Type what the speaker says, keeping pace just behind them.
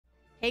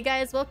Hey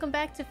guys, welcome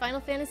back to Final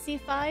Fantasy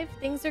V.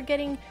 Things are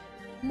getting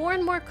more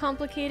and more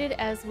complicated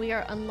as we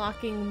are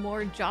unlocking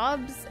more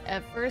jobs.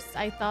 At first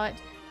I thought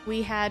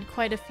we had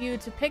quite a few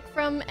to pick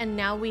from, and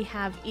now we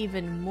have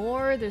even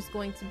more. There's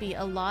going to be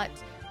a lot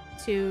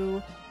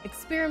to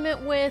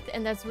experiment with,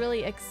 and that's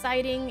really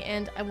exciting,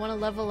 and I want to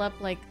level up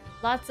like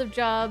lots of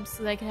jobs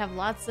so that I can have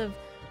lots of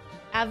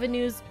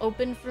avenues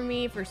open for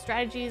me for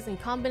strategies and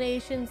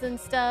combinations and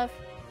stuff.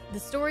 The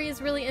story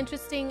is really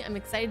interesting. I'm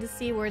excited to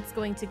see where it's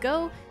going to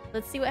go.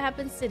 Let's see what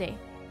happens today.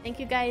 Thank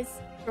you guys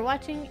for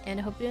watching, and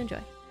I hope you enjoy.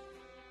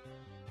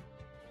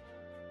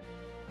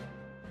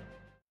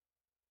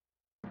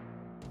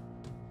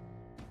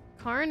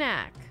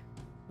 Karnak.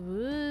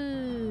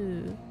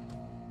 Ooh.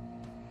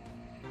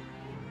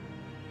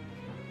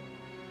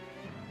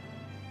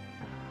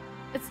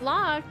 It's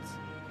locked.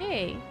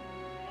 Hey.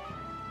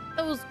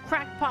 Those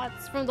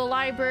crackpots from the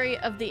Library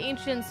of the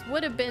Ancients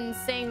would have been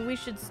saying we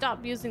should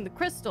stop using the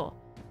crystal.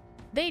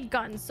 They'd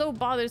gotten so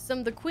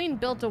bothersome, the queen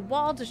built a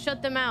wall to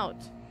shut them out.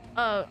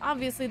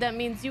 Obviously that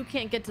means you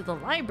can't get to the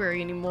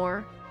library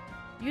anymore.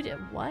 You did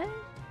what?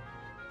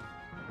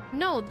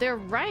 No, they're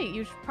right.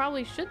 You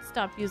probably should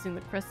stop using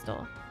the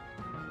crystal.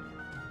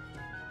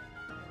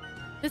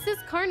 This is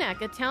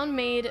Karnak, a town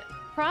made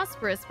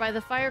prosperous by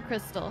the fire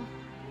crystal.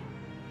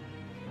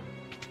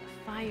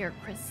 Fire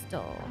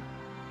crystal.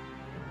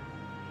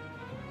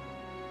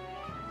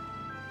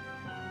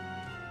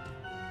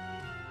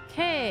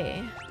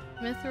 Okay.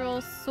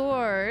 Mithril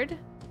sword.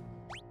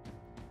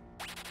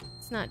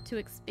 It's not too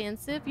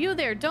expensive. You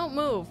there, don't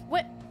move.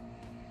 What?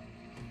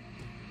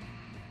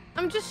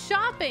 I'm just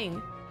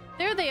shopping.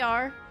 There they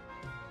are.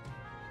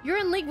 You're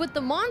in league with the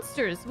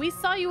monsters. We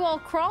saw you all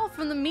crawl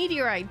from the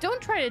meteorite.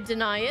 Don't try to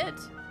deny it.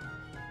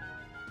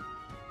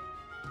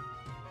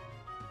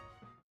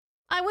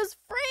 I was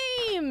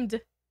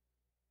framed.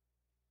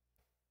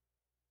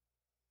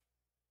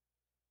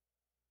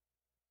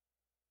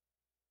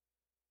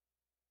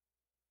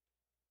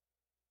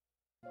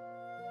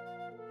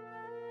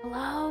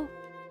 Hello?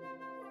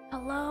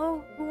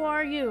 Hello? Who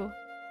are you?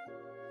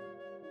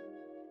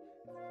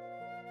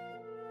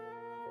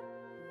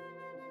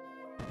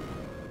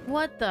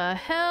 What the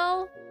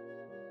hell?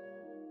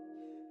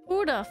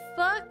 Who the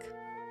fuck?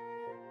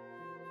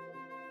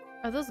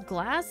 Are those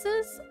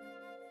glasses?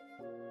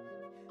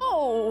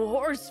 Oh,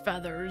 horse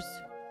feathers.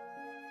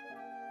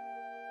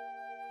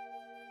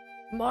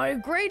 My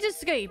great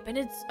escape, and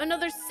it's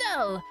another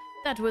cell.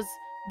 That was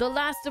the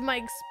last of my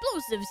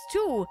explosives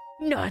too.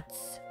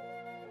 Nuts.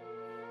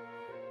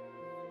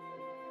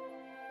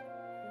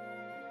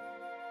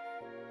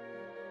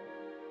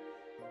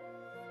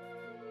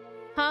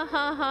 Ha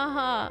ha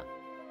ha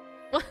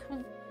ha.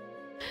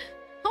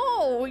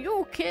 Oh,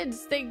 you kids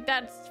think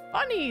that's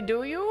funny,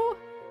 do you?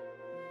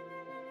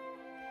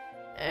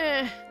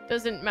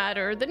 Doesn't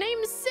matter. The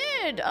name's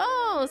Sid.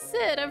 Oh,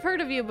 Sid, I've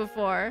heard of you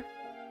before.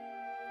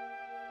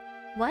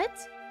 What?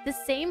 The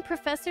same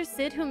Professor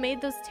Sid who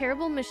made those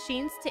terrible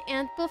machines to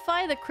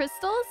amplify the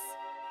crystals?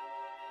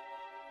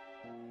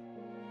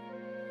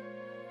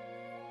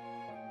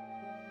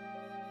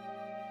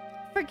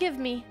 Forgive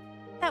me.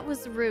 That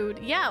was rude.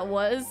 Yeah, it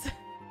was.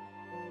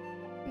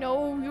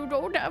 No, you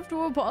don't have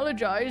to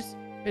apologize.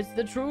 It's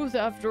the truth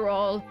after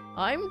all.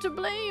 I'm to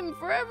blame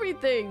for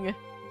everything.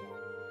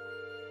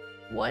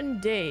 One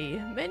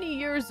day, many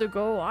years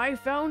ago, I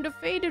found a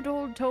faded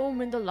old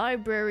tome in the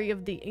Library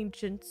of the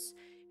Ancients.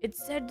 It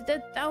said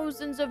that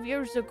thousands of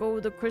years ago,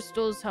 the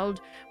crystals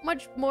held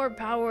much more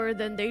power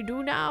than they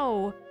do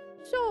now.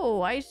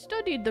 So I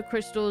studied the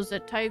crystals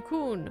at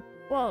Tycoon,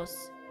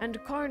 Boss, and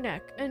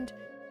Karnak, and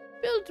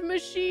built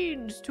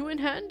machines to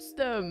enhance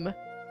them.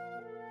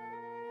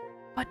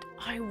 But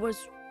I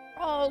was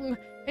wrong.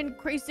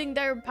 Increasing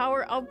their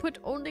power output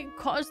only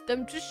caused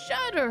them to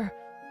shatter.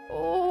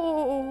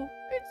 Oh,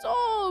 it's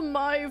all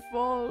my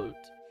fault.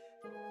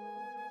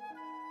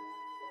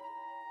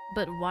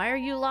 But why are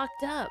you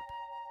locked up?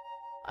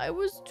 I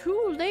was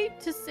too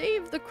late to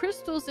save the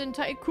crystals in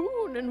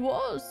Tycoon and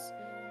Was.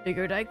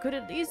 Figured I could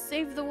at least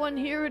save the one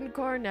here in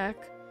Karnak.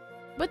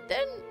 But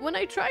then, when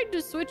I tried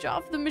to switch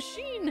off the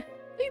machine,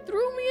 they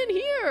threw me in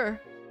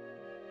here.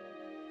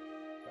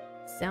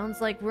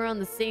 Sounds like we're on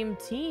the same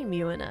team,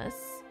 you and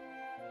us.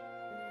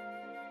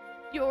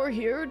 You're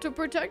here to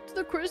protect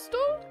the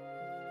crystal?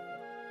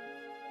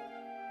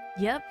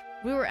 Yep,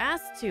 we were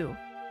asked to.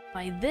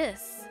 By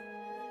this.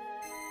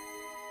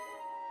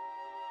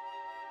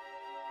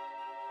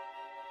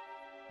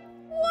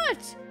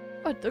 What?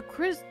 But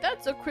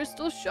that's a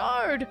crystal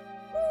shard.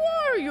 Who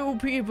are you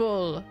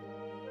people?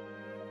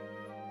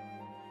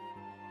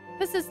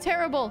 This is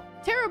terrible.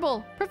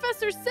 Terrible.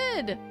 Professor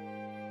Sid.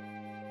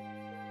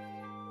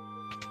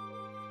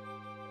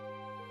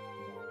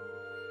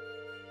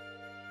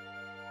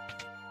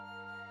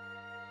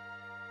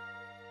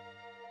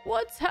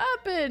 What's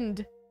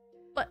happened?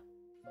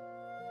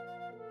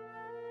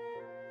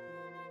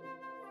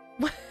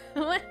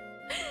 What?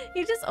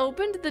 He just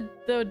opened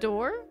the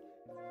door?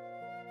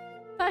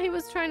 Thought he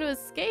was trying to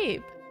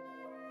escape.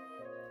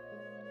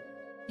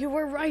 You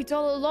were right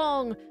all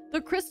along.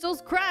 The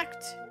crystal's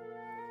cracked!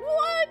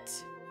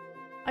 What?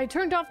 I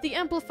turned off the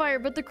amplifier,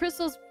 but the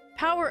crystal's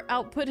power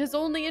output has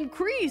only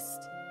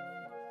increased.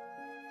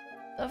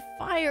 The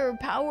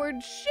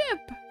fire-powered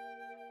ship!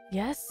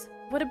 Yes?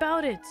 What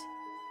about it?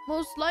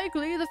 Most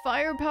likely, the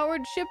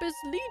fire-powered ship is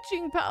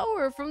leaching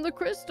power from the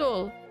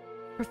crystal.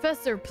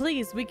 Professor,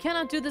 please, we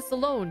cannot do this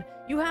alone.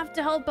 You have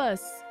to help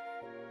us.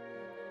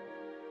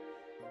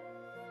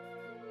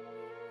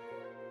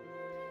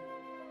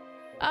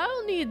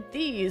 I'll need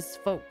these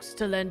folks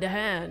to lend a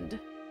hand.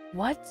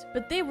 What?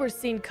 But they were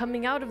seen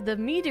coming out of the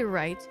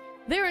meteorite.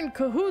 They're in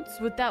cahoots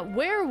with that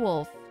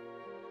werewolf.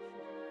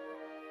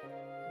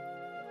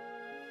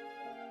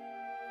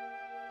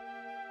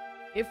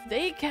 If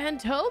they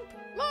can't help,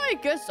 I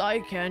guess I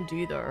can't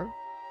either.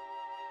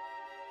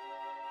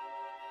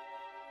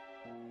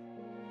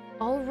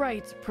 All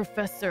right,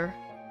 Professor.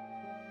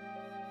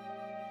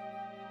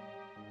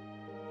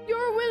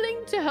 You're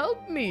willing to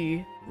help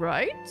me,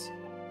 right?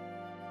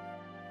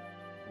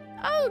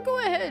 I'll go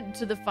ahead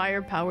to the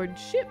fire-powered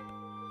ship.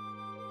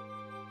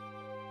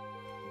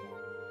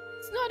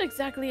 It's not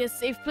exactly a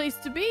safe place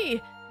to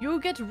be. You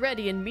get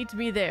ready and meet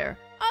me there.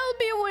 I'll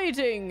be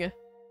waiting.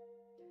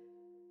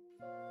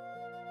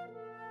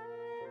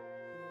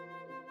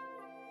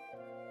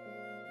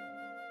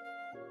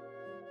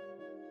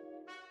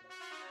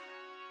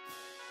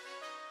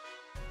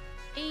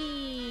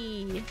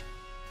 E.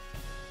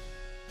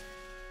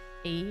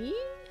 E.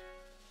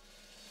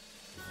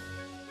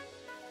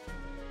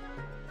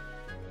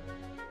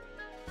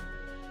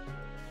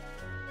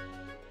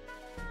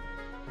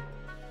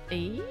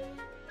 E?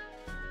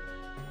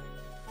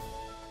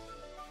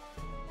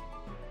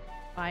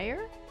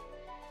 Fire?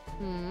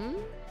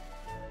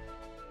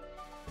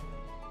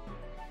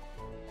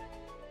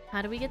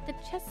 How do we get the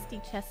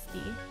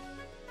chesty?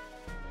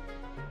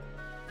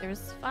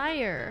 There's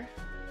fire.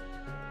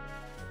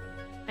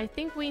 I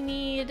think we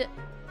need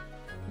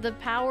the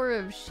power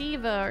of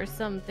Shiva or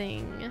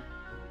something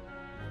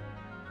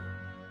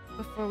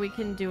before we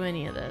can do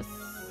any of this.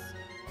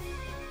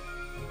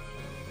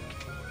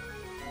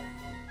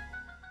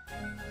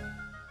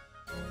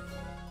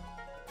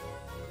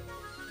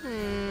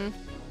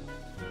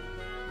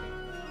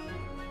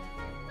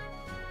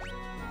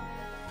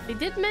 They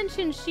did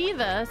mention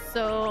Shiva,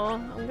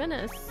 so I'm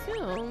gonna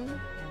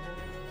assume.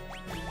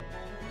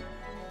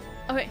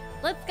 Okay,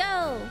 let's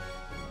go!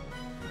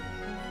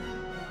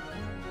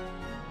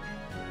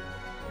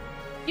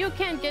 You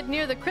can't get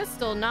near the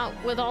crystal, not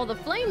with all the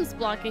flames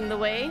blocking the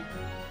way.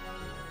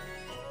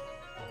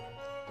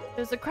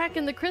 There's a crack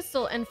in the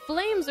crystal and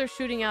flames are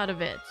shooting out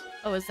of it.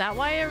 Oh, is that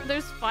why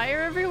there's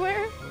fire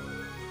everywhere?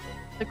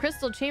 The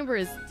crystal chamber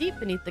is deep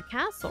beneath the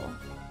castle.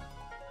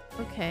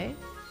 Okay.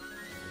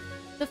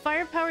 The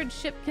fire-powered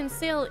ship can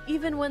sail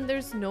even when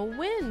there's no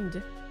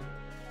wind.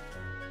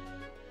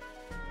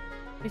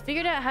 We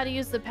figured out how to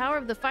use the power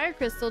of the fire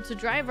crystal to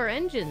drive our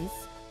engines.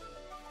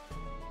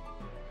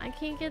 I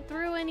can't get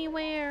through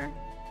anywhere.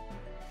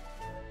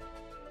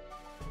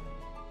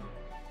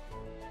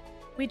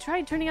 We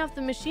tried turning off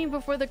the machine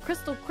before the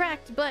crystal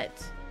cracked, but...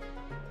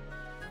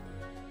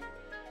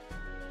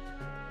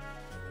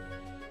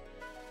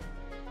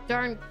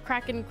 Darn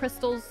cracking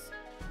crystals.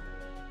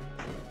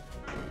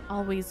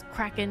 Always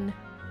cracking.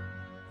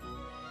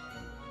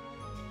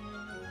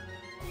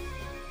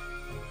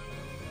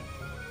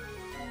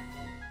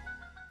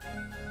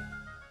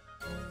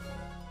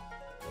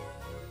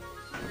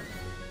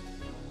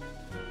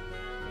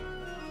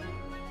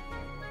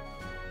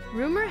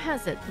 Rumor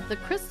has it that the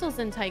crystals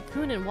in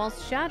Tycoon and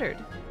Waltz shattered.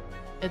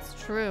 It's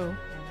true.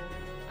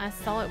 I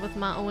saw it with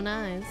my own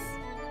eyes.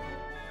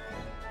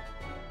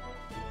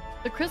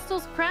 The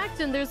crystal's cracked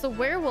and there's a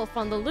werewolf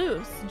on the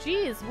loose.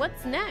 Geez,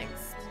 what's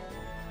next?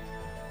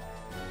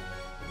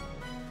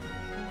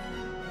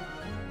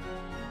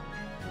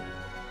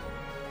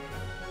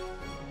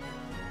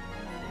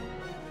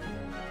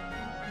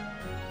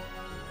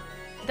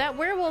 That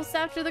werewolf's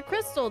after the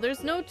crystal.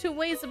 There's no two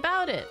ways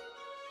about it.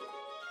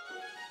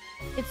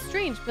 It's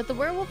strange, but the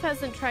werewolf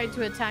hasn't tried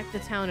to attack the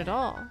town at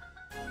all.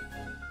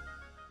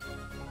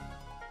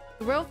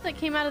 The werewolf that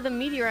came out of the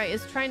meteorite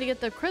is trying to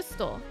get the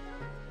crystal.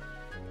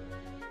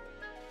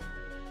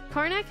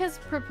 Karnak has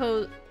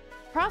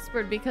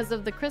prospered because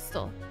of the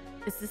crystal.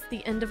 Is this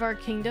the end of our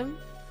kingdom?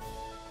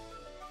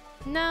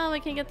 No, I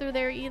can't get through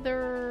there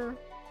either.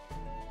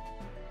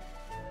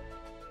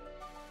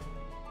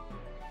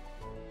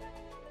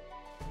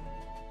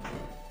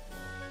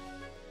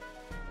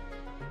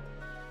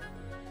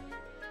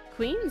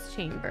 Queen's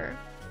chamber.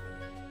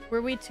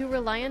 Were we too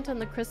reliant on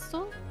the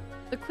crystal?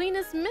 The queen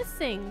is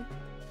missing.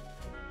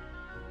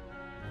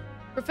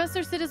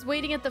 Professor Sid is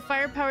waiting at the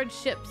fire-powered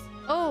ships.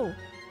 Oh,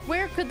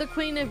 where could the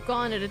queen have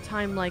gone at a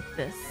time like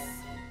this?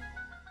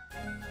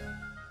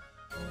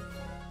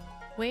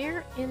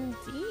 Where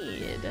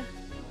indeed?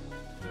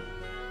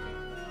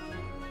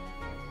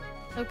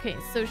 Okay,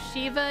 so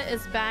Shiva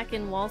is back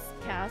in Waltz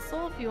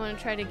Castle if you want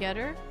to try to get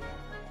her.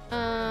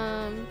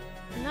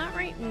 Not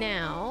right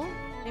now.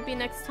 Maybe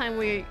next time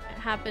we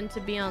happen to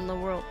be on the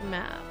world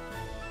map.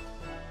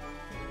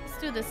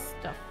 do this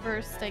stuff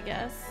first, I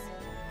guess.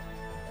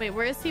 Wait,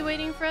 where is he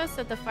waiting for us?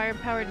 At the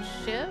fire-powered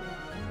ship?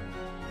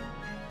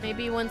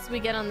 Maybe once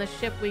we get on the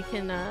ship, we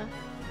can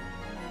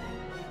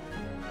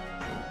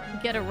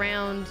get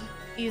around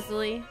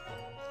easily.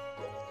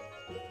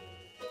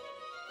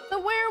 The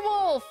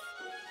werewolf!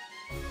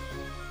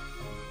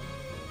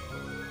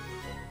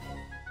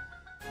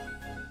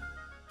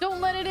 Don't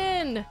let it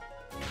in!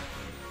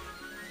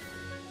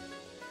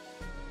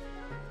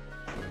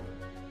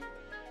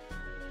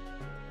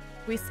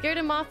 We scared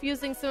him off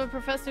using some of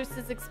Professor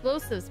Sid's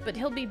explosives, but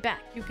he'll be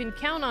back. You can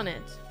count on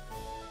it.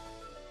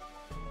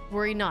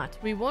 Worry not.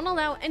 We won't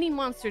allow any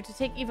monster to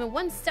take even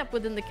one step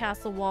within the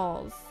castle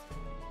walls.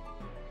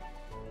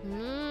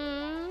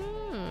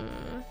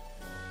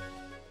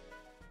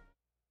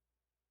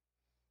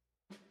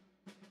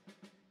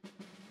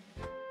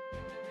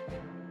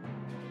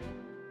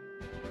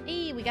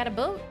 Hey, we got a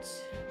boat.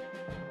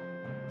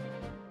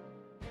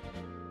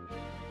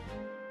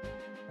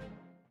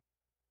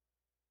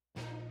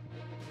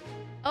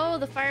 Oh,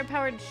 the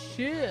fire-powered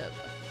ship.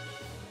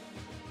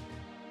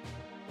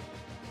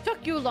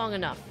 Took you long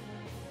enough.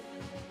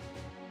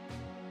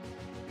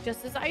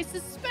 Just as I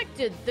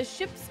suspected, the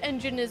ship's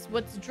engine is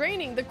what's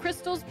draining the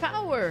crystal's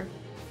power.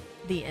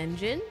 The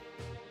engine?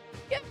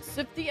 Yes,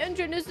 if the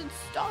engine isn't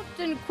stopped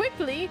and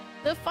quickly,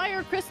 the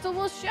fire crystal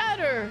will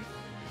shatter.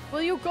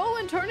 Will you go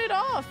and turn it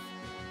off?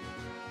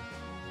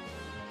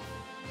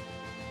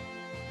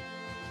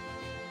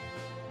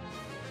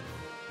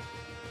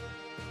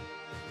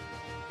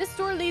 This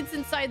door leads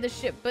inside the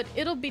ship, but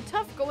it'll be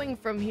tough going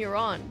from here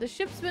on. The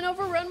ship's been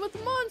overrun with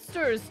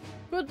monsters.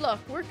 Good luck.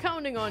 We're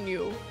counting on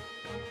you.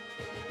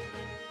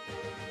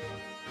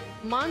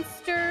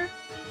 Monster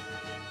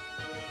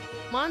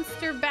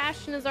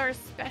bashing is our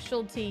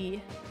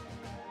specialty.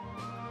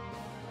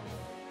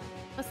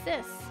 What's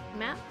this?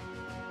 Map?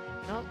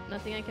 Nope,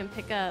 nothing I can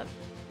pick up.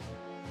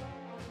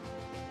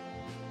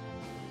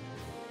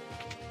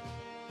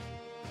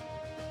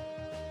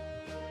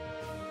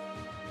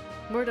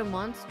 Where do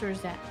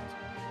monsters at?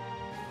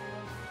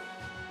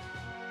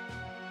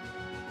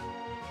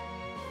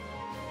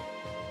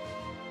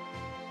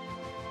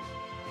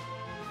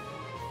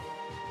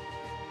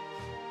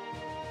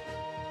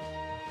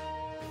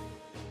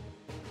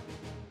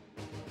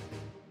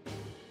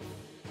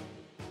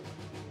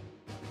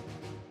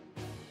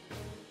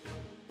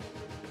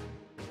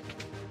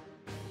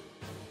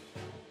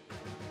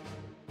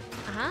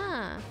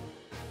 Aha!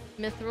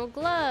 Mithril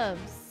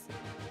gloves.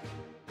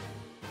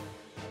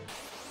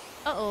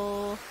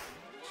 Uh-oh.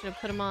 Should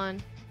have put him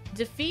on.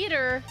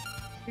 Defeater?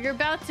 You're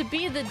about to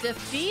be the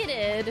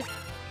defeated.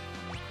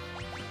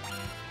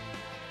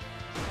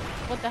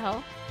 What the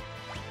hell?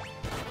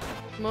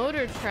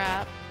 Motor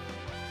trap.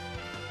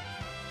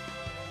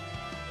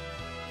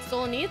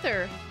 Stolen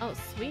ether. Oh,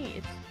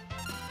 sweet.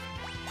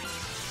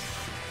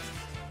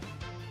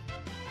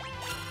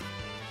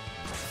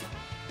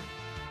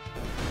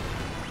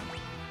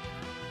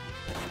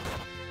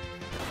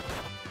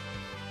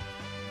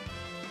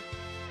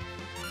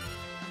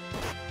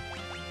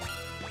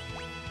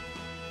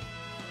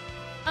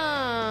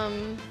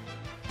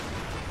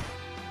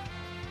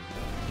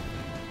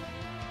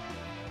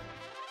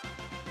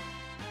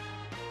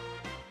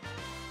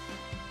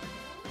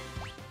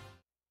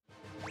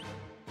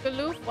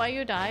 Galoof, why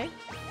you die?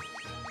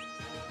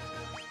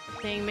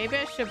 Dang, maybe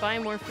I should buy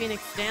more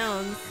Phoenix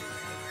Downs.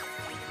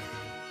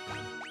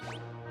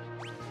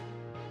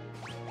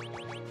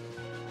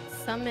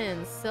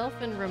 Summon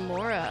Sylph and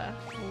Remora.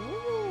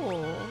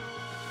 Ooh.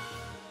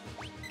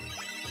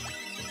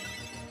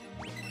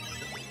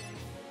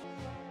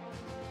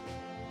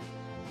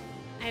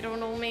 I don't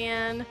know,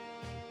 man.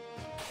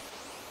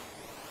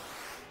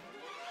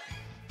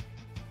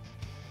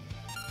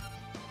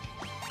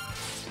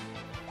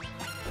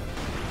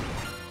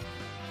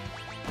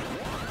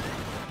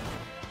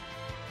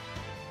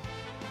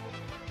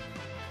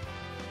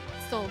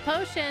 Stole a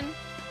potion.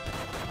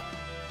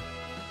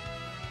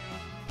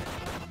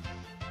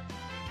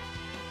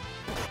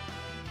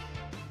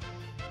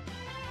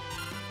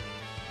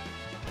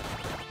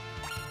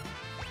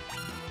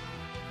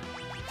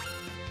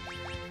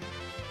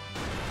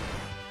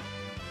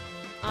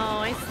 Oh,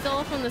 I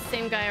stole from the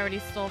same guy I already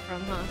stole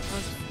from, huh?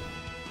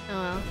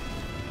 Oh well.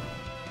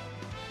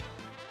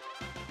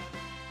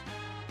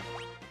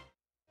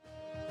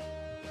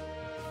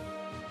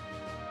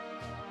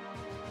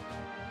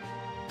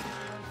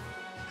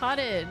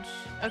 Cottage.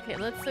 Okay,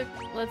 let's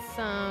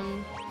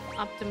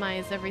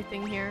optimize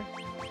everything here.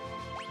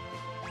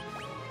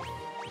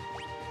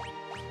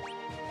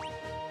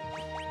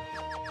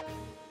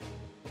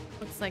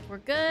 Looks like we're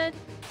good.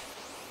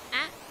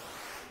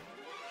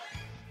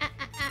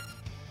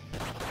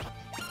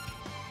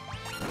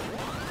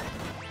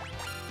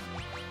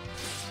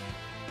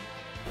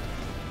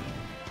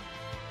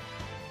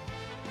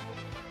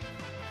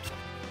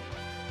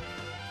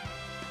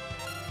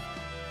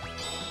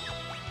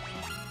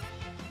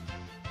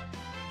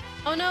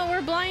 Oh no,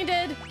 we're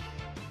blinded!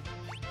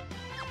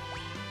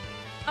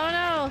 Oh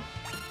no!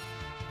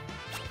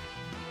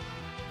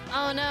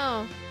 Oh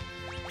no!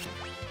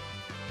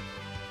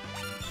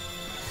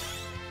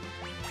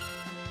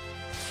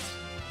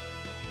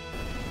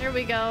 There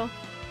we go.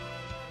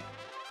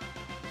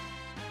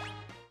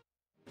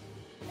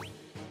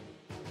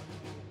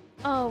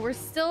 Oh, we're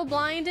still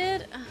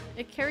blinded?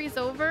 It carries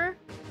over?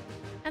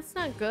 That's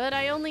not good.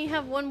 I only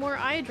have one more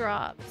eye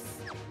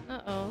drops.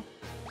 Uh-oh.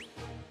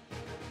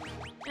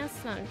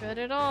 That's not good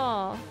at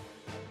all.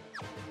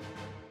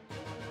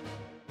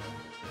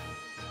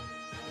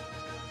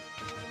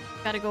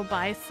 Gotta go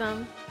buy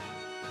some.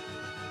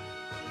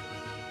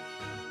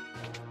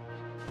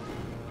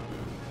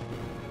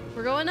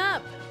 We're going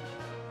up.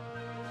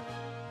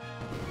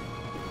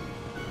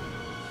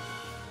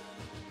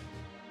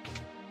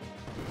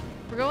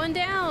 We're going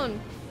down.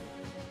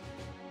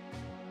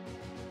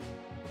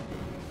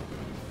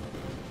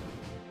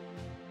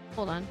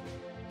 Hold on.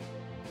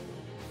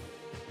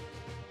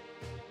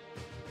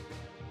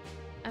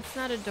 That's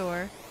not a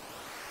door.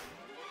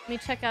 Let me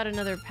check out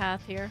another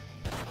path here.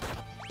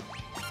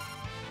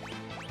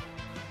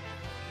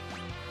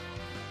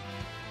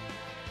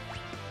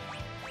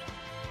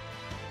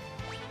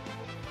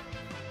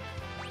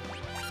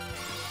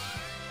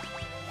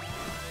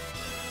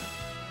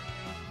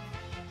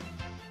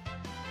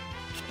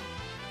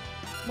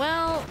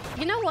 Well,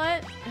 you know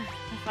what?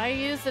 If I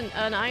use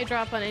an eye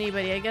drop on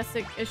anybody, I guess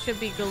it should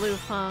be Galoof,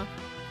 huh?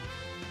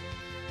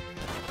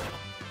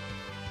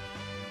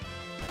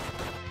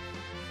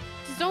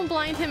 Just don't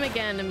blind him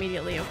again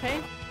immediately,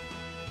 okay?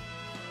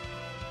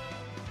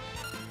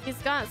 He's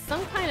got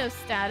some kind of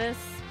status.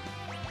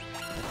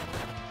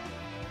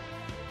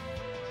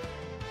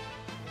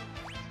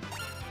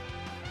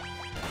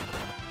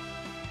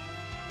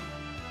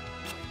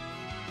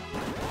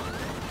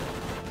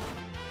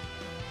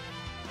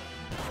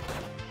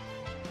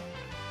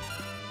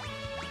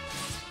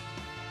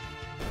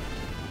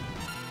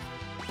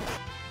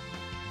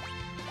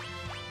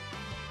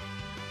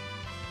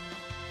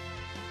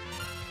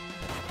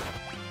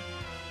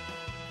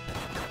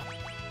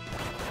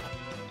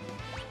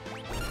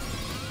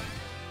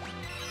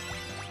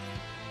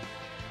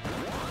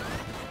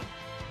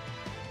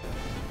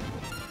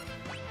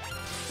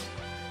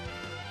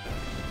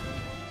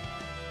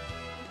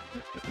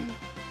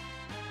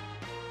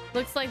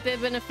 Looks like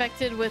they've been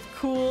affected with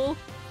cool.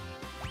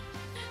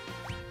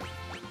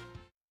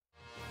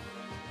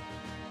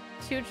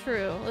 Too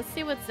true. Let's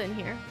see what's in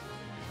here.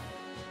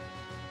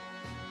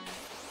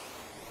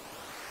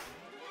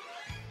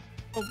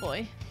 Oh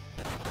boy.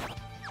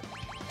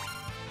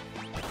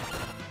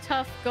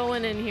 Tough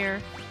going in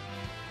here.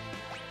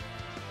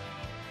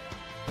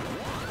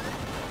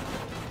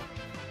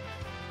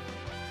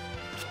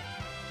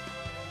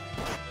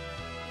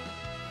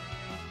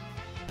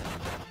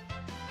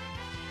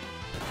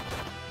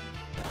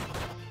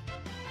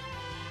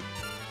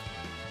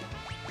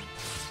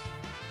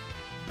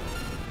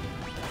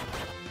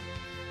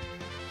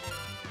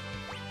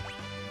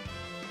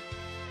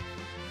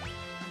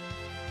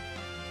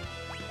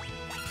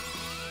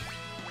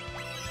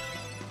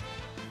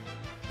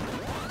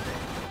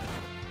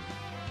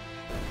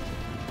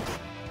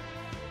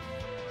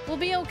 We'll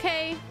be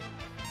okay.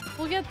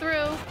 We'll get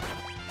through.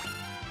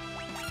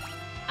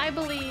 I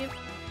believe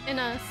in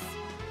us.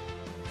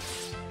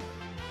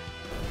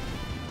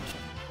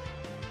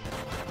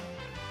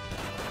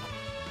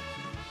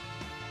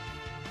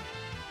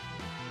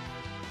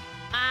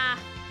 Ah!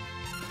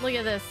 Look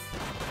at this.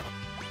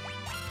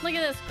 Look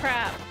at this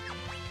crap.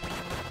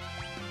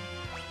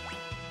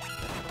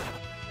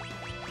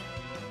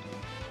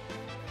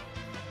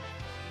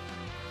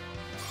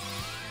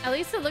 At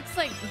least it looks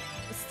like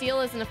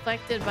steel isn't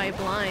affected by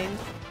blind.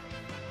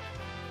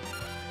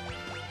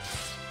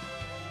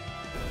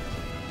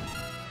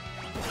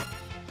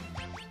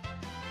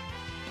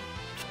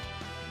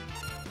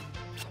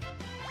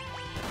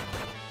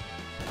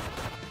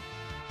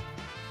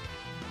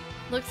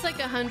 Looks like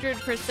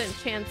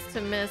 100% chance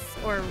to miss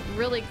or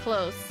really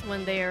close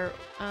when they're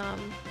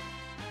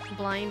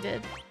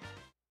blinded.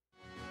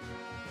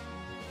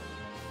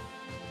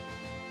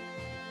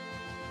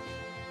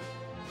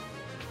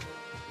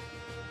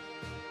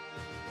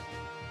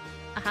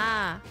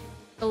 Aha!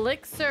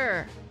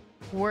 Elixir!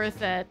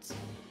 Worth it.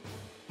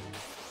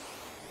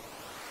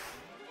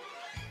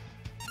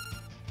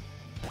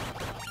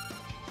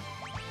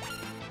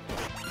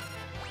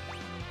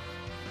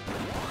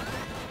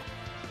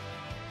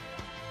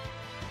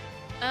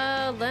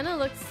 Lena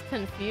looks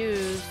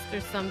confused or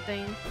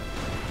something.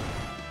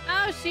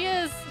 Oh, she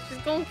is! She's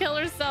gonna kill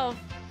herself.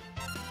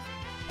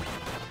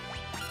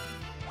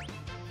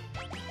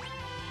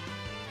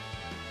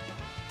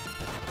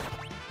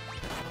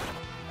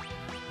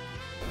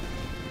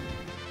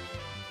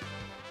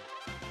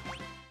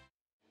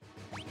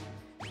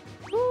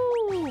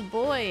 Ooh,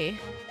 boy.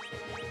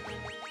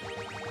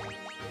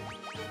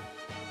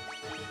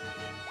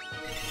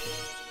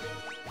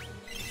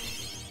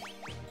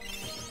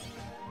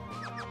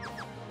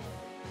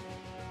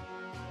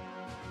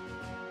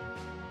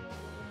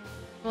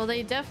 Well,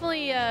 they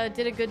definitely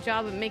did a good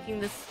job of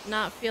making this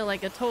not feel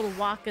like a total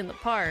walk in the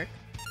park.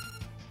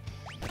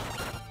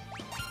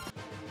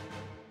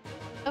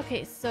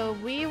 Okay, so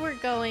we were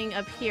going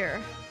up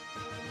here.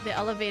 The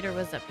elevator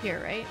was up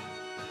here, right?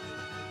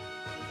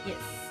 Yes.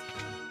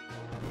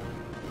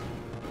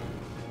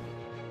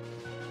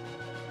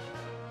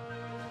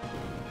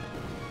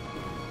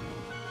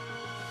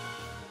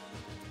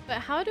 But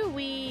how do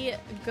we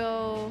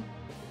go?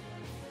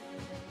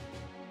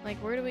 Like,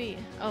 where do we...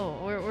 Oh,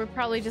 we're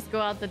probably just go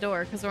out the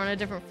door because we're on a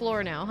different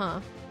floor now, huh?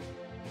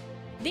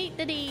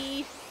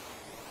 Dee-dee-dee!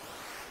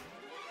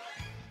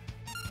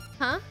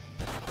 Huh?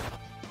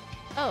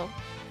 Oh,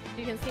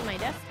 you can see my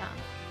desktop.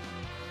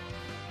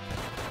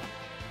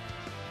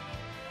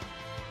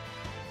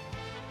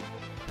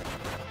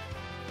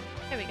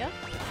 There we go.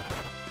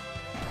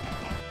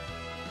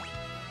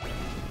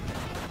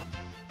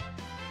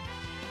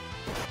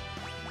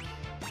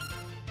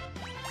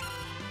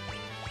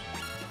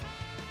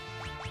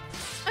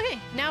 Okay,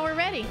 now we're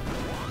ready.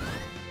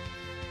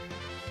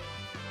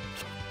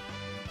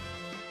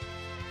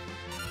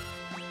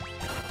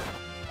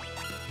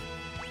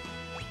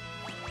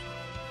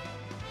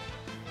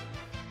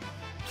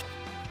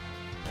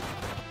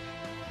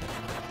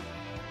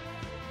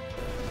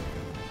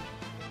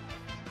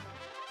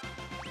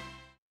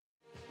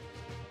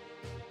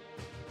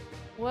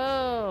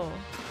 Whoa.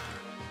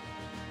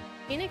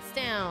 Phoenix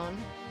down.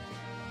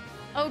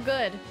 Oh,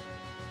 good.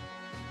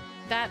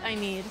 That I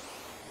need.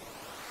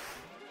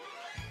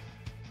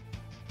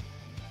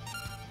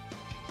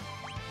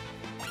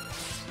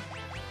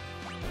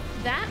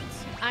 That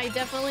I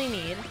definitely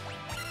need.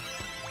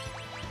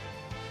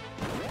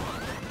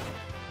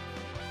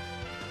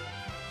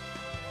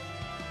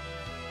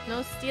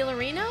 No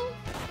Steelerino?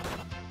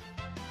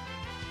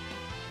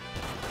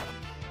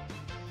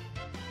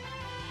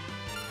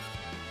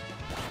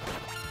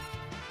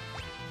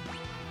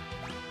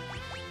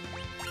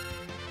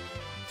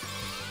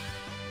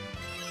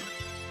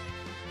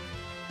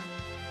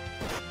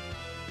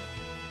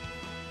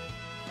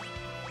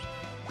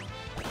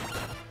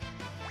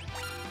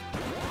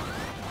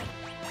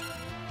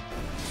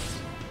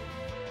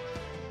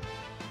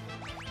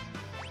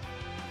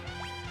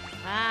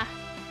 Ah,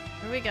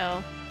 here we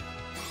go.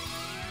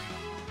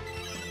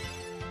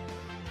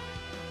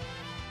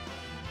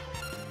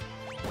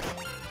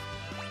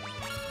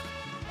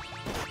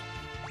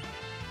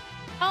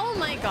 Oh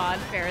my god,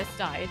 Ferris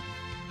died.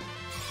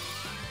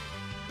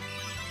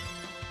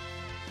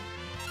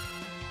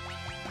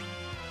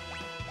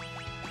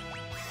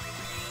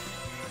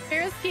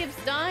 Ferris keeps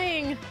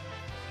dying.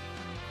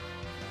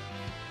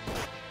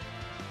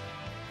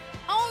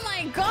 Oh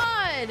my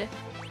god!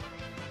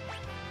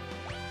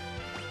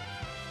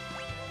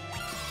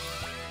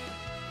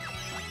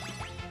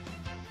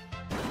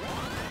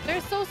 They're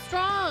so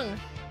strong.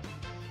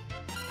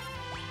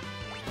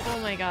 Oh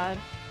my god.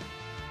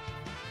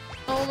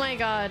 Oh my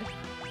god.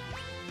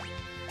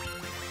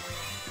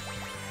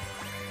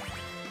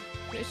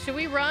 Should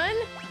we run?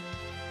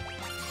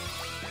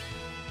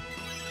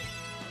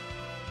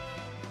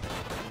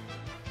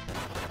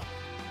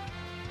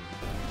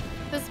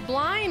 This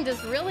blind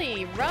is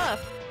really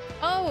rough.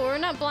 Oh, we're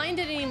not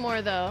blinded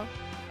anymore though.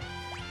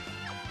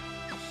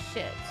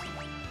 Shit.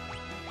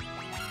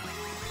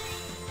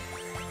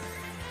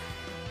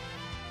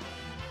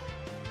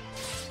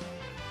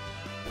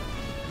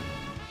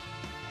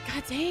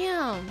 God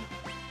damn.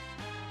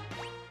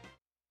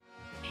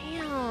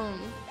 Damn.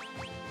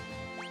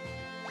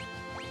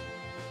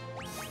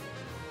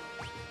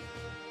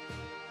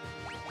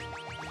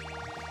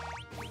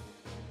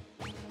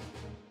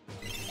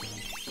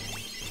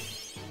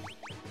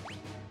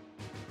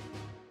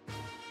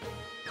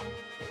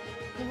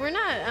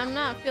 I'm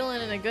not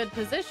feeling in a good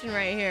position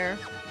right here.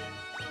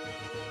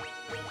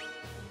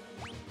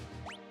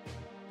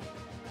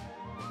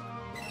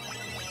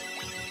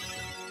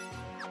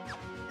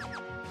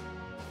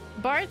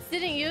 Bartz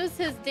didn't use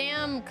his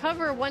damn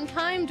cover one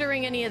time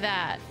during any of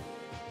that.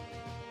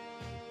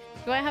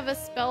 Do I have a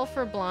spell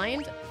for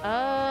blind?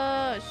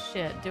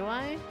 Shit. Do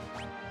I?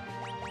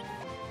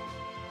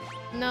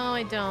 No,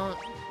 I don't.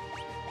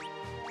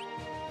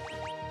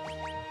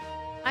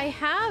 I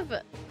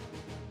have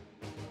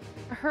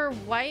her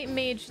white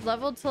mage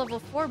leveled to level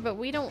 4, but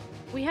we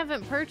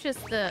haven't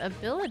purchased the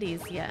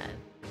abilities yet.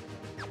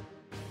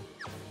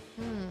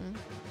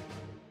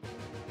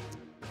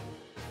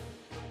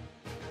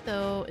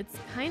 So it's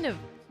kind of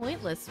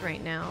pointless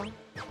right now.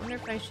 I wonder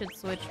if I should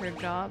switch her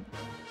job.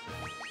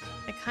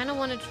 I kind of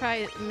want to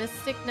try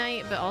Mystic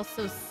Knight, but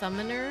also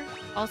Summoner.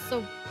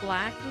 Also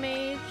Black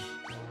Mage.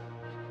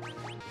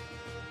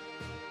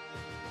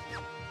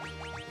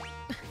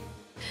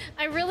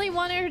 I really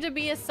want her to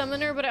be a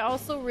Summoner, but I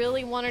also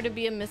really want her to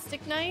be a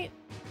Mystic Knight.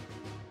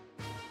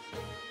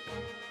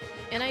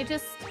 And I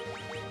just...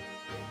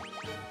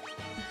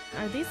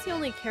 Are these the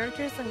only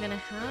characters I'm gonna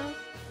have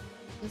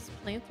this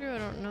playthrough? I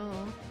don't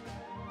know.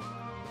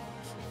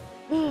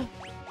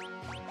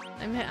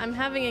 I'm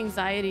having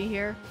anxiety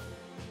here.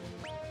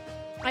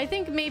 I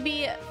think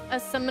maybe a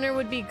Summoner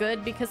would be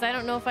good because I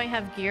don't know if I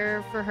have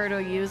gear for her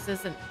to use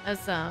as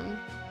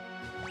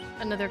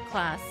another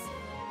class.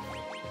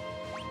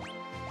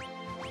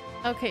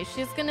 Okay,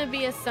 she's gonna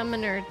be a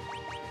Summoner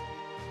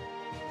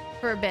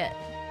for a bit.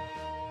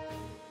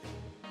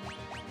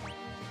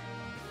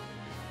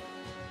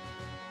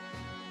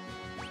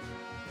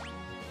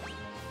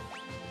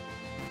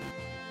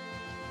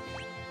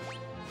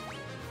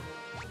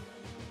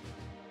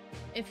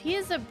 If he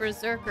is a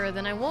berserker,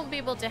 then I won't be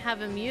able to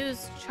have him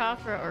use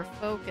chakra or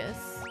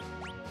focus.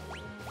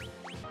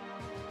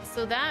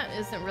 So that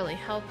isn't really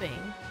helping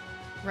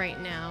right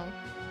now.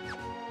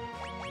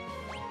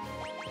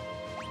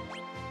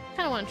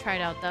 Kind of want to try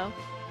it out though.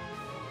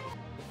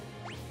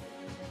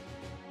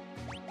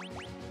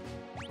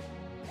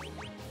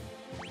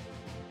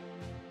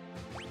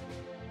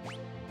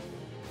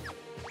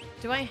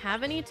 Do I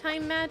have any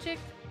time magic?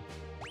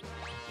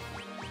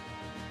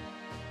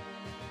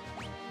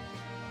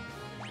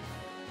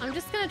 I'm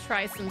just gonna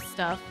try some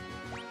stuff.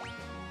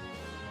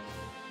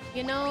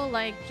 You know,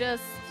 like,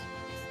 just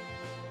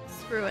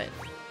screw it.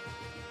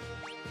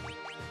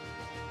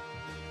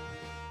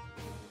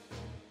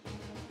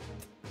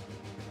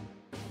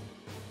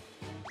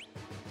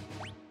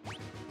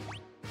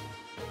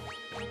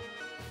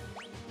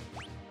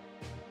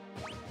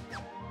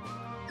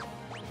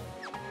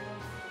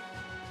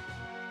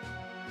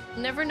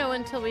 Never know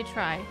until we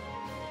try.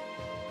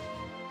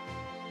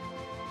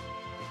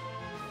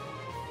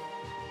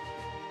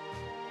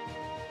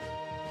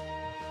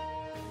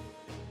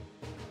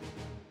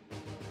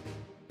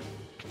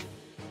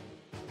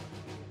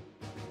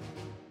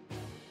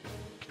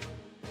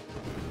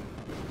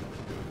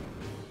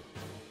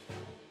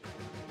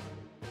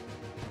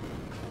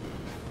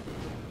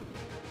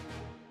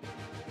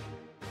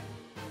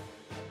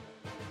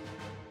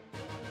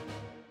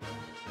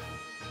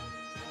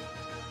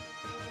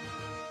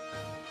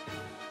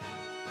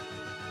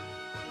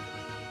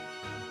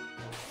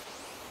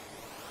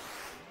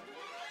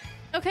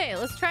 Okay,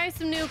 let's try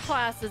some new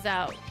classes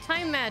out.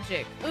 Time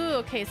magic. Ooh,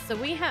 okay, so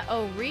we have...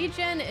 Oh,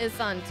 regen is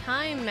on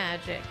time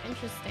magic.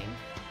 Interesting.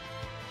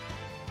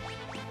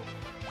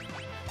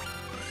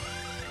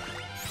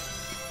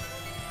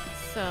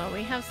 So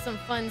we have some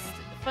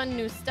fun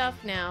new stuff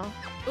now.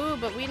 Ooh,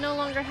 but we no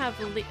longer have...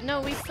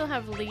 No, we still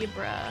have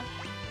Libra.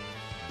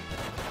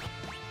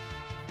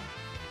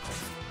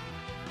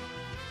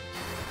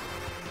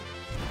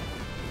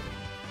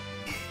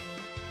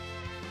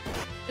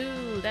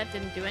 Ooh, that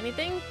didn't do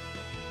anything.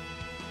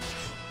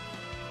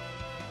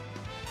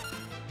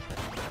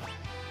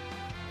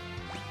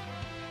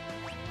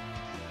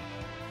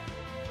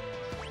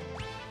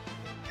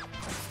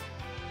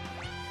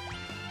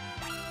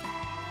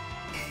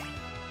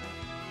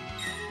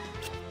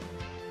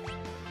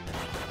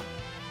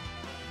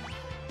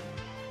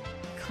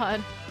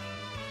 God.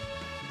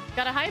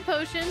 Got a high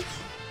potion.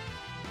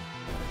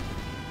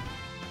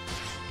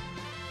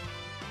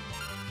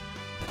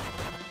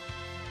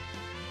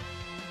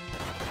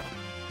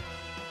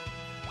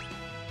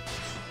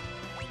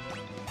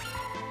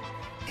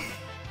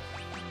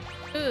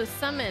 Ooh,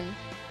 summon.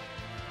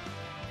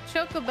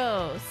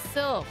 Chocobo,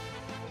 Sylph.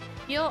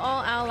 Heal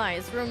all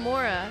allies.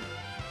 Remora.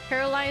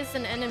 Paralyze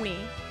an enemy.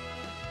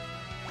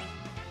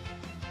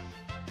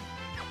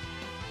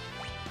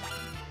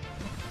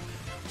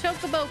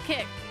 Chocobo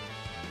kick.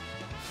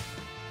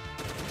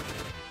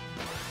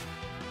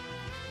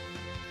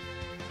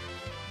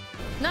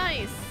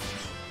 Nice.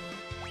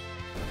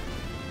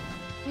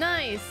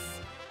 Nice.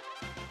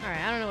 Alright,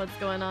 I don't know what's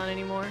going on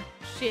anymore.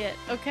 Shit.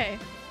 Okay.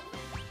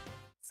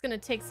 It's gonna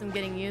take some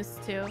getting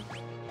used to.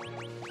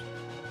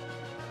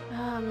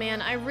 Oh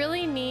man, I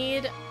really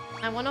need...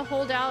 I want to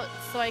hold out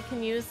so I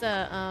can use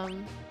a...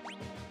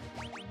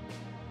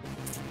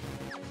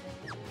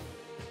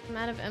 I'm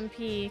out of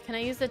MP. Can I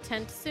use a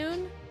tent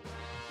soon?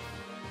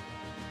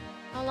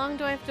 How long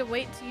do I have to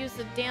wait to use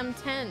the damn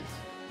tent?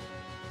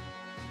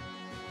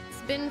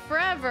 It's been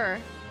forever.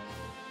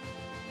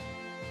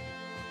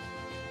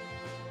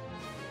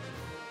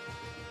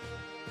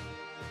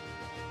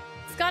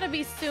 It's gotta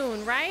be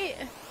soon, right?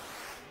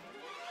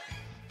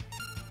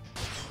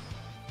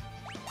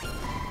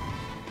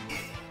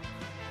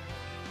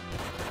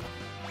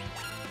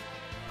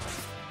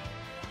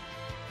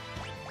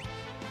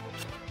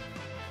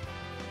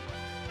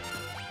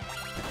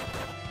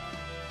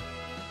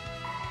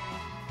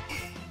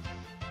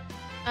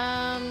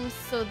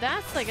 So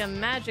that's like a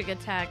magic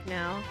attack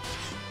now.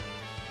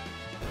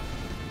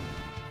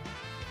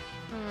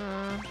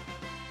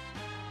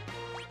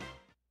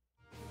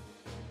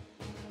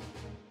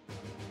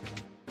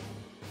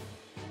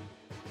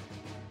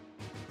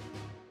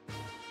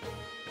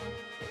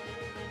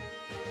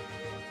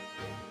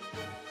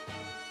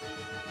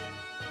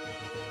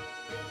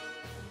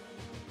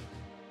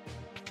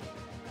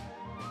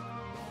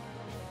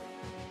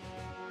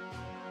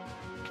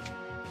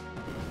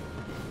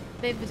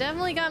 They've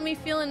definitely got me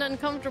feeling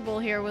uncomfortable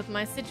here with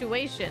my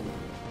situation.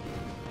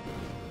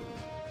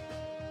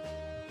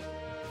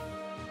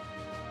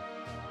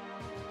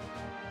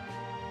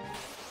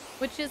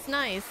 Which is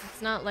nice.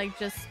 It's not like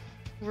just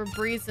we're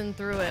breezing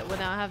through it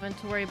without having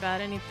to worry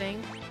about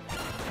anything.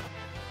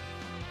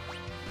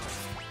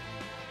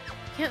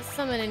 Can't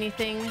summon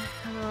anything.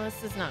 Oh,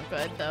 this is not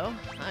good though.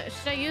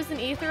 Should I use an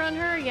ether on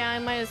her? Yeah, I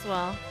might as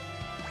well.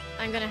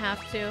 I'm gonna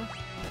have to.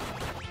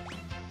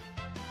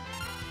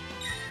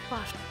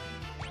 Fuck.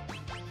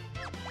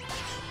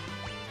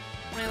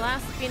 My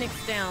last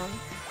Phoenix down.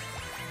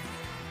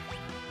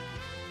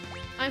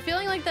 I'm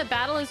feeling like the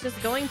battle is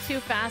just going too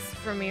fast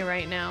for me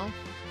right now.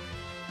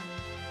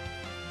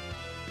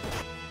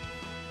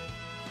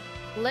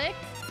 Lick.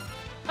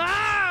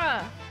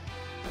 Ah!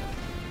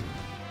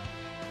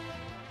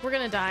 We're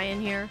gonna die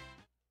in here.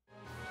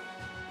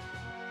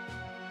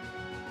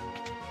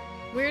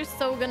 We're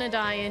so gonna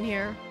die in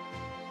here.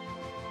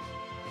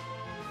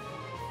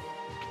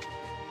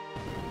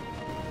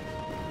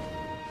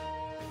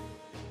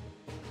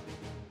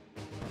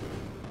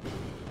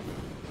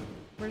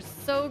 We're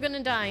so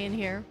gonna die in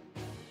here.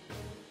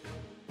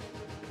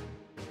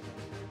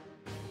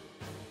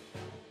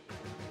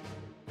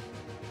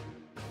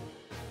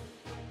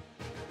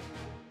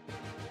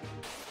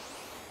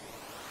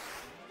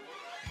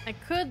 I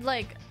could,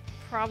 like,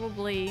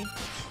 probably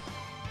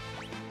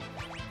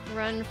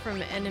run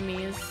from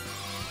enemies.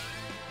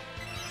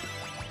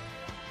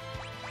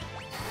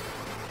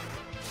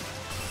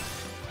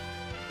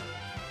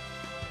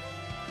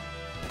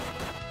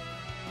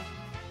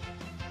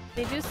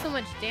 They do so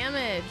much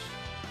damage.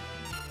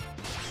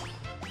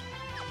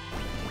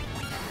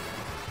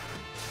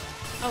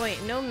 Oh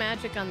wait, no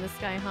magic on this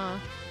guy, huh?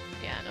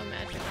 Yeah, no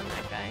magic on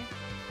that guy.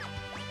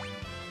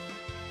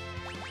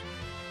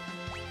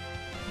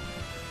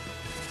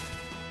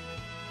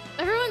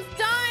 Everyone's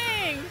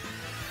dying!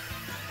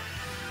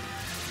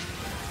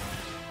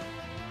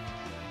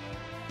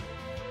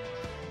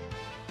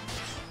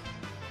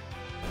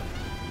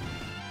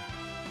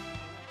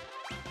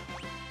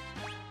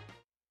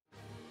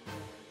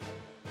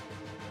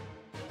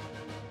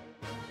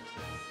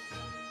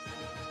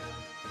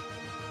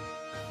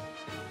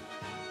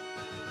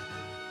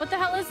 What the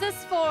hell is this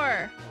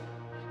for?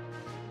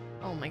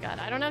 Oh my god,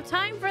 I don't have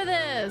time for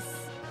this!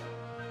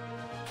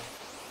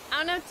 I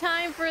don't have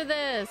time for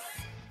this!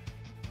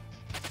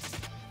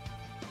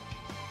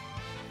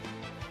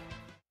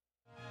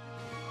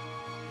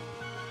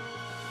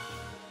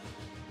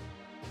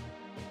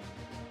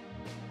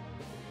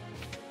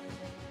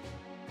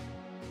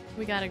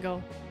 We gotta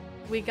go.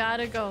 We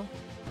gotta go.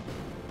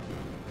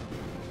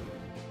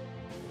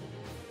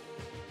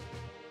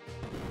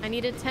 I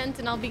need a tent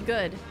and I'll be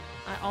good.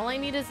 All I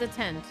need is a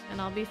tent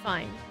and I'll be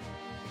fine.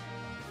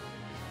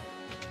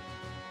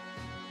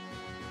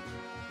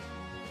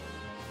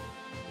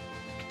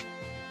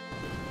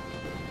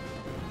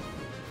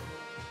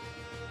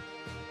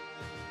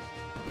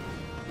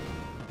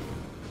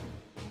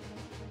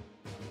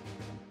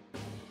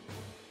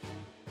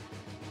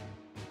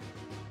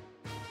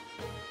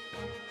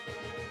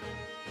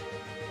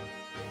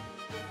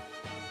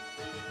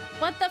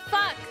 What the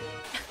fuck?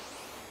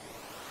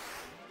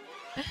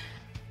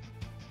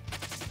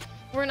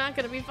 We're not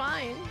gonna be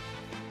fine.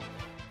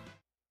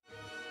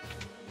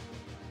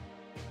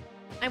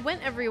 I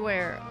went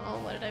everywhere. Oh,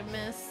 what did I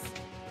miss?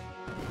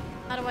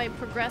 How do I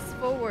progress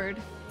forward?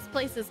 This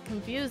place is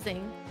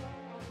confusing.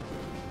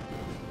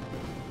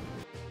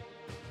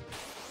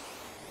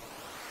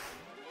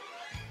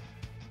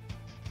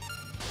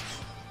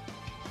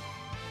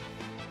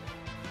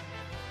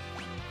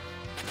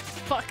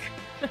 Fuck.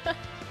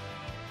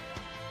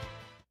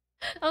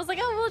 I was like,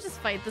 oh, we'll just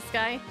fight this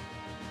guy.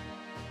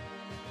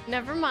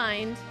 Never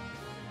mind.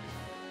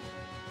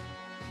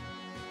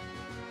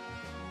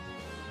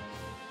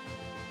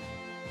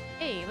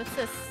 Hey, what's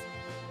this?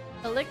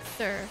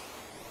 Elixir.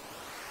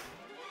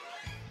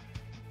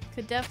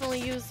 Could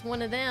definitely use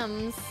one of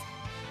thems.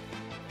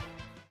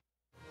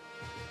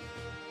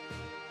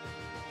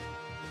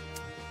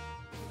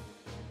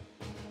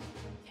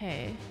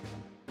 Okay.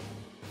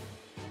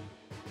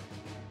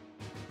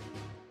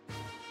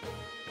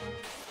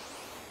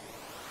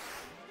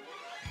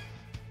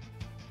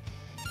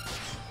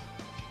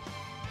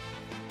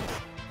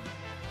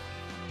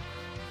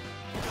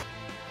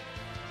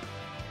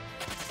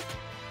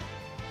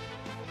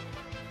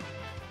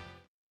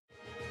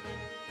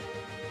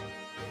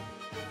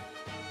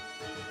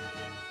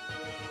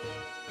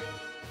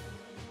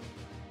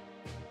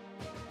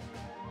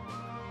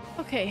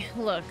 Okay,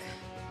 look.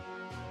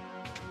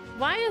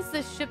 Why is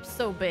this ship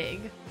so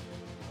big?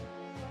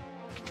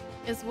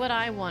 Is what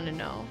I want to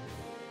know.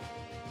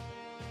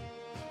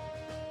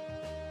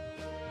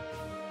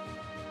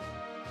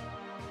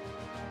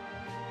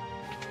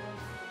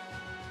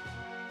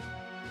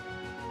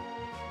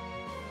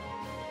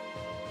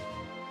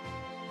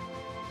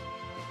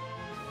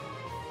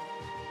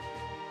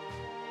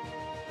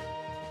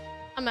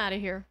 I'm out of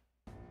here.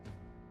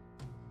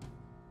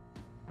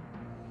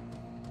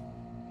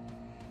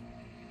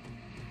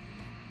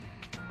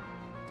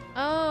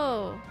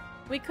 Oh,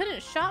 we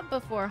couldn't shop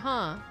before,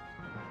 huh?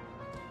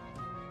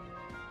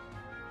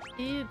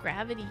 Ew,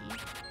 gravity.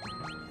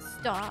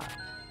 Stop.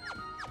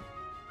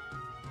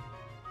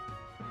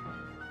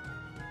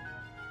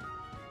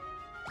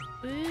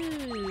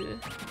 Ooh.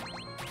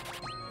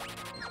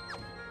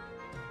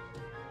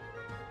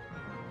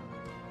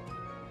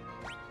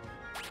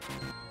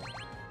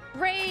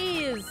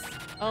 Raise!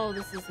 Oh,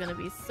 this is gonna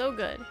be so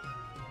good.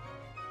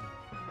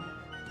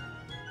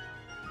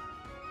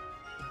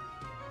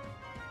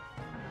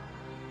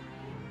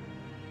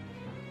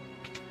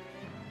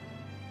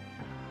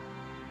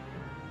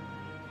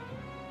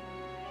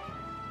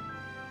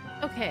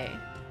 Okay.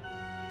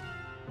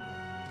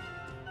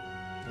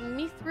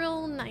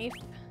 Mithril knife.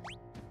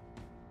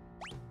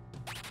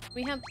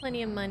 We have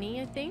plenty of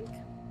money, I think.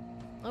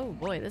 Oh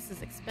boy, this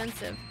is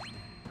expensive.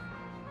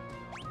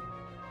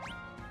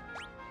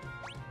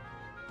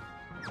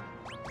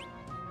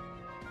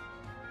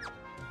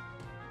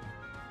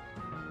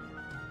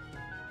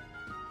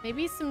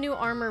 Maybe some new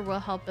armor will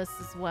help us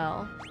as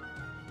well.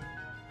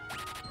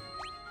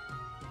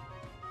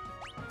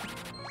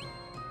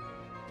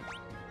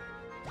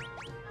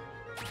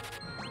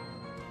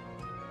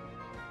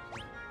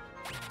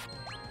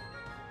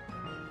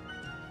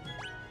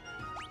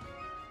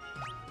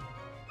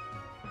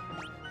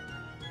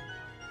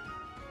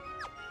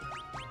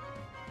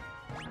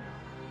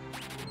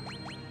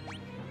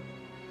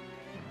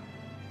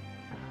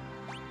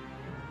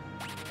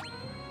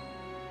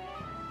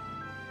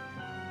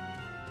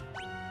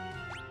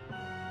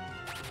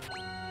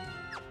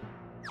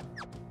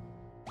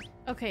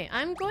 Okay,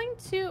 I'm going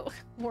to...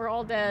 We're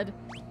all dead.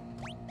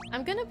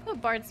 I'm gonna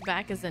put Bart's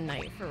back as a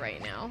knight for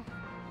right now.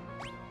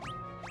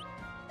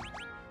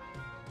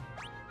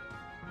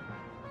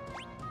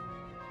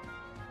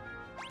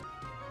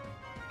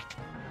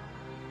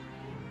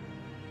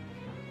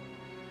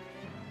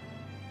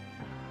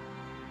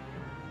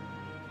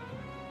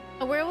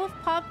 A werewolf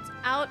popped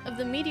out of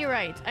the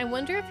meteorite. I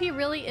wonder if he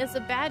really is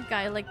a bad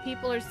guy like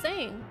people are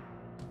saying.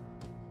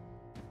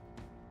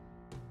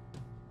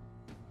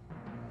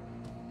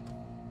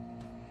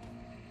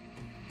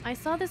 I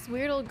saw this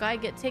weird old guy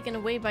get taken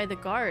away by the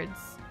guards.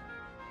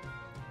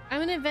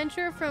 I'm an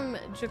adventurer from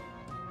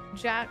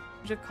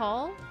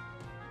Jakal,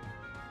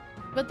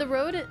 but the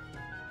road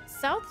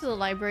south to the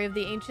Library of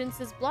the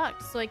Ancients is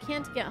blocked, so I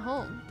can't get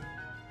home.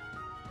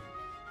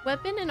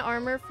 Weapon and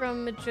armor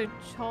from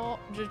Jakal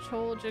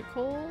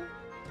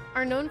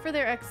are known for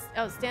their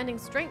outstanding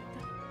strength.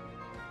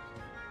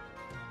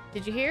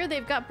 Did you hear?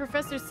 They've got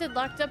Professor Sid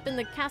locked up in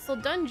the castle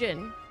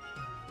dungeon.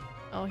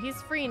 Oh,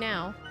 he's free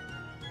now.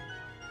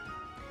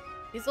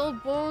 These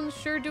old bones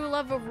sure do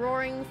love a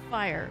roaring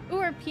fire. Ooh,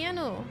 our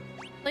piano.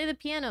 Play the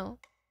piano.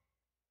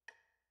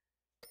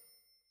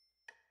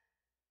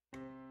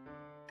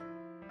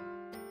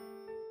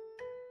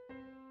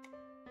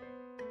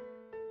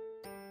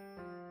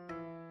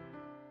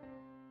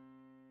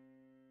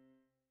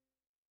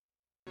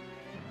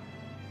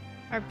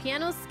 Our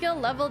piano skill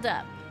leveled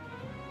up.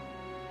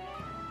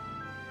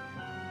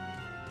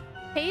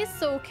 Hey,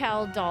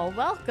 SoCal doll,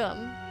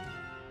 welcome.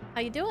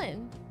 How you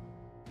doing?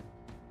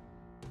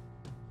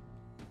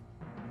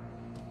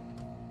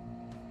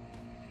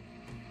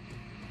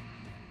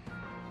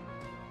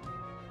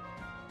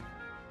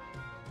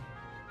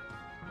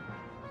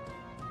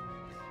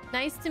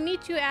 Nice to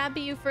meet you,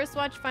 Abby. You first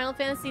watched Final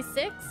Fantasy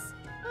VI?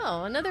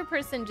 Oh, another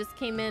person just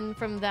came in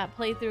from that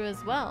playthrough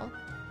as well.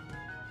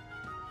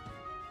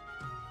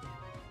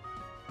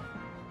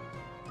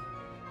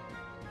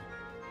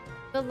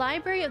 The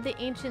Library of the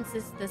Ancients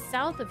is to the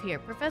south of here.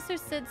 Professor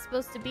Sid's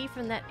supposed to be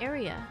from that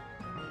area.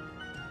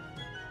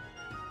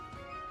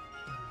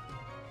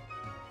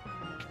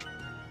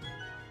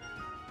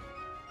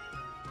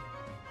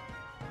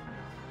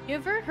 You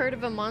ever heard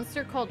of a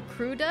monster called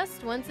crew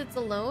dust? Once it's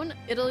alone,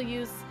 it'll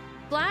use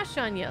flash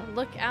on you.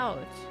 Look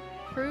out.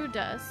 Crew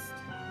dust.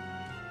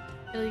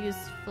 It'll use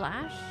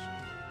flash?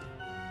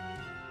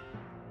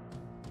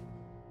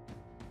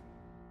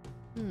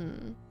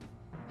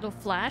 It'll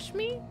flash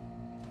me?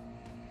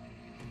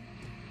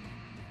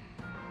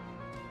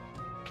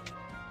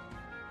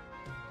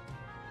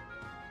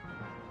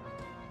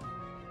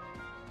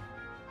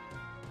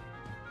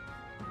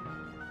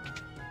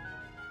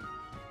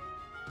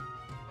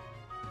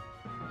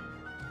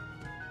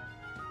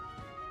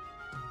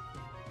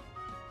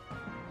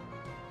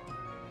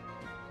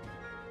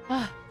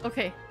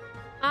 Okay.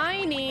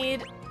 I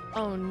need...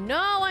 Oh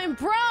no, I'm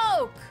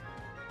broke!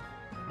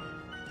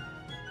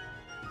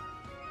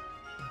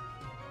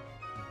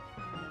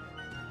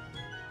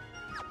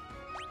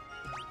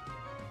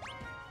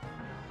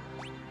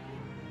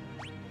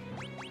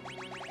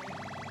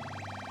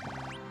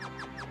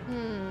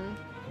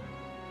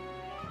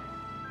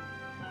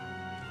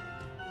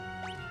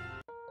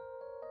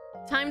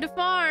 Time to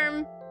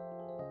farm!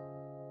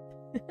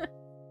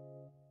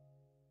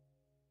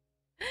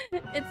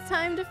 It's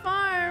time to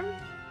farm!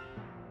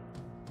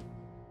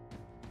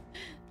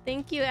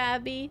 Thank you,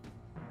 Abby.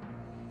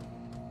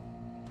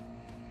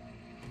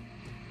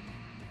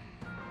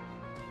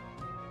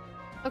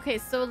 Okay,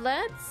 so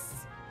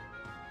let's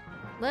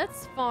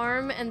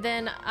farm, and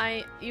then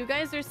you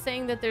guys are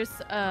saying that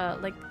there's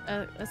like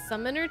a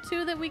summon or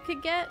two that we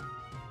could get.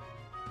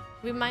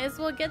 We might as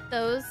well get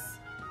those.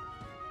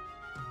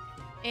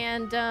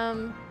 And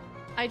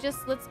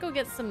let's go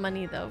get some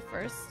money though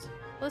first.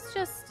 Let's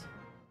just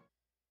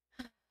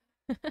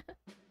let's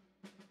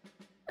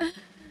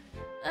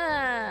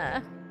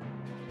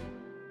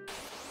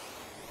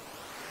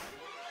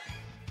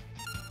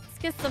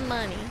get some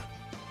money.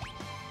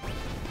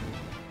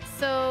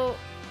 So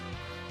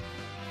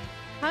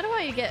how do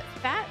I get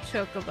fat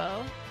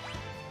chocobo?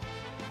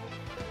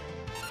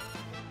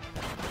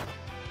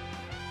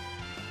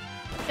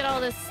 at all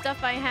this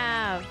stuff I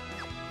have.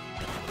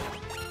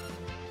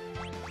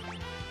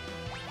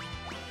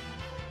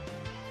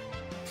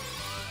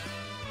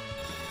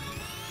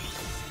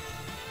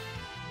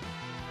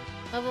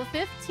 Level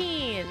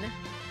 15.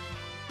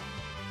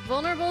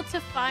 Vulnerable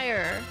to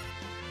fire.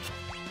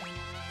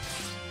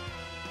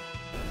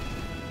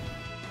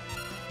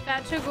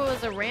 Fat Choco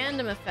is a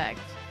random effect.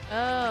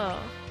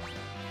 Oh.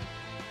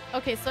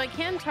 Okay, so I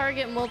can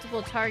target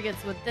multiple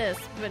targets with this,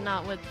 but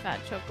not with Fat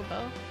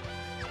Chocobo.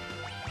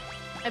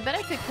 I bet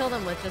I could kill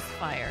them with just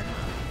fire.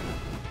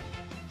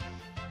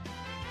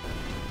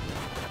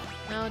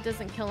 No, it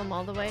doesn't kill them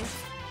all the way.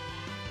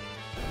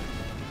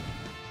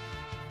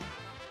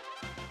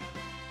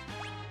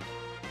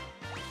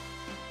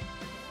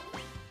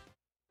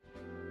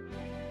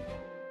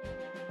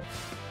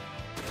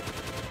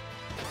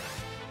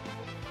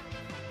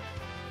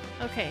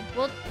 Okay,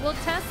 we'll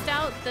test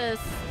out the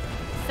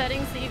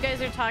settings that you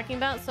guys are talking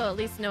about, so at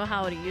least know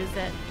how to use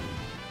it.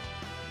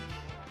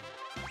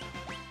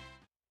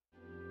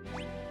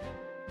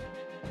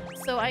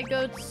 So I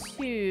go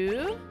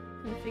to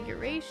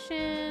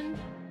configuration.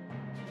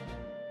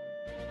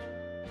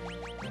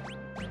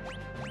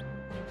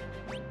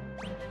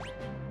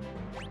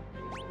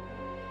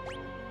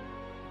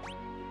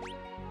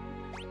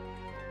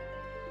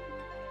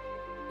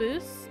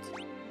 Boost.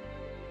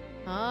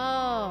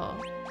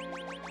 Oh.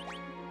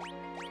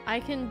 I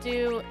can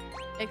do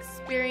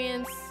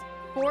experience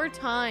 4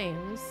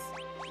 times.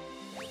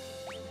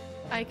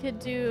 I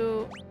could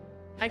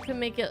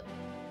make it,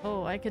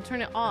 oh, I could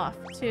turn it off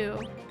too.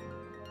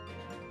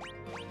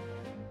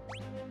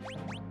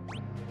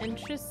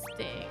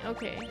 Interesting.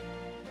 Okay.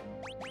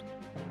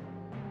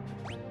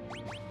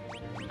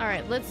 All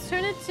right, let's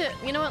turn it to,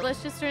 you know what?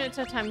 Let's just turn it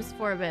to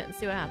 ×4 a bit and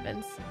see what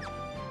happens.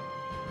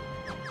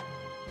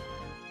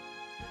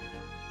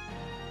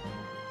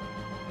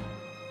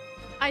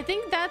 I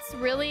think that's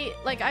really,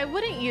 like, I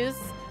wouldn't use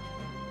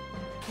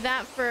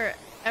that for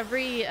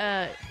every,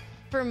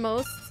 for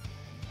most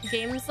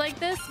games like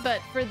this,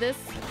 but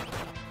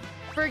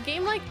for a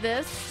game like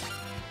this,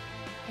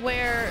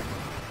 where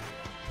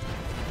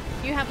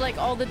you have, like,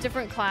 all the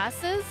different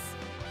classes,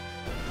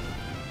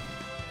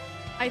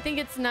 I think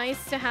it's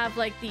nice to have,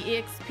 like, the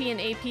EXP and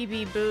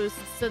APB boost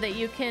so that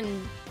you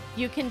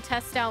can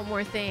test out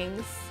more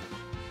things.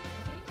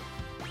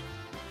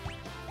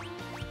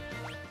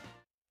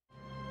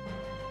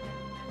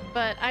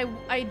 But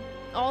I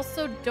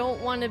also don't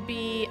want to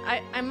be...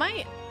 I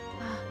might...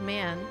 Oh,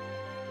 man.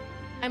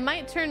 I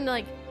might turn,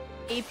 like,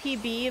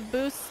 APB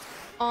boost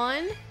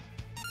on,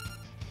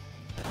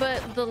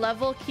 but the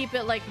level keep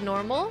it, like,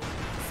 normal.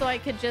 So I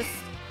could just...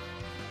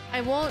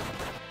 I won't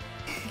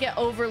get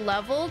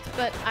over-leveled,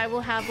 but I will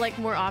have, like,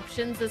 more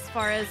options as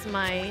far as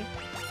my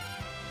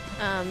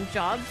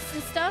jobs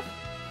and stuff.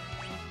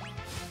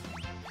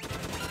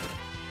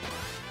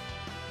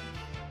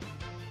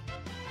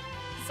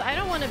 I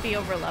don't want to be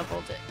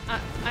over-leveled.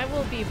 I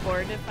will be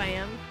bored if I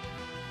am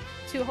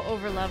too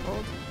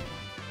over-leveled.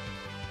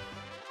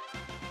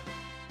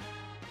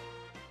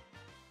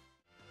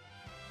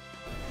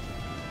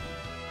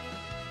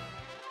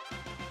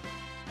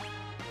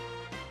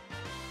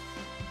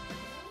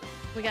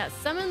 We got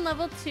summon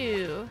level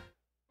 2.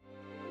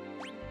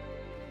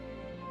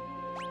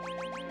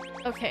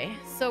 Okay,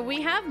 so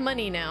we have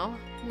money now.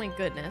 Oh my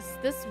goodness.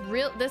 This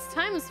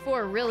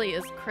 ×4 really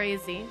is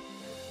crazy.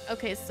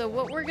 Okay, so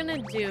what we're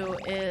gonna do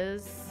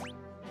is...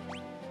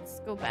 Let's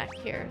go back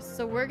here.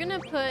 So we're gonna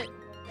put...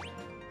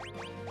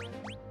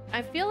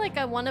 I feel like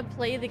I want to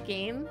play the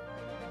game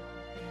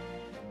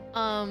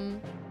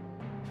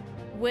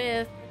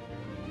with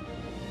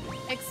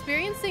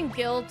experiencing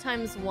guild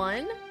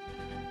 ×1,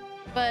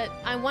 but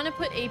I want to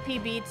put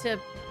APB to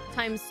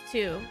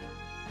 ×2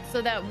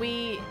 so that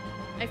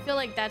I feel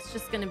like that's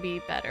just gonna be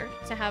better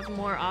to have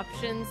more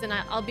options, and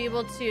I'll be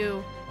able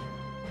to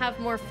have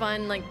more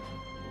fun, like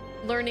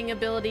learning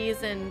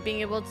abilities and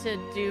being able to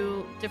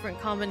do different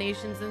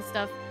combinations and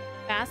stuff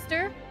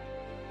faster.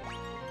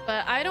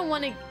 But I don't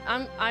want to...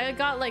 I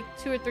got like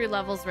 2 or 3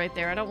 levels right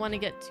there. I don't want to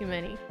get too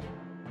many.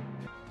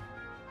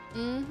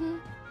 Mm-hmm.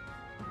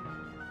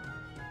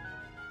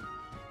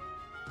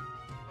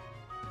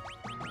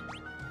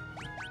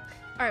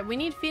 Alright, we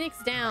need Phoenix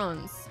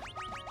Downs.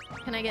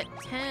 Can I get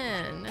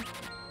 10?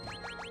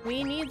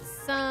 We need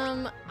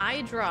some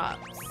eye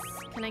drops.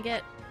 Can I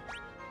get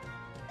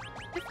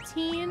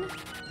 15?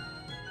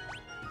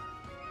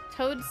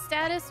 Toad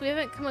status? We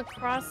haven't come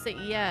across it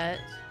yet.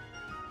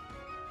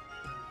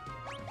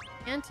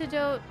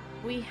 Antidote,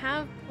 we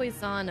have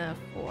Poisona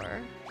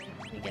for.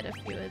 Let me get a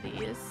few of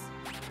these.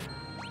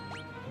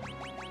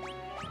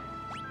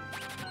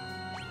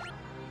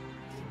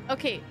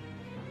 Okay,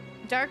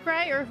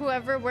 Darkrai or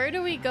whoever, where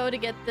do we go to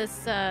get this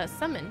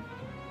summon?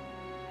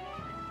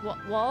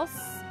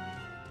 Waltz?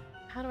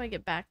 How do I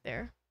get back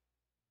there?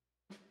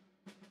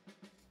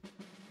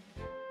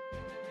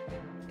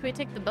 Can we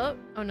take the boat?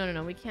 Oh,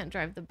 no, we can't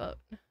drive the boat.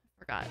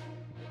 Forgot.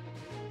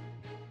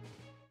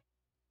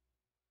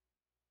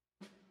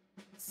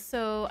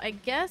 So, I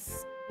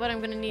guess what I'm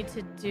gonna need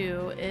to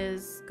do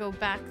is go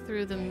back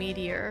through the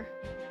meteor.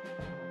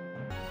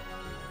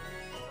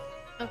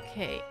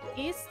 Okay,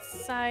 east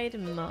side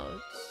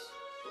moat.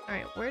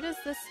 Alright, where does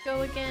this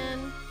go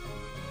again?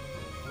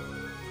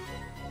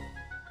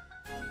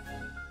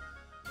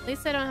 At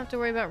least I don't have to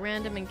worry about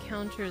random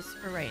encounters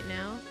for right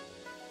now.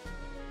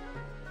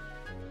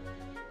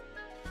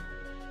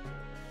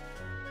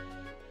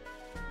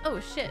 Oh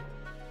shit.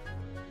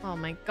 Oh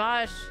my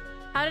gosh.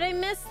 How did I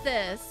miss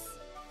this?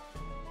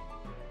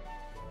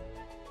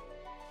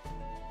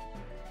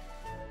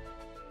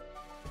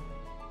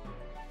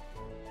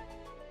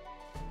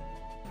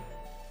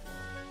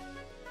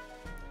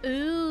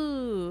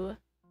 Ooh.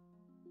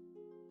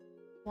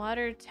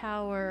 Water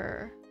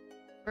tower.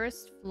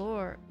 First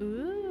floor.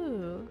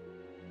 Ooh.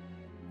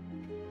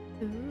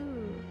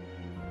 Ooh.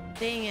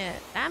 Dang it.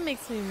 That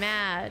makes me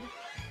mad.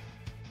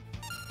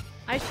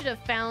 I should have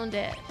found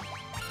it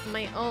on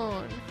my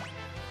own.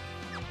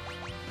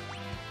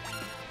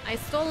 I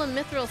stole a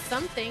mithril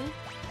something.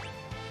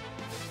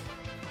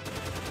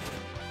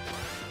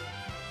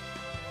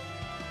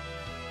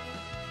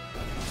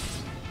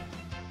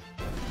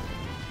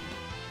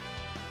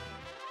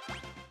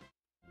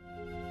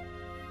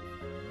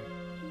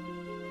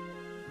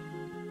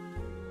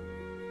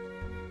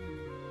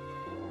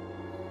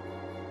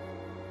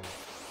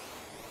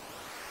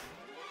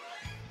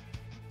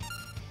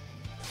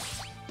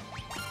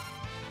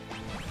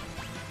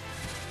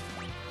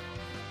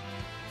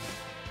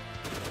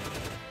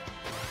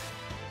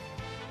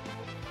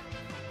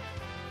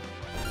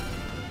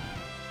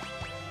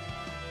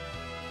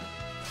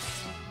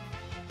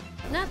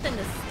 Nothing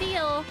to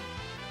steal.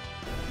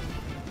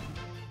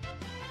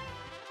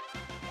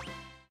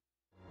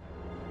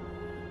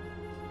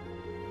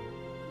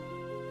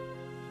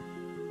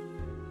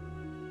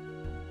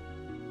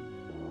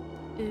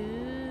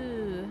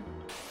 Ooh.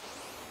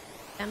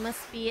 That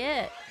must be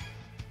it.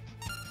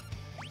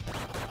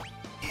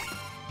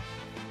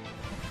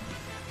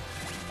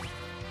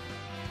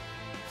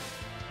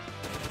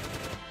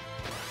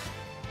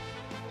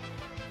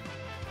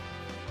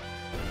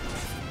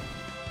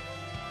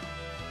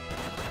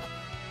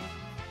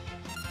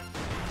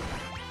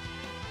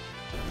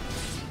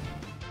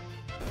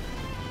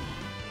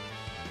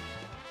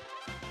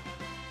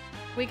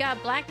 We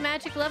got black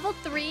magic level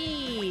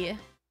 3.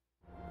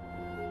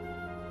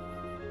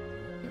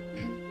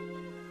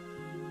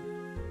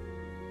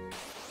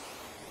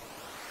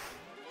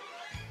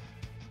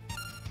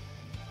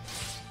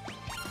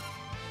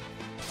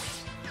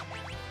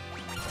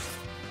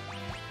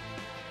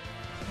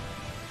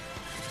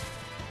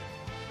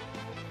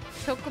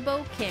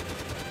 Chocobo kick.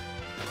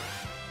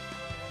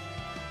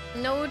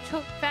 No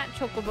fat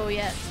chocobo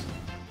yet.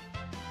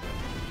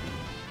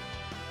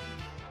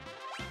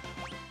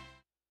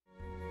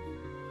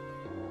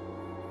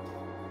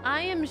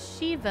 I am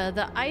Shiva,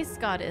 the ice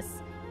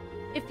goddess.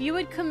 If you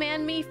would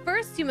command me,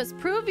 first you must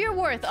prove your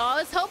worth. Oh, I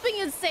was hoping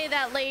you'd say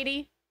that,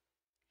 lady.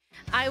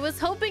 I was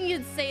hoping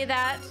you'd say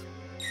that.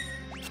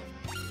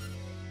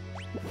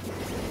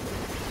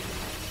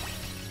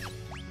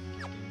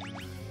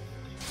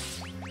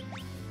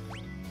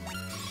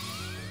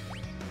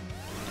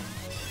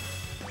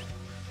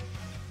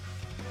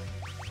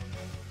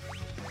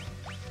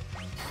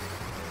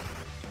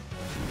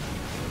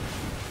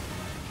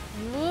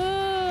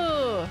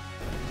 Woo!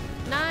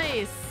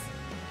 Nice.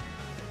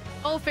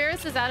 Oh,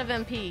 Ferris is out of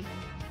MP.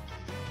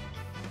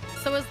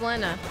 So is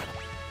Lena.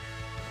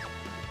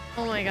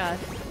 Oh my god.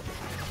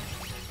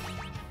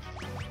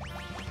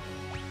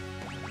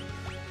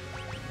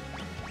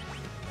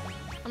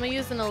 I'm gonna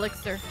use an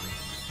elixir.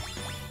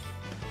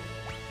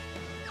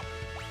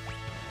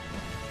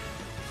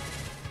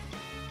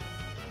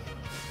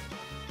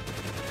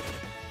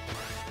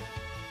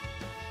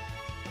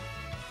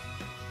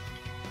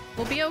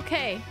 We'll be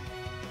okay.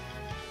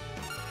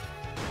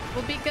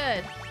 We'll be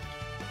good.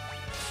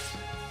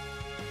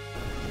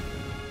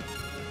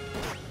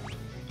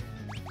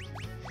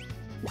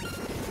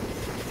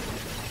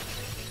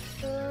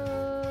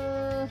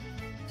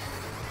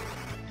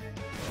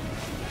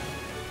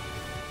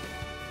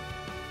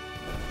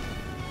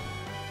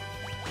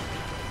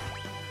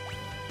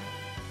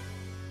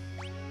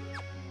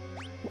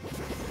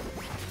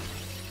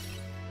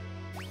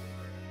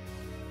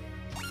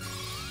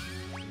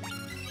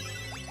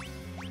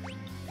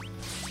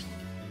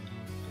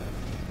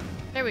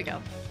 There we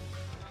go.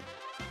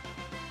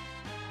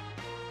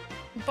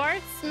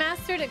 Bart's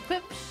mastered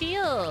equipped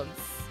shields.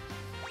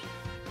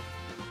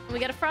 And we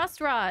got a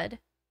frost rod.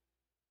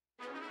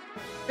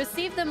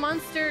 Receive the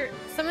monster,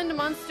 summoned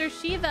monster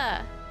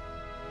Shiva.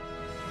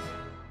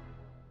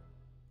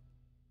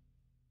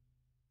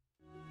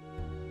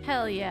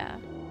 Hell yeah.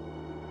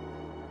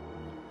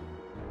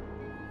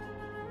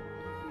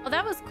 Oh,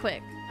 that was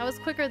quick. That was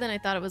quicker than I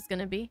thought it was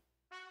gonna be.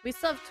 We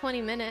still have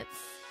 20 minutes.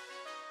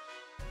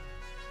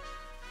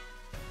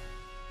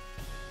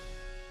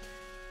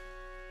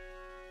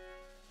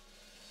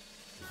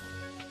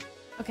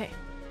 Okay.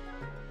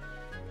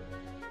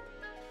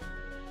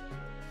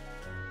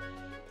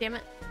 Damn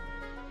it.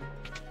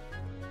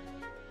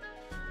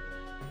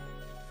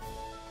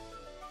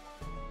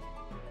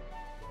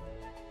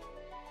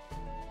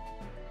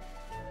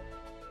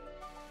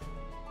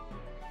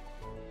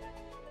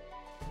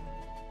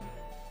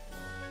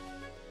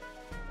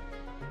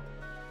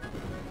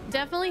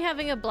 Definitely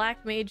having a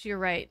black mage, you're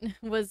right,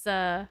 was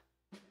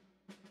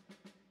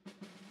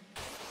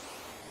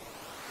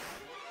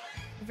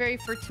very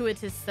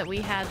fortuitous that we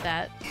had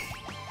that.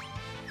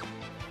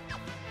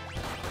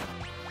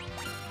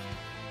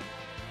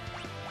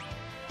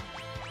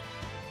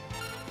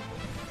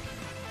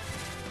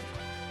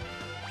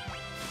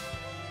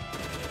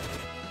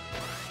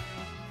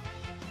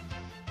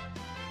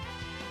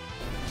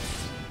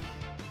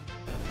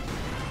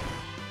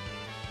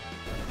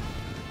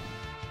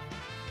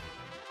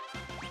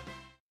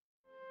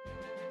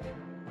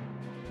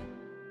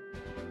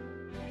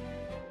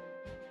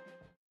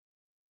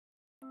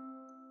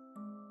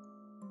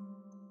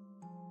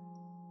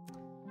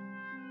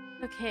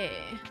 Okay,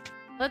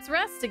 let's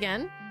rest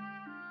again.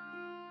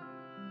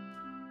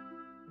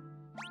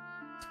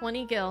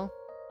 20 gil.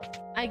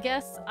 I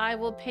guess I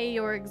will pay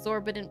your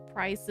exorbitant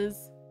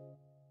prices.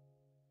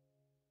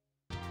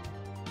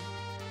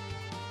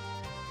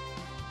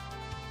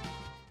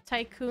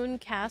 Tycoon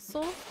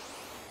Castle?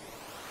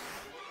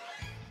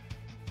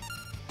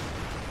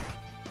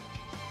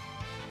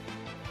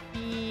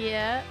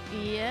 Yeah,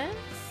 yes.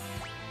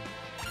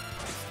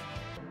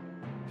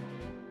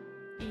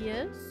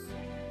 Yes.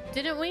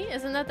 Didn't we?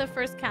 Isn't that the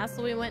first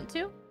castle we went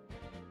to?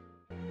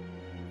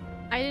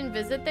 I didn't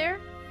visit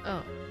there?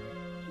 Oh.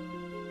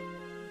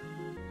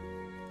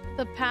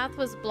 The path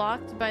was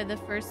blocked by the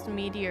first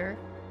meteor.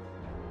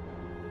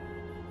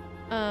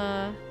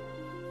 Do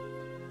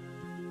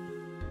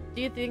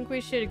you think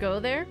we should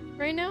go there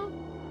right now?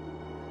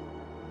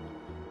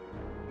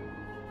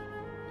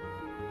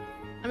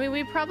 I mean,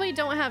 we probably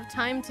don't have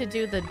time to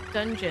do the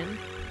dungeon.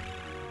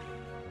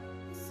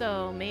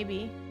 So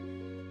maybe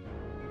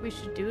we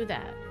should do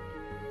that.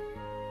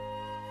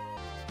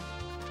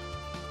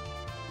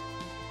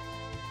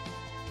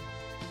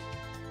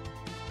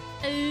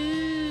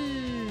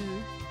 Ooh.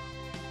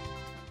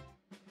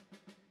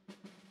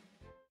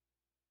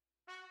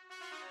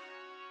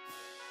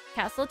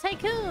 Castle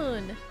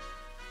Tycoon.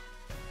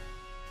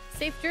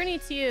 Safe journey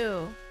to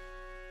you.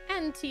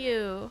 And to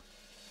you.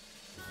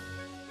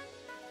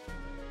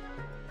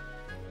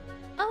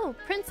 Oh,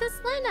 Princess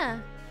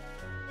Lena.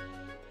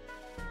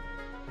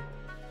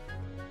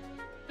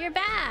 You're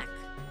back.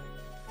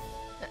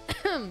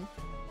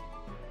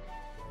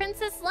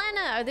 Princess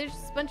Lena. Are there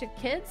just a bunch of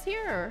kids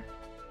here? Or...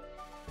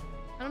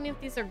 I don't know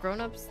if these are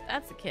grown-ups.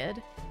 That's a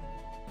kid.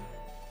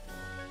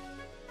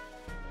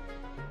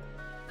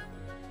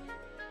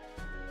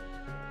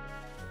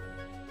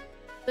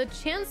 The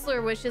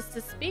Chancellor wishes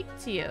to speak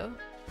to you.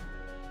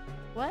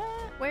 What?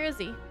 Where is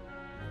he?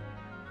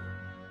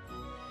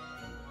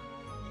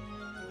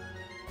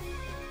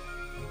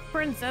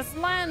 Princess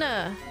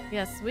Lena!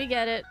 Yes, we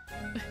get it.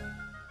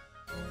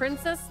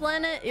 Princess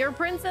Lena, your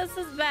princess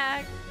is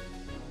back.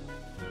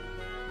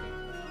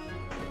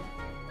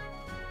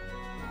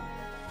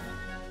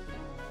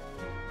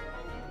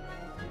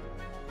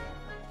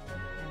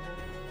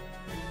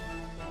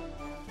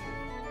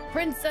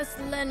 Princess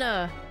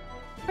Lena!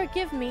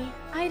 Forgive me,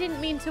 I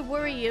didn't mean to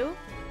worry you.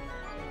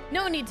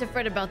 No need to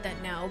fret about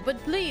that now, but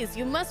please,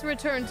 you must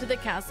return to the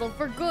castle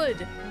for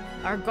good.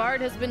 Our guard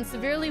has been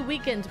severely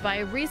weakened by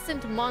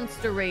recent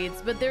monster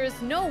raids, but there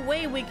is no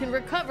way we can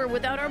recover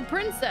without our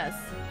princess.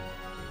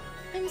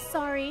 I'm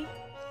sorry.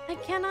 I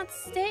cannot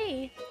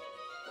stay.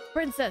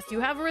 Princess,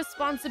 you have a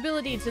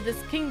responsibility to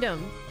this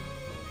kingdom.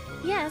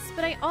 Yes,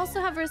 but I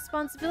also have a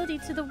responsibility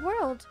to the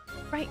world.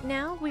 Right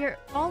now, we are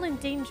all in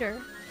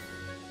danger.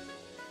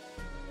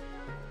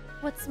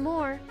 What's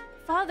more,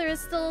 Father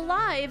is still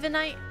alive and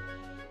I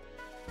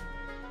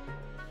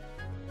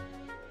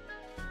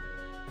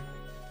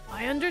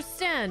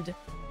understand.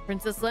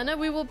 Princess Lena,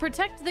 we will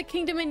protect the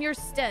kingdom in your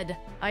stead.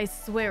 I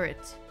swear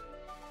it.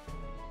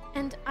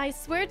 And I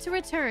swear to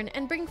return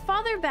and bring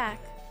Father back.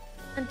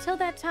 Until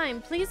that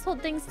time, please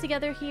hold things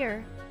together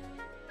here.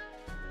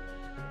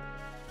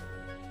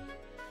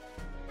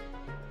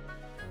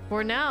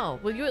 For now,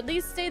 will you at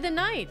least stay the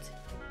night?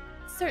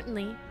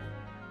 Certainly.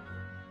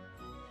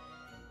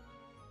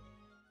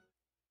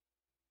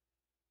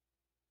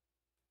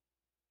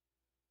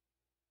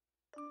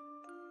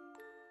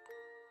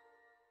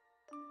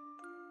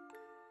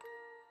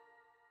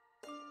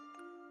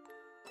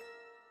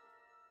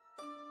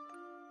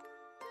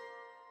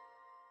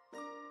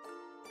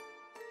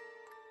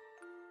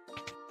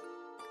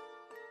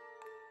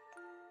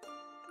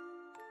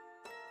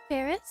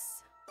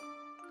 Ferris?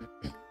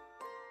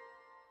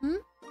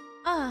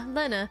 Ah,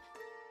 Lena.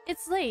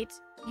 It's late.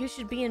 You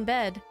should be in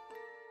bed.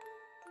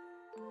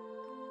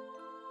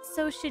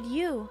 So should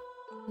you,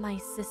 my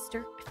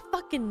sister. I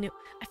fucking knew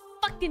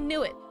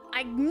it.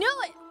 I knew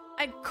it!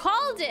 I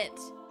called it!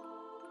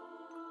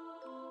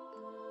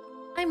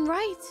 I'm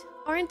right,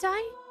 aren't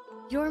I?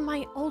 You're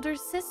my older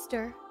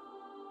sister.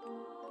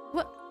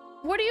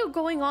 What are you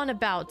going on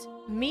about?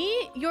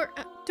 Me?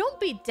 Don't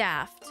be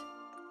daft.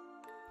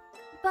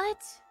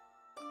 But...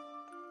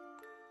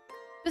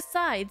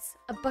 Besides,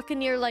 a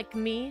buccaneer like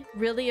me,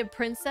 really a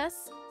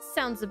princess?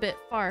 Sounds a bit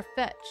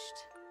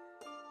far-fetched.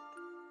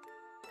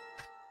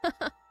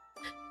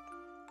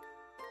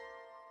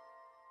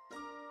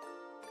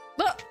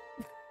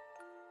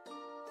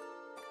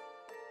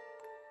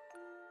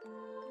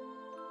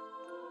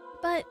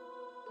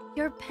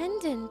 Your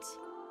pendant.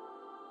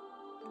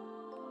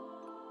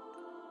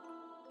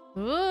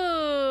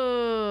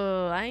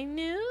 Ooh, I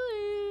knew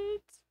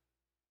it.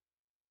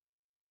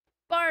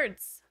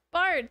 Barts.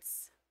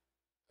 Barts.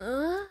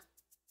 Wow.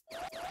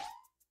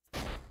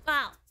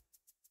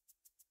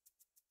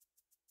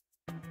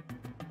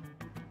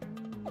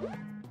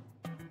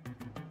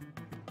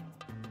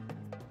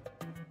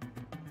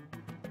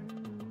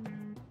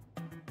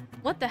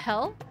 What the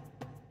hell?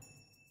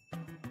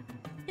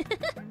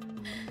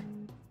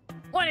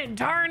 What in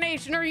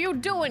tarnation are you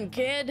doing,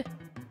 kid?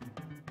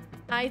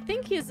 I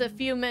think he's a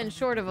few men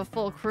short of a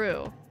full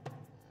crew.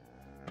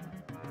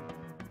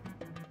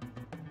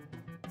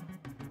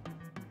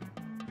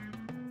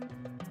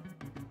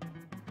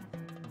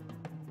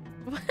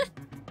 What?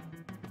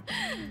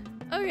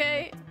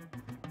 Okay.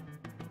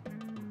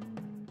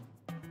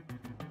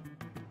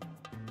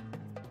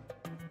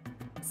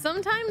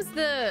 Sometimes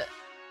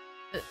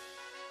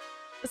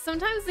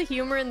the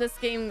humor in this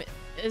game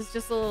is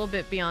just a little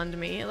bit beyond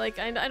me. Like,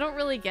 I don't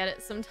really get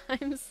it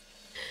sometimes.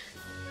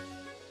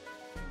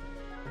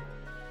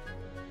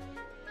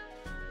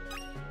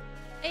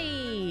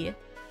 Hey!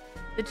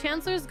 The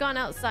Chancellor's gone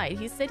outside.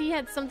 He said he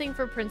had something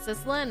for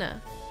Princess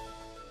Lena.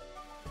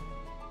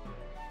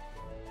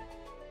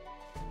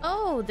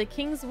 Oh, the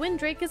King's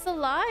Windrake is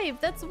alive!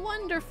 That's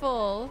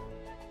wonderful!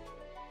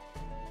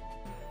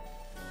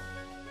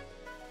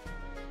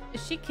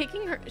 Is she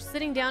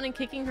sitting down and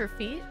kicking her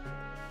feet?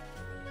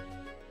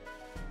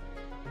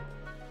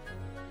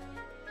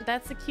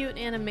 That's a cute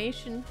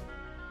animation.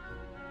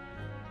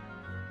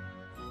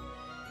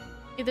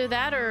 Either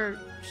that or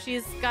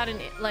she's got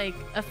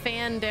a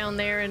fan down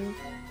there and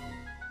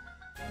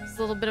there's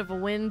a little bit of a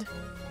wind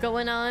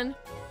going on.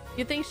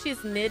 You think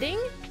she's knitting?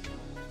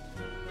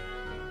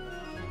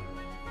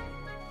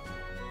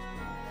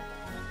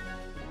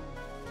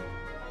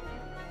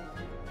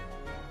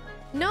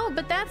 No,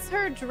 but that's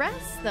her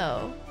dress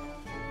though.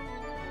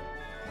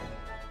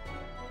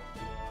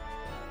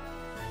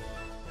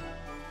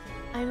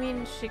 I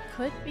mean, she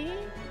could be.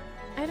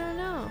 I don't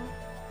know.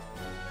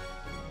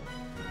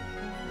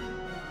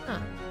 Huh.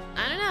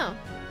 I don't know.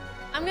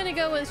 I'm gonna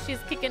go with she's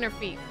kicking her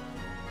feet.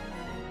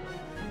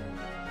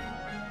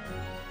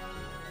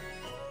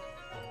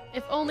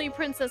 If only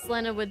Princess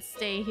Lena would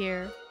stay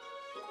here.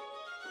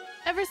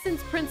 Ever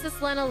since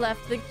Princess Lena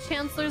left, the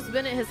Chancellor's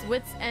been at his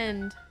wit's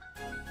end.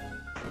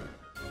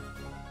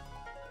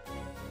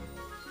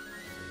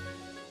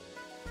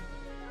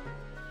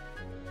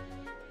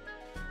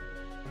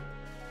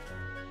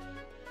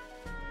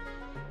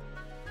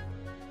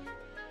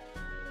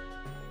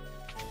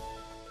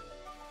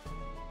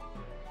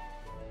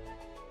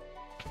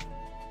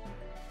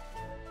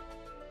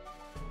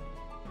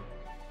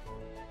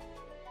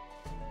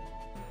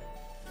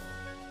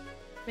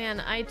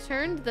 Man, I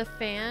turned the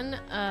fan,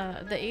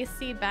 the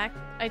AC back.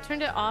 I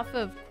turned it off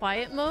of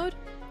quiet mode,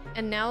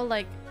 and now,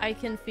 like, I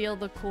can feel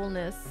the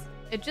coolness.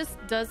 It just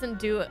doesn't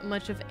do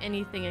much of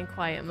anything in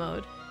quiet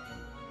mode.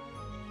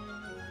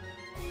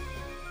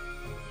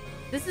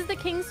 This is the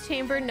King's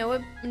chamber. No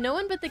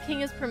one but the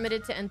King is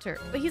permitted to enter.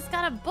 But he's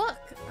got a book.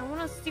 I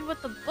want to see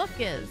what the book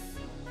is.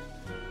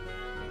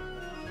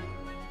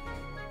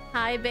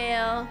 Hi,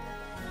 Bale.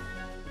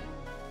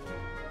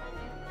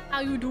 How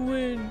you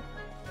doing?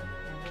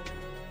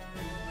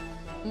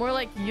 More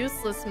like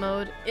useless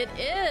mode. It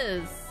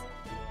is!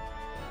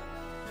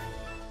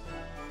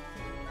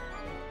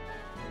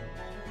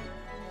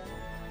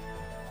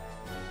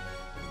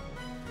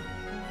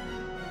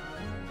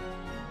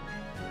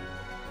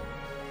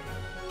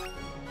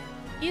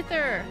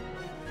 Ether!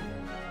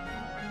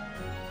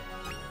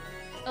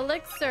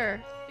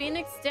 Elixir!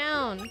 Phoenix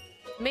down!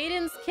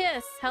 Maiden's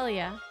kiss! Hell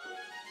yeah.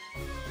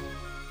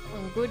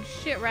 Some good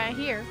shit right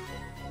here.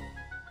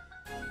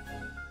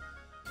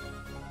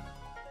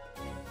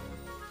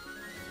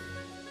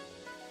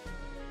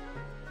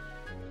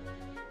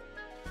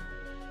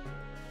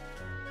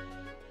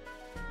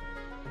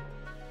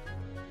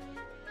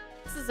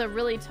 This is a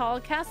really tall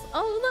castle.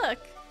 Oh, look!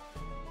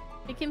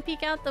 You can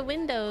peek out the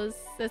windows.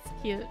 That's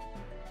cute.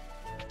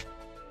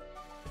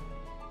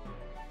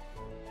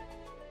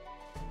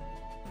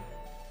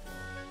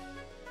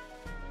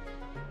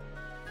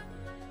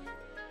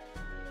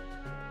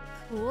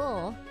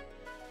 Cool.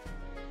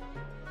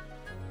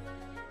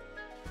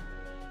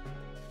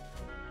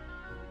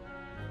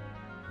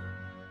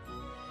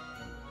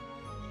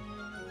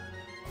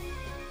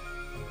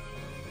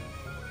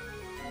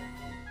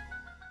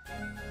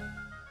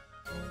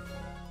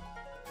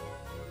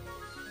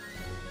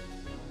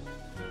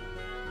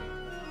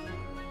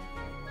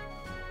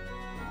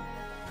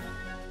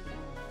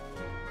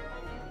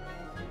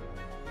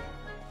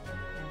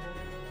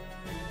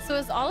 So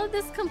is all of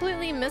this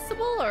completely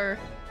missable, or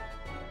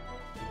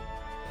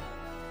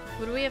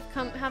would we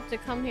have to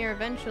come here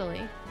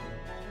eventually?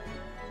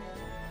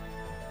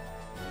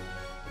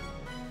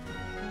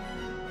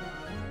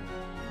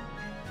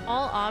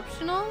 All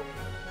optional?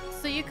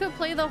 So you could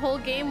play the whole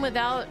game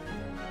without...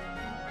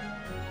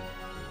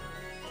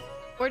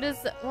 Or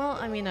does... Well,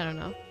 I mean, I don't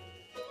know.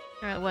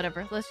 Alright,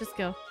 whatever. Let's just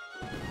go.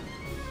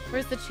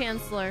 Where's the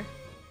Chancellor?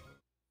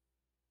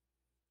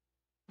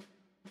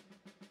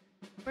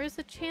 Where's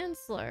the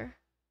Chancellor?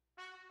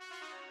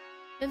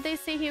 Didn't they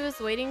say he was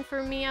waiting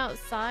for me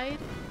outside?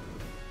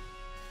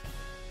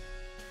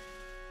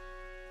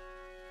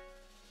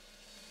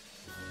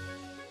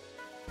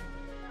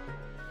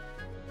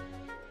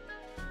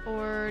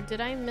 Or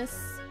did I miss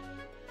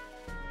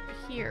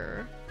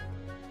here?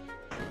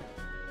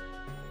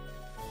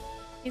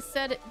 He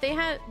said they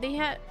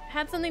had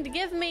something to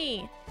give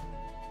me.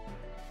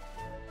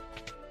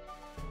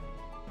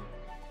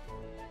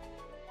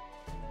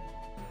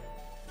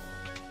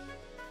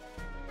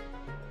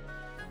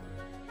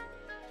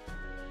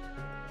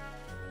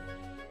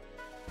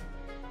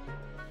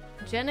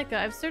 Jenica,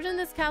 I've served in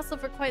this castle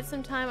for quite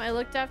some time. I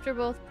looked after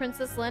both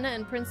Princess Lena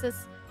and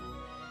Princess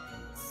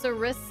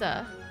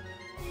Sarissa.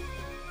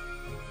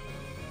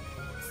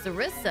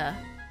 Sarissa?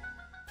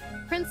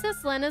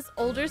 Princess Lena's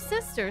older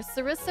sister.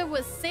 Sarissa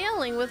was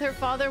sailing with her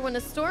father when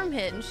a storm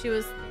hit and she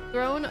was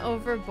thrown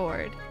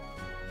overboard.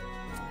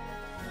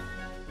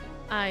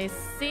 I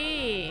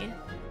see.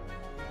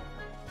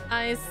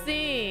 I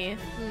see.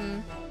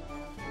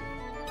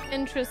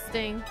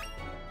 Interesting.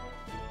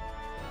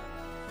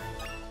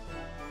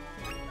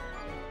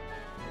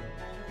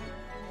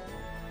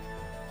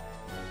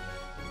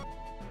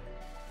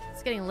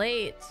 It's getting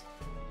late.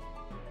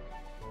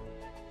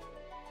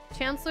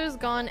 Chancellor's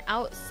gone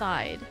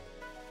outside.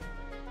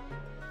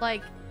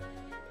 Like,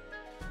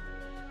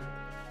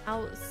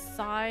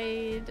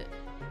 outside.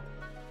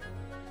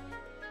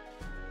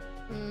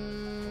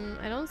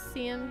 I don't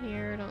see him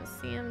here. Don't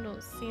see him.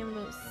 Don't see him.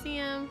 Don't see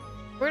him.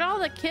 Where'd all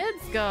the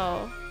kids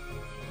go?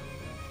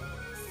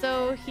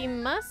 So he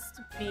must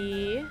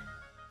be...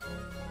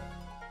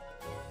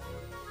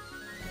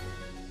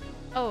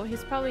 Oh,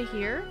 he's probably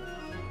here.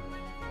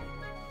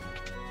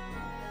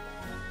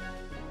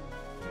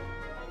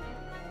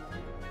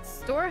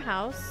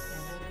 Storehouse.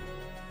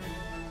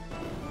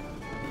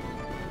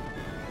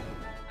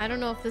 I don't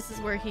know if this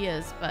is where he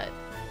is, but...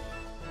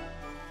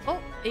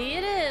 Oh,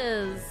 it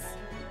is!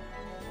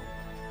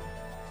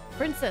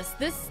 Princess,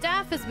 this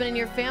staff has been in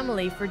your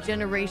family for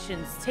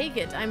generations. Take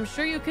it. I'm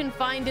sure you can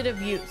find it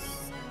of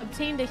use.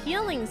 Obtained a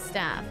healing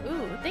staff.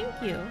 Ooh, thank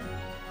you.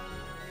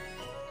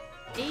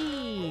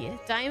 Hey,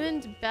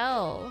 Diamond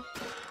Bell.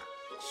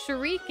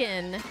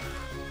 Shuriken.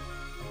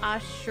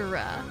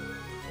 Ashura.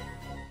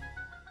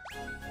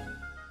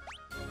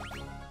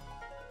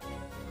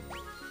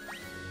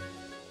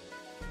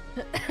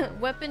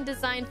 Weapon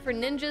designed for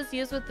ninjas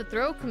used with the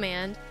throw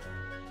command.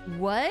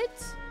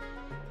 What?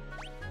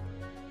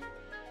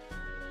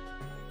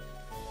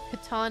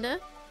 Katana.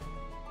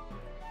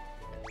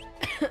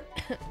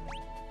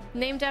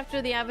 Named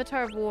after the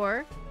Avatar of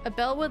War. A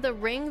bell with a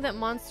ring that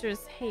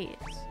monsters hate.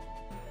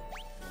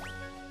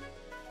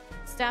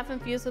 Staff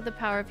infused with the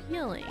power of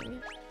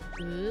healing.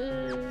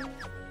 Ooh.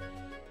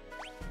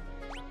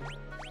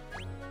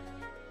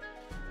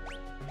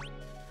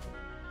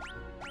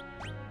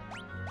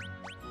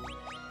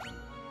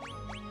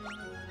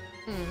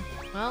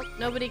 Well,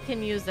 nobody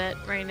can use it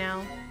right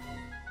now.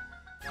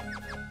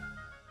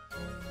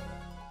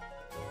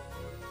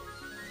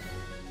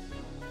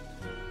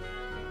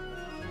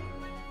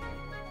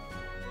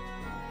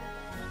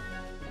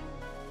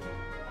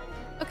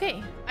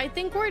 Okay, I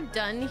think we're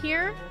done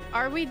here.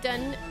 Are we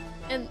done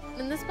in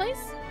this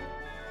place?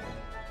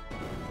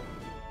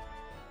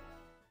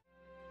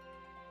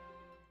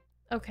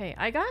 Okay,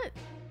 I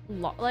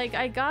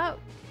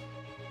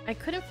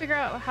couldn't figure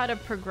out how to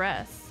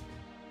progress.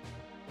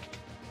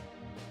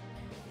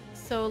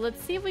 So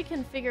let's see if we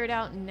can figure it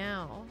out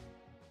now.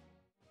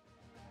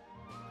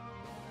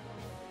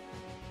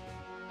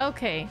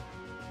 Okay.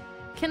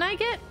 Can I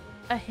get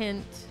a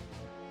hint?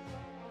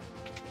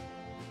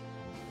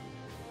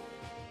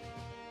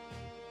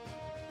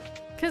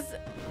 Because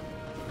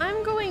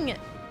I'm going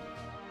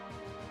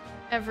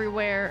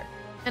everywhere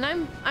and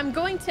I'm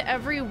going to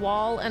every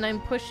wall and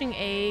I'm pushing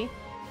A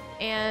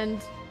and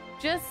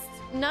just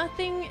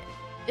nothing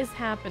is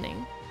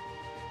happening.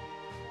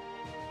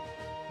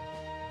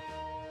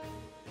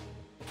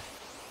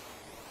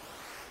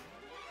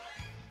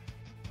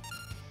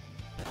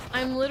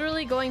 I'm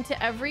literally going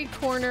to every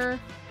corner,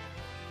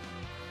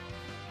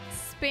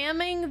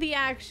 spamming the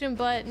action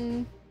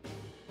button,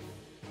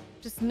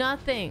 just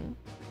nothing.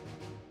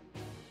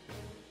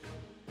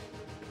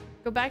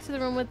 Go back to the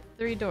room with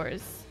 3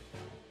 doors.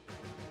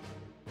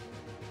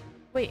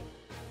 Wait.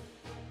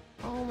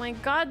 Oh my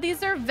god,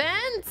 these are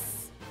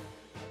vents!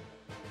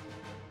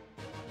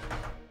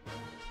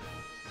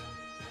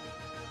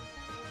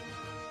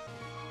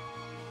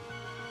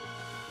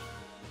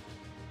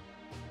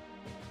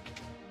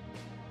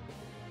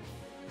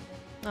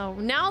 Oh,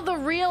 now the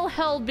real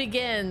hell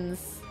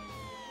begins.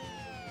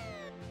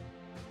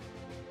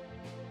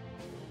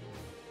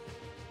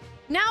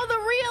 Now the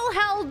real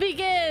hell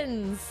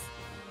begins!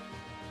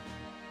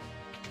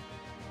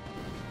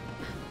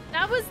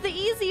 That was the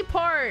easy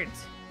part.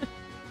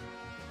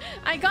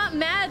 I got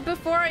mad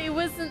before I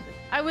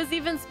was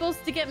even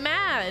supposed to get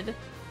mad.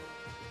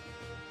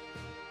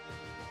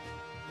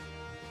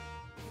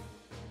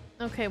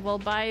 Okay, well,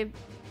 by,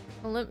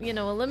 you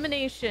know,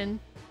 elimination.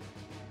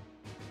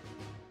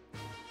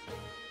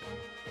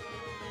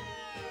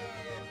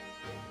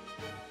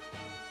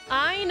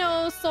 I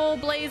know, Soul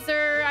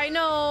Blazer. I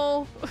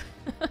know.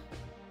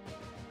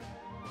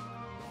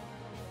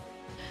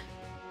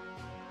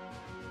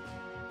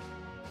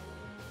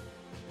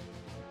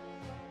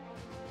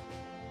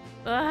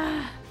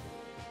 Ugh.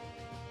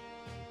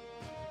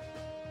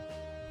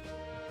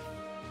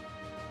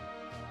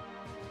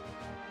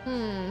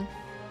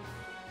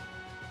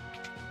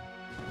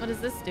 What does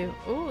this do?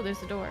 Ooh,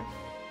 there's a door.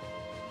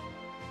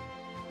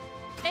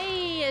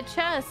 Hey, a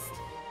chest.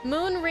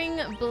 Moonring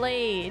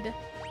blade.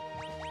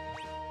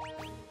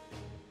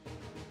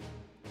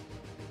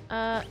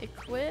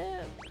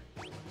 Equip.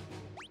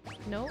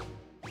 Nope.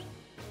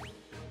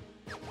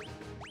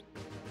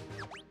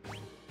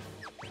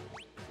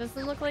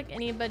 Doesn't look like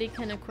anybody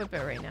can equip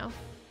it right now.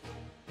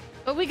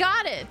 But we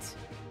got it!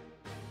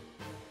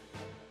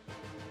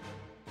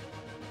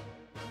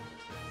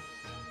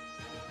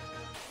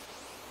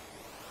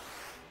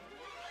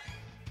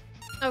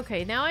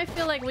 Okay, now I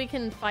feel like we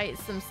can fight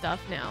some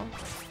stuff now.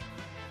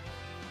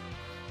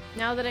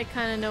 Now that I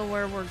kind of know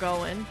where we're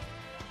going.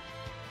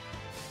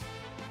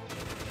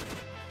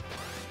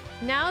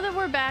 Now that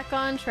we're back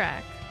on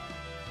track.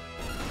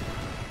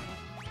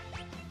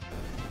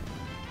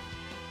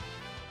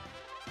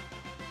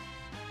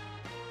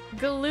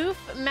 Galoof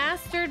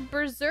mastered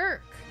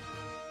Berserk.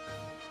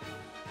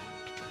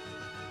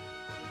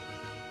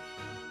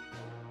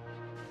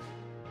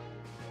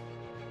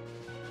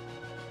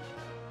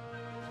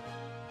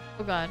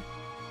 Oh god.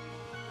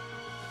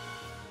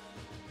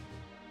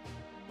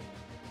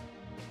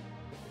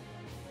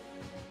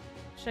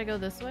 Should I go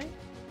this way?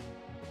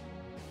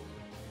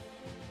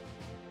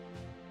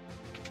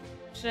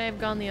 Should I have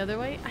gone the other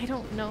way? I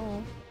don't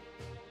know.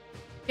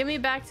 Get me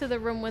back to the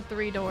room with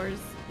 3 doors.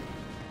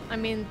 I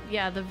mean,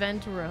 yeah, the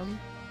vent room.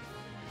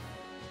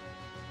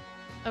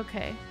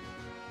 Okay.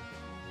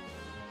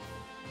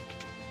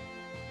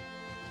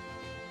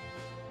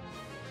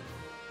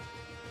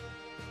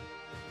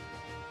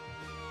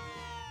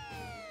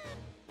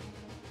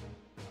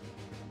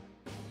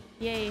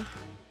 Yay.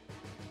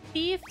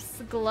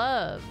 Thief's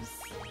gloves.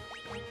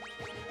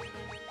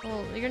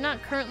 Well, you're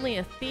not currently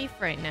a thief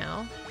right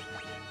now.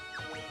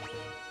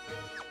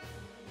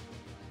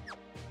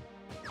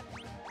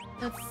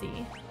 Let's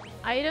see.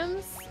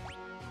 Items?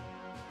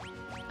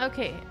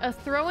 Okay, a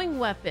throwing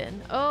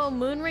weapon. Oh,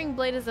 Moonring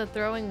Blade is a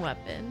throwing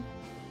weapon.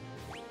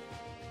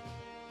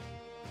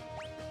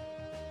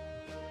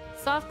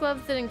 Soft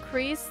gloves that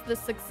increase the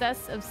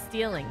success of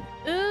stealing.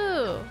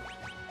 Ooh!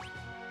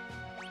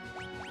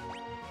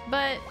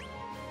 But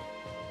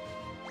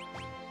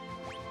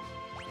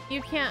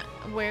you can't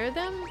wear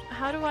them?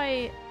 How do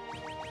I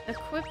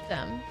equip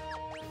them?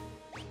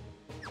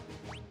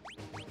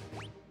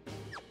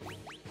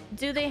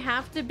 Do they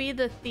have to be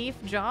the thief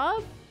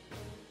job?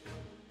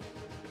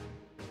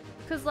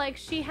 Because, like,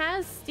 she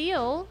has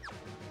steel.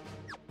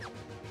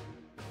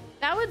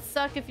 That would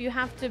suck if you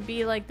have to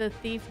be, like, the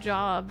thief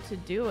job to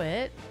do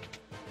it.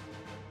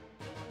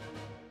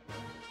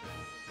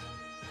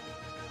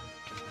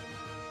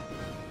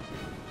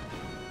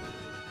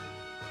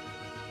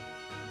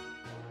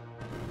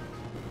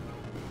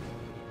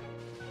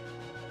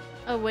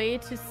 A way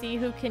to see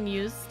who can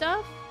use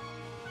stuff?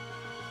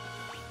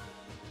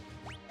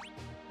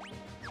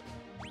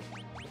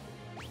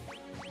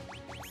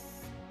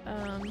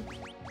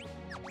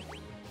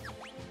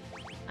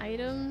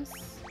 Items.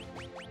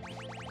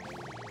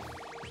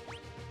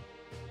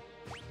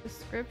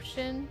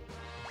 Description.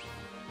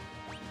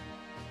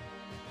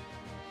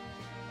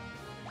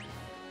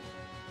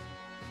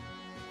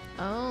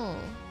 Oh.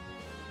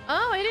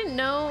 Oh, I didn't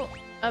know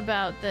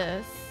about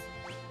this.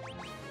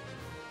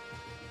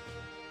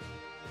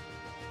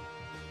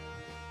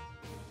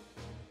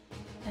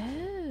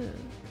 Oh.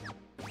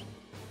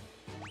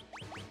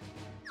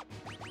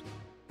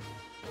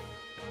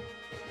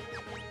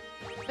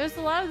 There's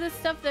a lot of this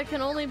stuff that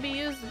can only be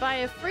used by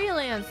a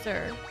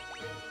freelancer.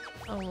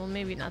 Oh, well,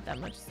 maybe not that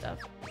much stuff.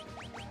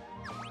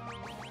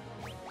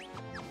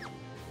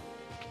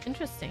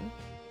 Interesting.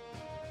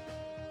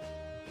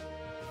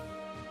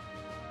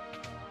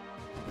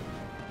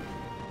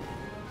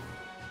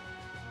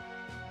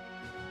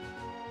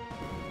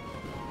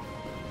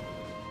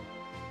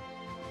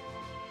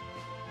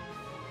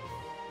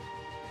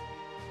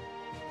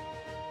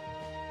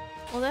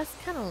 Well, that's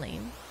kind of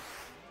lame.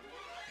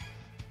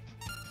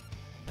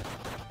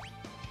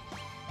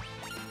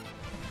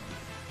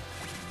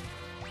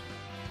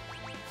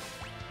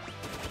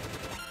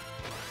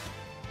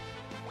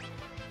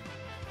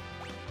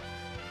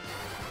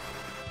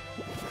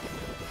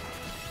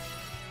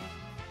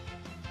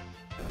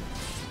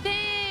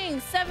 Dang,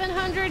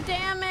 700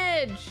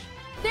 damage!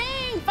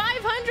 Dang,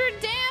 500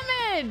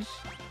 damage!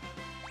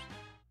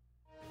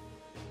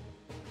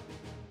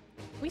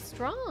 We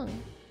strong.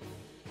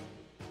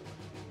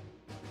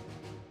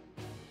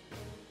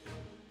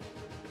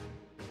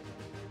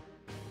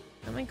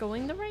 Am I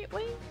going the right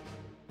way?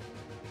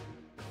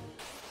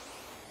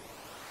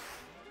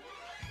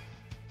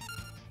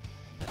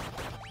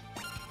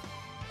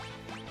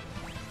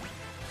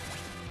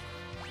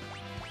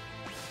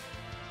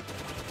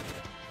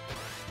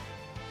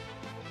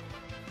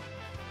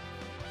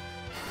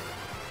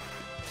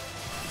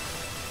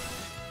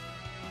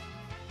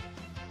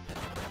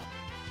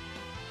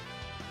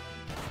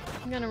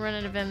 I'm gonna run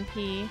out of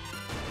MP.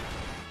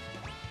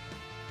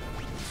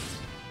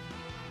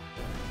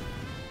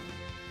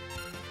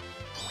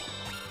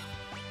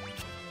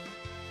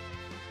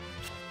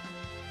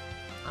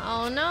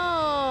 Oh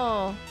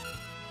no!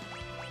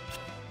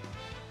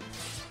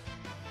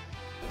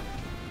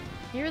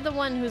 You're the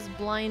one who's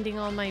blinding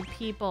all my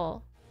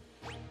people.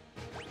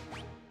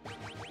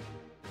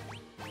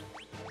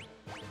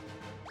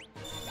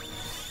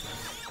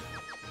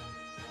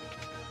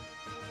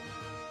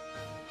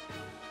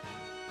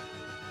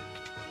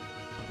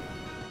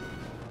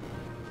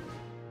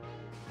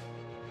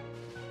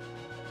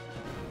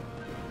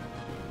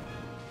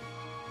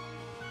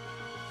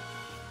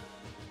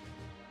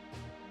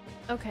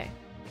 Okay.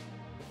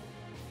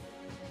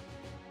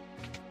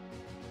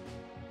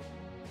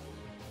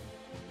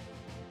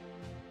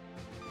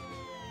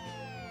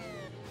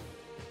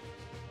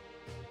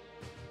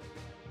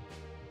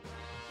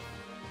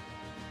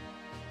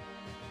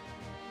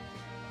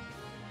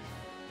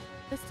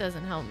 This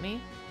doesn't help me.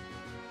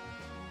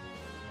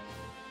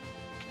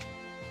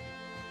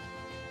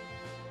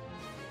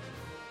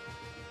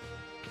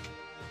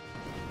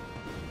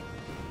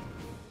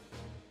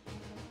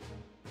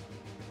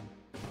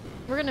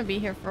 We're gonna be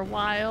here for a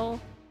while.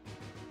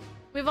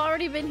 We've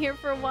already been here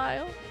for a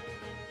while.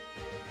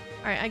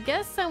 Alright, I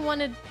guess I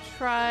want to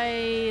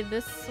try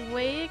this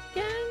way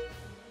again.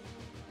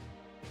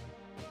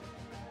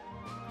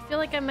 I feel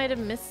like I might have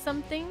missed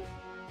something.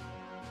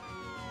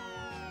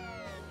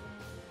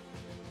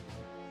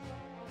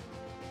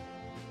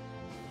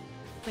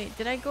 Wait,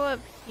 did I go up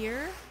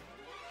here?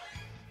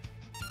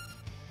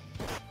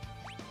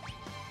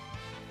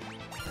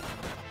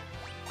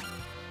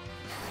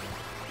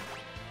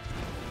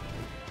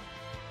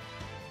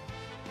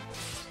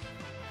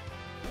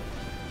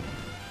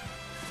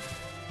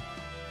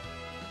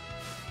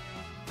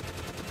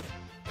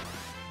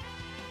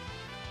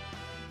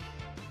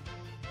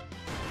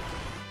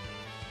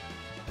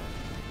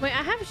 Wait,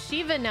 I have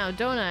Shiva now,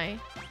 don't I?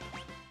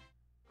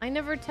 I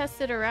never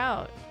tested her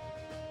out.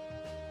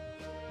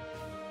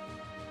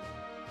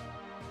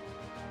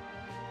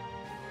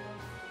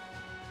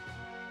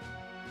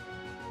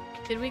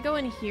 Did we go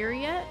in here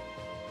yet?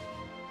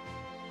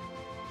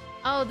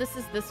 Oh, this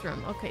is this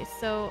room. Okay,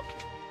 so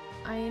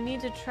I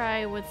need to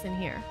try what's in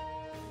here.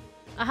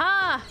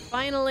 Aha!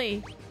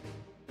 Finally!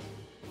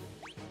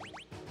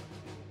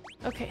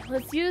 Okay,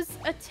 let's use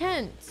a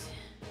tent.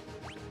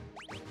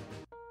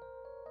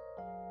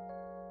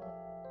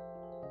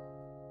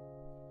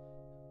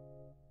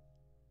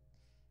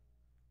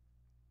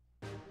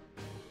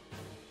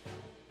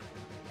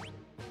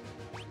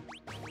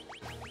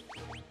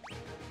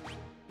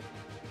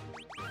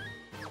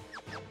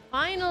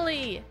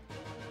 Finally!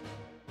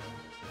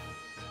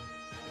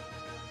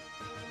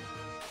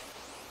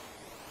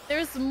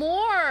 There's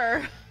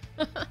more!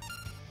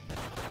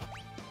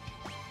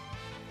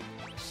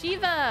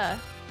 Shiva!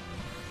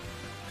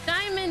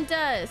 Diamond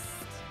dust!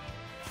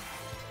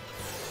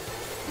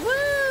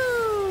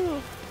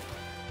 Woo!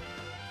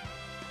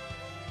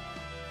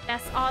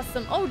 That's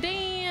awesome. Oh,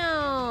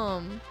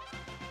 damn!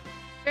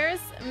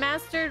 Ferris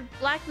mastered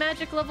Black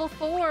Magic level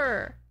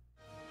 4.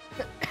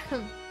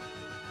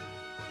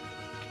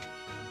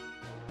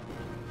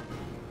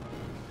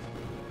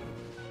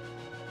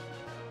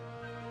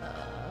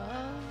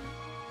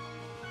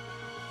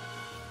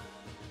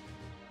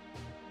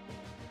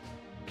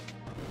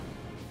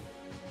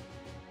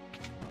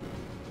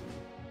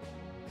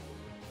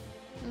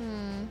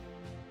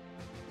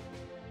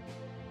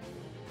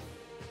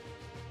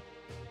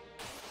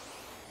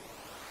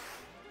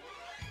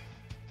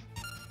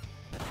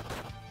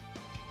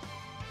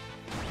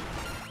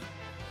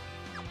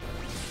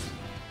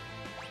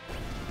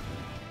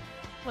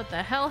 What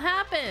the hell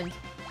happened?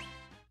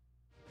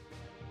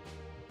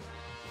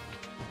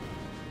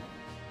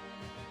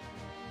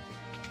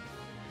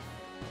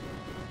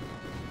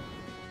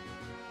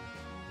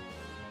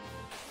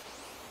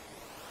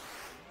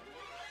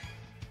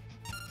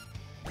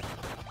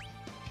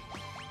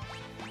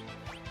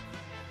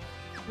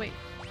 Wait.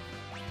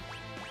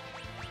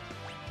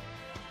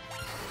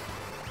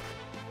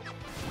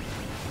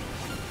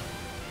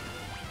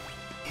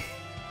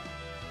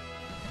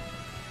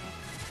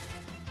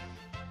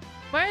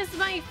 Where's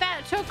my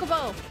fat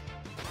chocobo?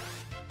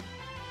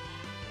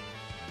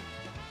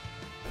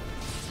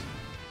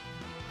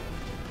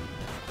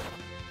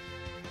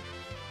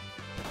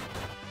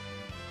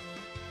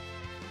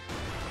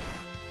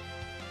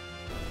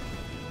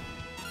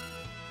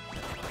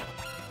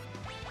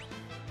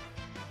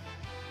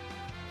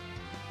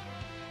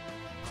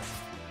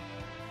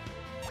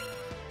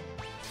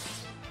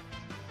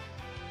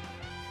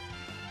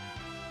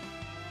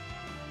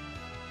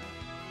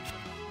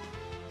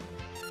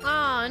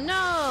 Oh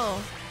no!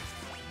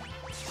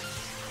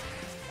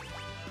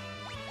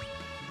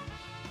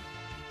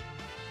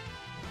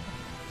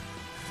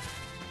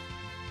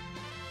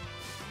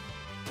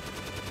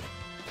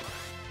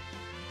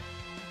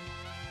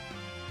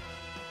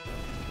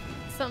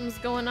 Something's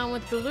going on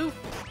with the loop.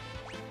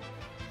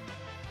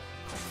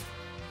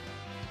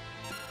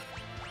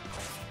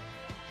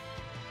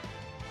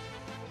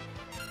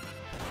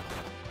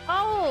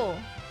 Oh!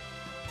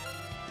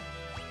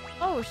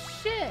 Oh,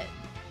 shit!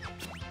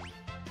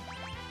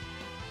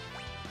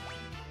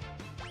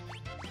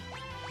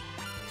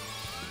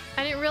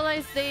 I didn't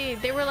realize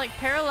they were like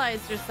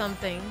paralyzed or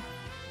something.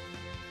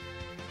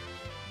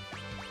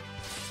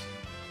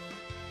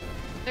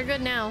 They're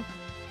good now.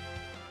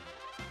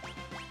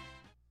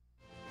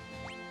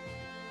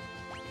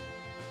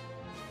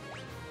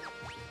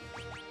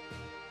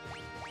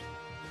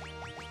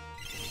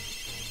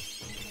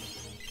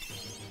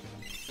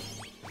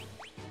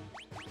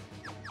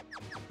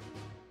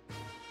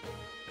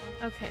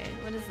 Okay,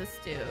 what does this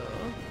do?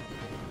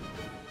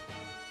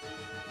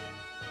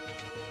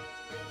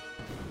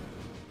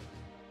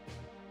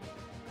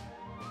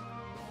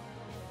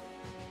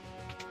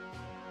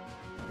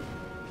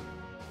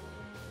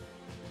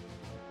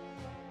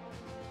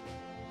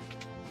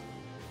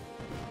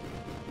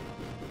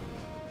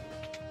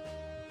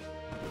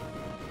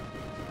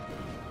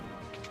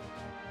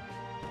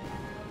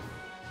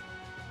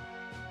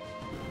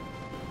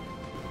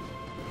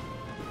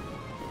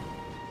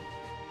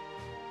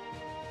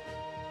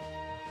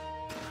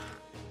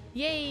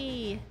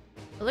 Yay!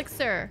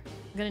 Elixir.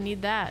 I'm gonna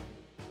need that.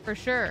 For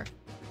sure.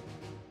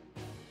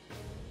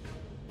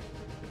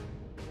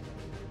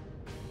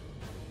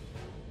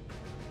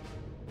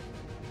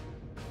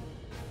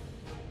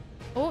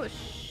 Oh,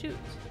 shoot.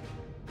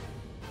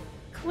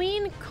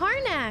 Queen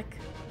Karnak!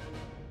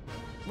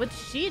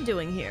 What's she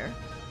doing here?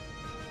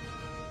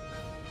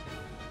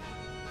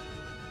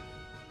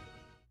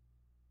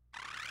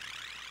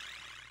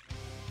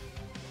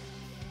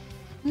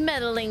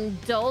 Meddling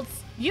dolts!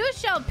 You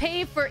shall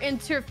pay for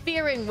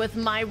interfering with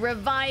my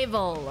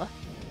revival.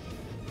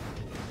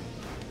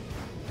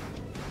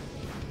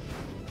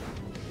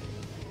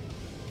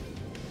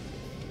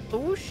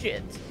 Oh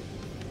shit.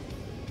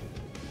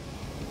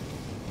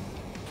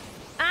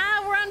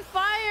 Ah, we're on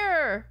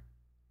fire!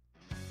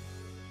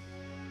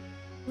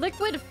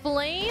 Liquid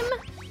flame?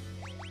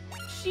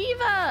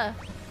 Shiva!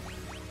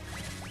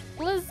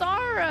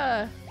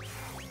 Lazara!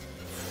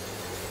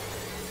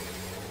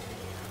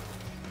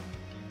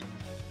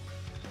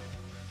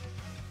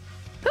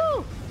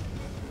 Whoo!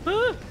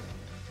 Huh!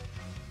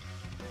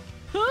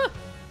 Huh!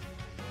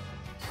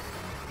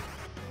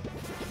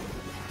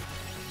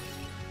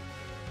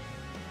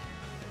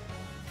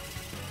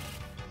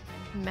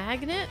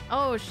 Magnet?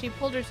 Oh, she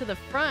pulled her to the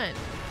front.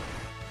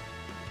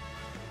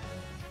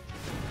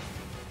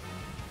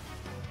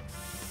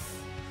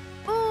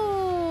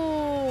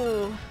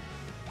 Ooh!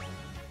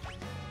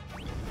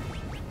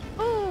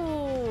 Ooh!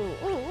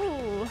 Ooh!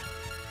 Ooh!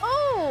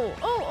 Oh!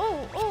 Oh!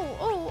 Oh! Oh!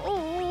 Oh!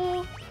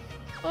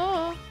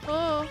 Oh! Oh!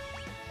 Oh!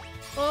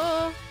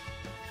 Oh!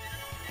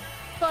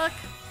 Fuck!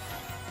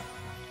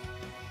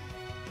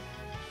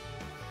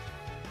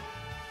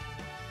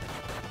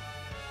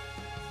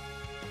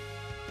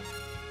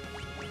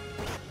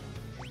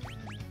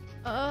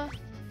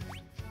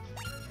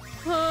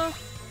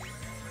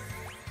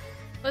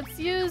 Let's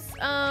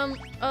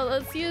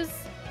use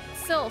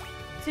Sylph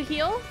to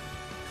heal.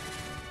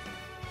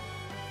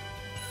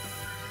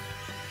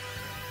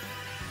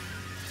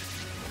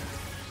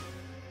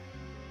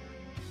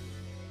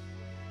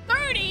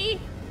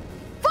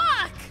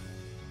 Fuck!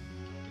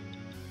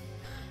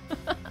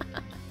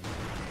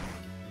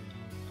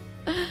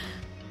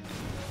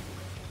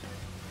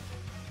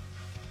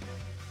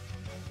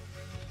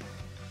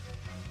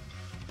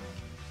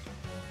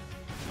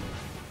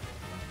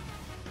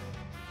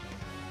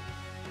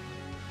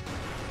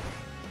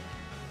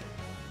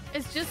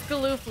 It's just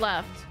Galoof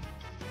left.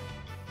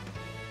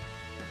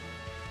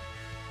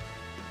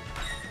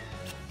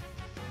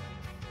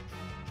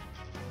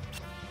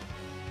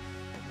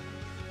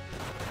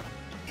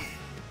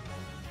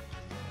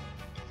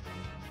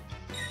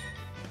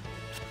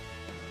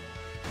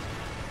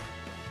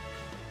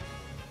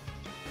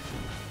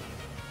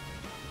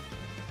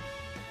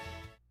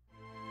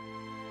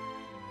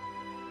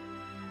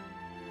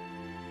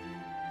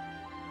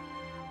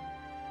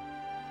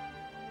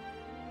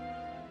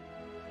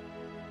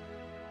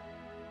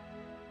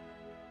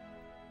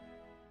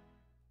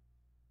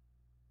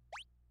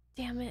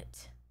 Damn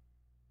it.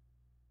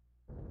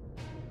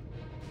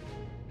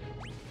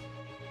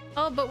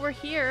 Oh, but we're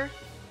here.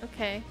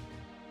 Okay.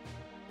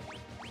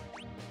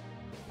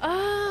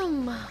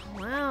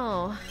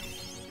 Wow.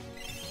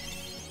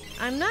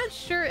 I'm not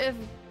sure if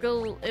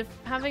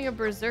having a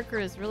berserker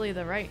is really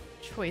the right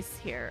choice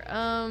here.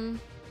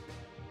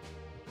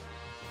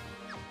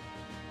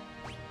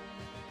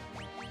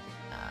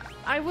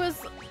 I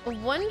was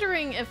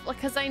wondering if,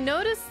 because I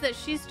noticed that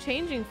she's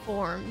changing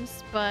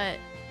forms, but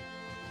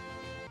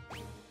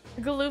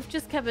Galoof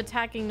just kept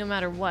attacking no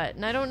matter what,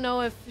 and I don't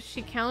know if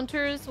she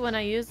counters when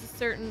I use a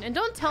certain. And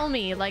don't tell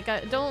me, like,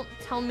 don't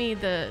tell me.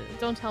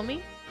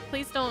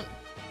 Please don't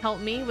help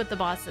me with the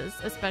bosses,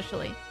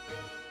 especially.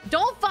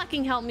 Don't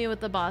fucking help me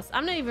with the boss.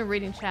 I'm not even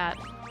reading chat.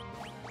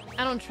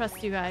 I don't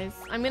trust you guys.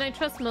 I mean, I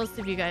trust most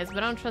of you guys, but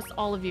I don't trust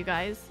all of you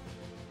guys.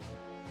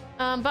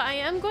 But I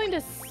am going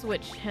to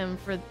switch him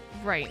for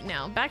right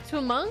now. Back to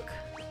a monk.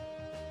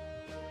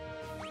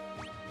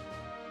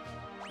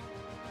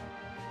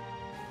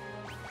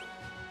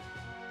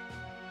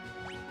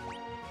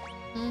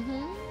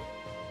 Mm-hmm.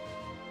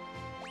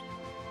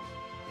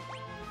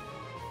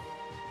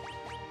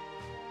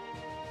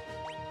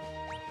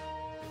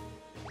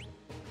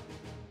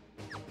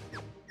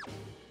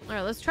 All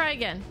right, let's try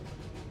again.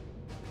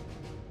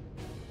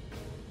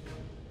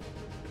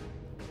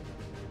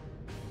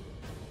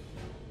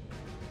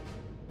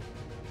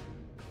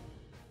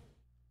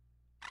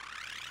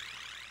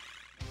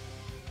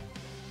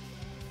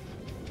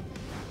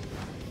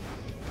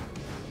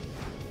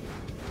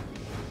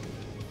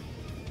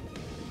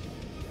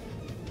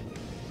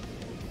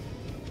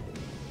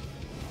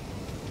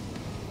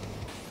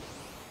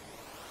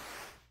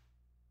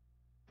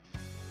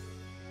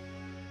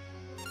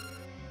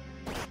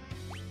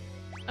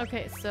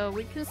 Okay, so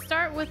we can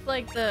start with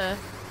like the...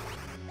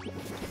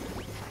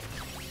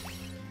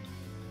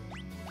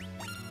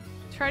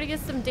 Try to get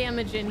some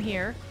damage in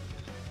here.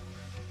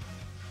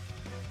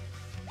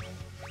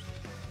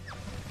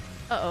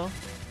 Uh-oh.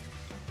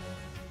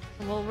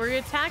 Well, we're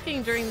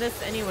attacking during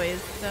this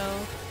anyways, so...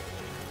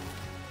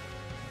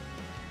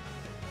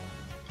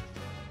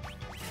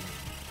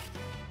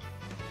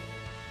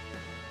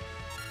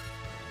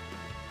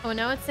 Oh,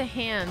 now it's a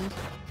hand.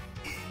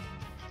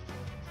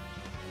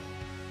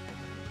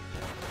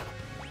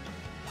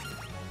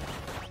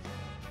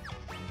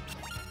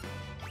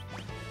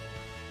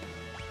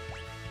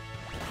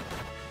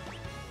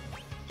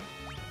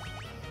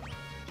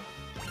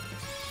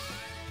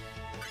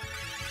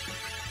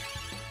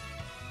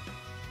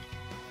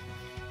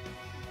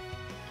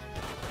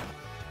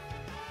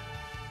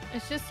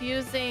 It's just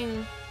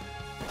using...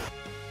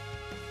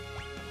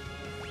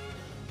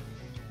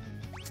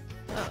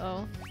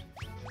 Uh-oh.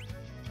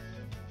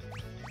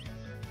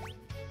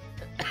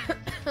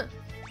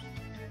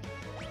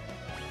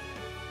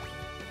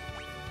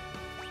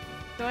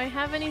 Do I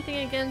have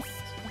anything against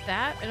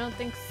that? I don't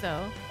think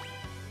so.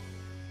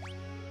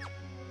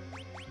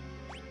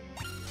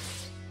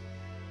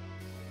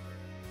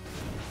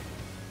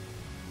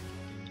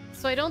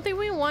 So I don't think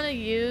we want to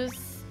use...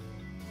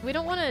 We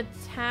don't want to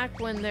attack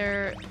when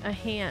they're a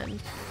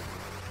hand.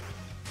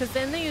 Because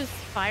then they use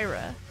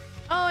Fyra.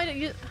 Oh,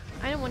 I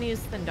don't want to use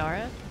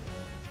Thundara.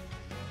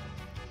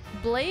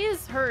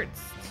 Blaze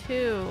hurts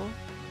too.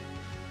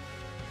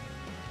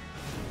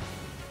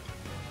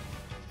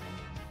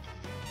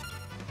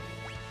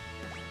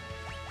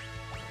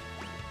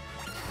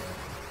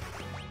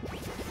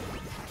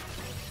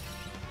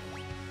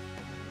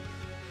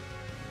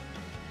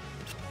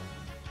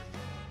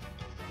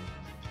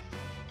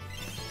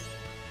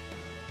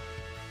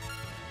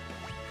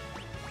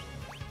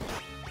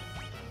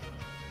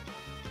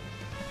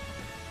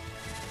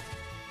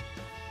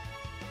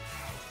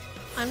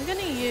 I'm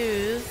gonna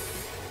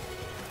use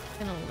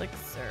an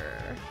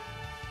elixir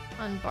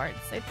on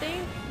Bart's, I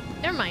think.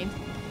 Never mind.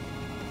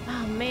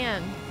 Oh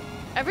man.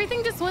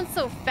 Everything just went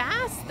so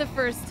fast the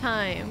first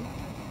time.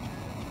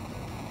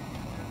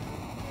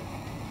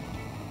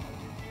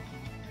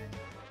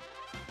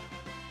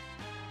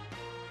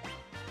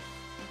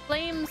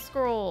 Flame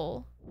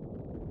scroll.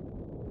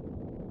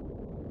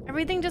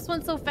 Everything just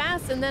went so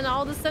fast, and then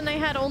all of a sudden I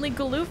had only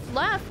Galoof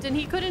left and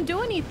he couldn't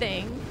do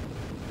anything.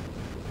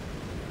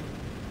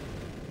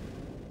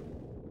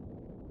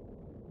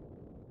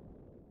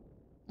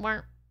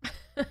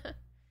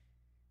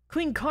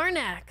 Queen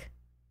Karnak.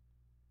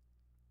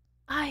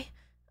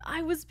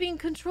 I was being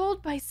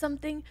controlled by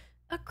something,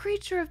 a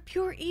creature of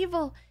pure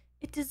evil.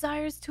 It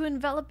desires to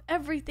envelop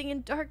everything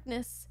in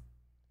darkness.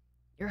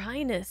 Your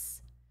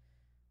Highness,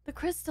 the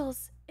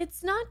crystals,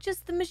 it's not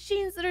just the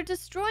machines that are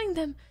destroying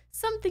them.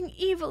 Something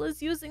evil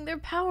is using their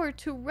power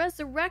to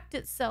resurrect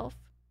itself.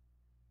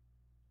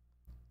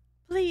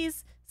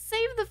 Please,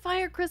 save the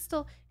fire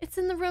crystal. It's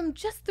in the room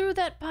just through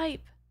that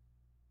pipe.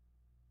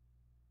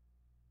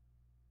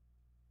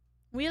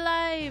 We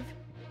live.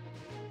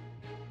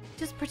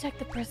 Just protect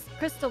the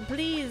crystal,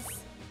 please.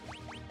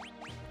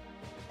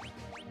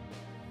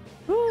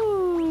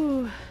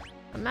 Woo!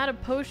 I'm out of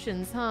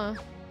potions, huh?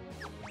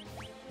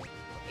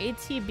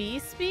 ATB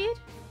speed?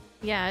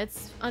 Yeah,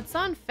 it's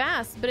on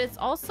fast, but it's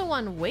also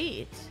on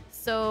wait.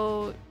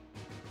 So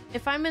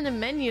if I'm in a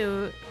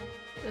menu,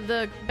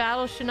 the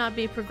battle should not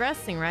be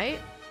progressing, right?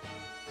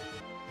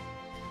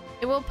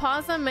 It will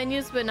pause on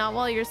menus, but not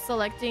while you're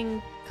selecting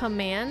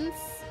commands.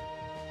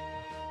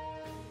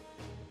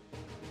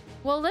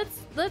 Well,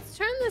 let's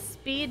turn the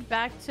speed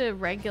back to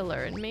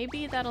regular, and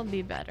maybe that'll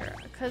be better.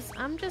 Cause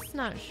I'm just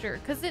not sure.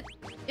 Cause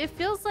it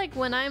feels like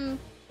when I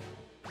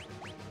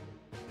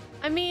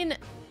mean,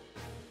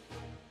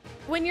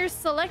 when you're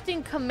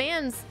selecting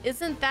commands,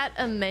 isn't that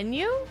a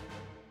menu?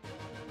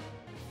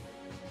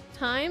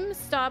 Time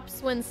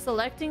stops when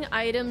selecting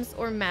items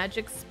or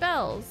magic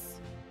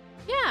spells.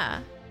 Yeah.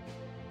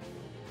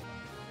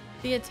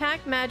 The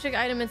attack, magic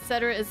item,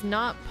 etc. is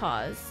not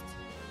paused.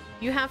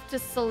 You have to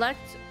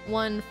select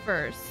one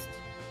first.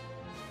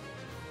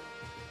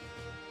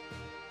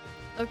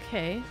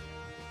 Okay.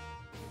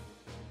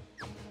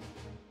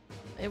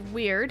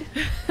 Weird.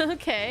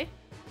 Okay.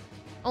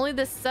 Only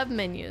the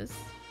sub-menus.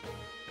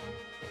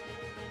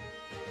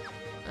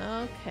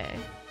 Okay.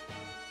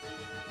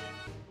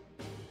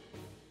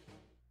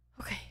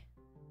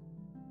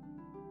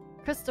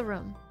 Crystal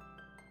room.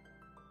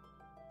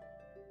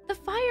 The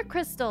fire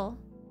crystal.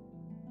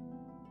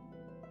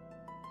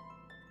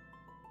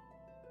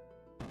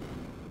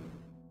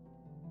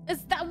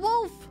 It's that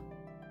wolf.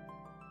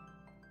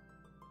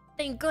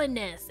 Thank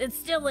goodness, it's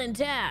still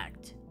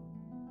intact.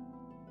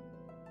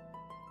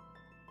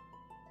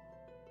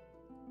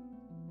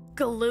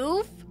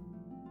 Galoof?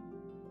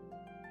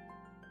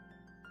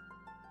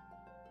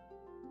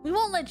 We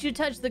won't let you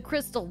touch the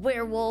crystal,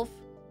 werewolf.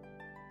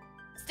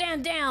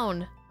 Stand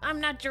down. I'm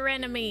not your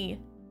enemy.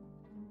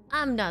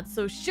 I'm not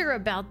so sure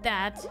about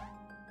that.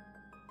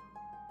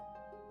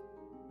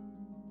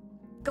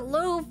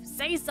 Galoof,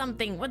 say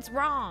something. What's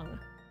wrong?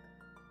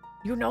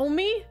 You know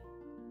me?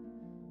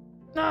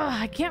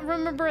 I can't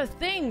remember a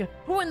thing.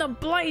 Who in the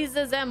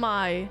blazes am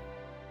I?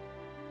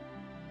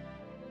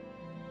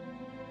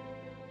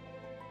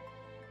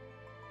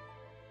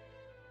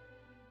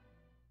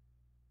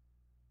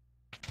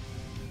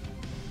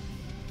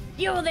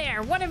 You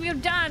there, what have you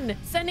done?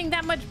 Sending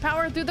that much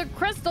power through the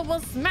crystal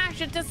will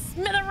smash it to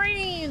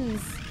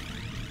smithereens.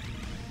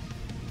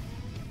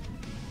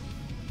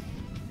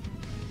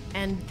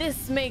 And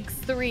this makes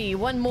 3.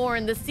 One more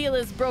and the seal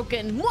is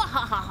broken.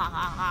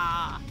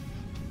 Mwahahaha.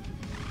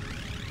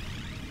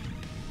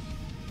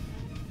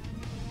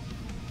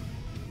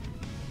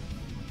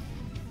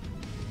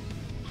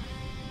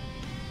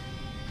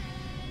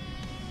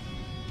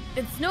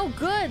 It's no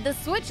good. The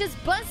switch is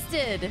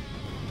busted.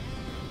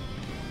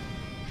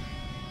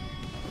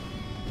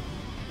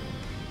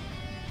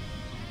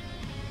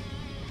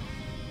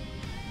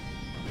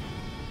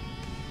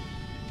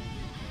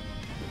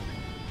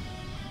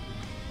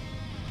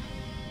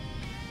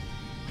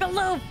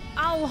 Galoof,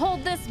 I'll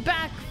hold this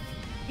back.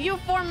 You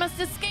 4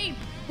 must escape.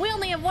 We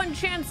only have 1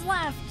 chance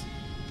left.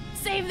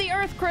 Save the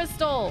Earth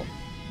Crystal.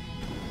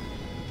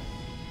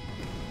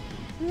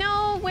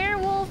 No,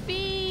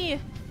 werewolfy.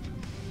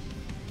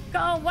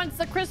 Go, once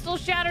the crystal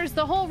shatters,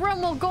 the whole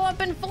room will go up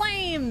in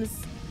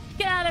flames.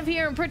 Get out of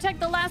here and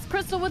protect the last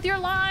crystal with your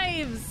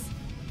lives.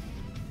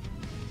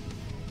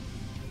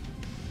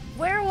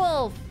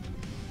 Werewolf,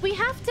 we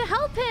have to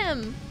help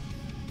him.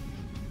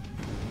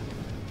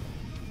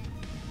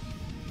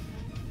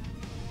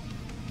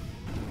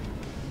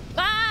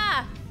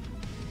 Ah!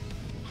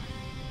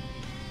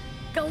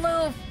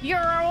 Galoof, you're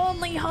our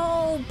only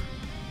hope.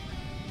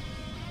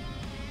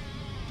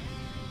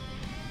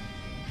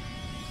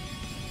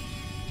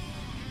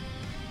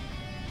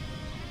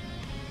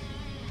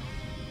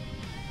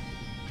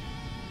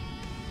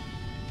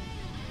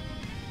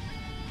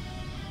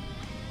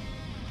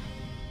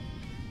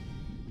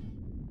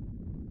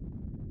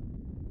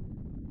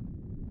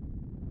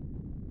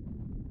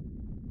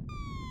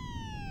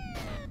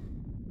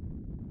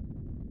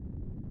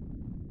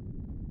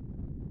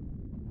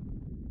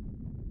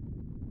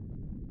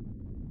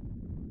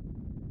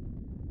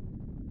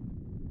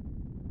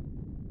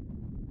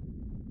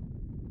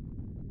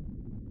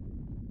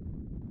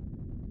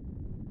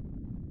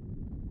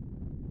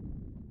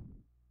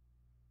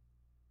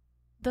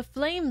 The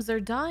flames are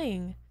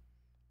dying.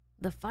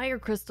 The fire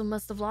crystal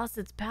must have lost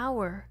its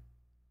power.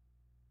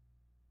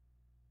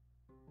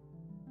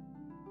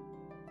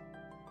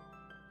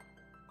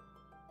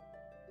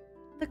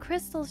 The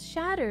crystal's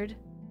shattered.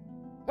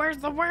 Where's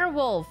the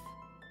werewolf?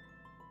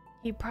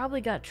 He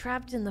probably got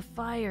trapped in the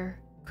fire.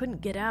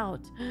 Couldn't get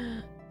out.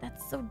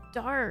 That's so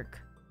dark.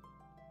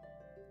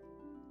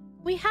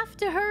 We have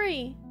to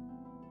hurry.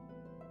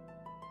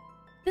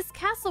 This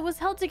castle was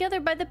held together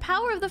by the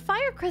power of the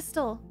fire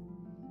crystal.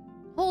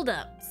 Hold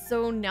up,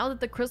 so now that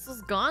the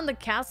crystal's gone, the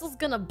castle's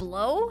gonna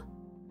blow?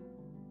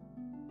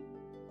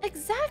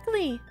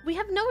 Exactly! We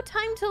have no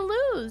time to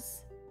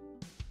lose!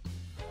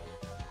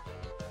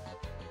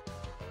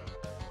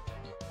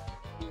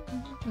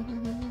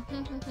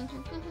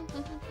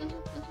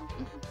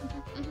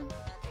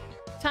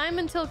 Time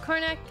until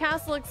Karnak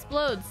Castle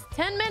explodes.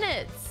 10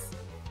 minutes!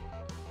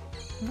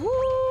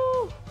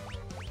 Woo!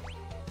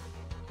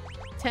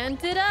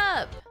 Tent it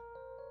up!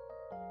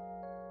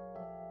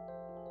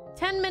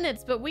 10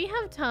 minutes, but we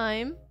have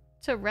time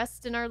to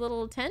rest in our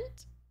little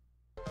tent.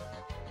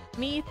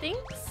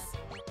 Methinks.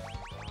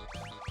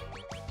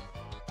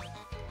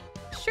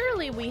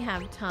 Surely we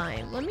have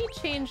time. Let me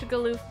change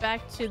Galoof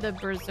back to the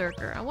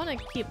Berserker. I want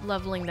to keep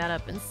leveling that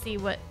up and see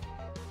what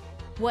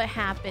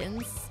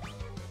happens.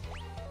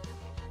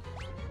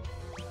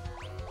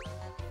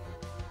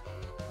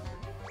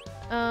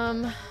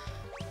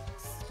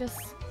 It's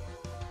just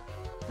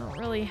don't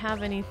really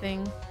have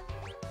anything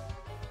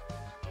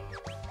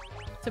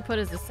to put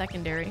as a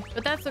secondary,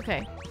 but that's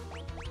okay.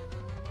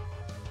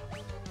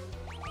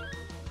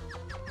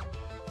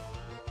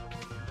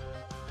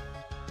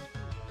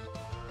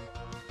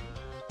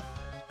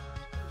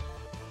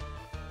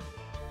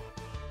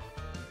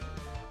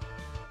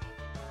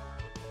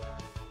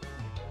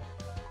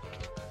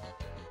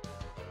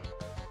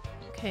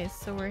 Okay,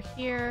 so we're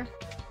here.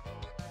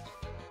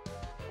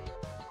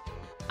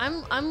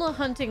 I'm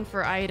hunting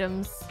for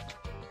items.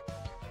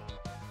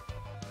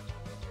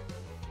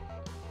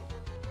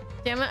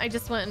 Damn it, I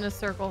just went in a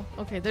circle.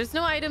 Okay, there's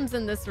no items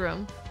in this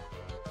room.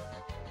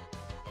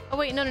 Oh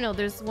wait, no,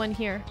 there's one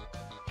here.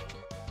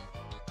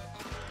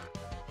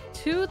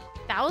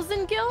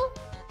 2,000 gil?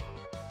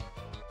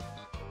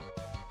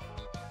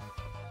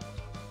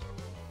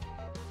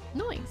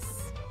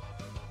 Nice.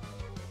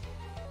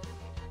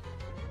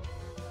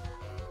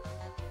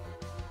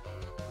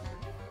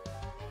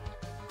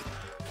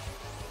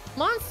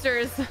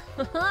 Monsters!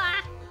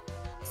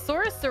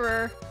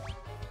 Sorcerer.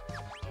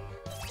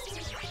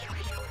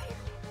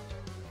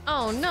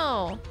 Oh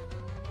no.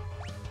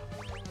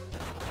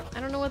 I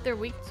don't know what they're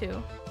weak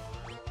to.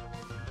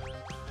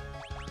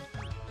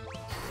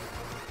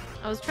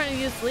 I was trying to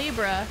use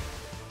Libra.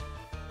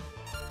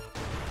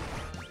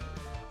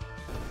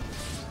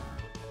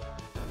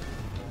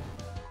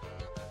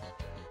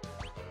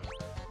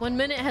 One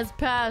minute has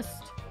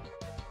passed.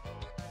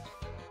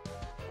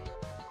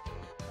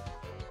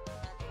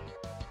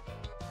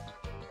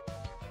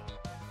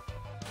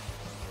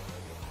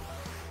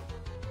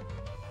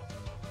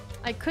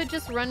 I could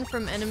just run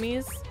from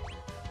enemies.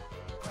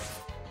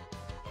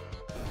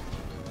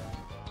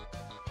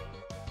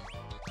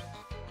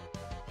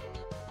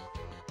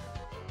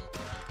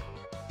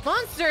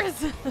 Monsters!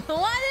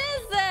 What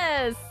is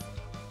this?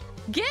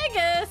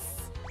 Gigas!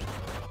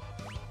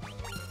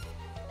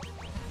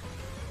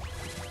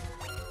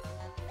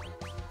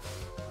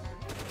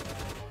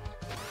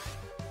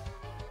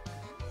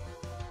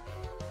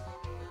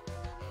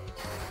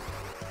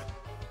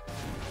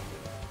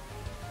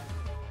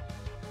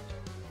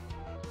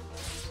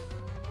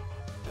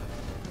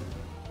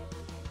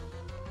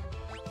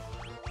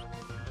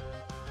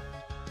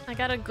 I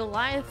got a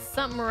Goliath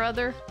something or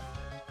other.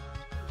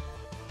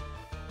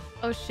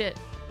 Oh shit.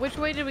 Which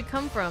way did we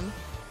come from?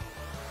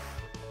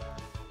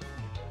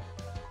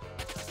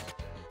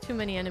 Too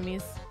many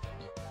enemies.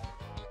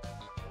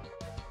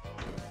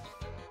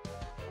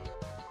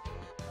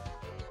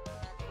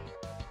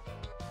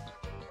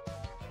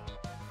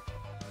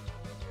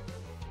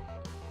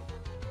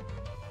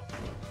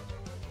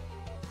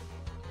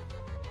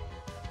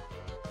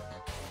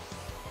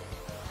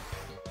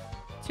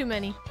 Too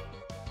many.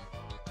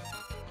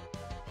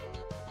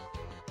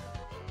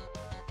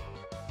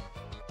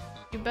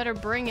 You better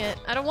bring it.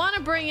 I don't want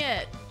to bring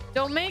it.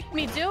 Don't make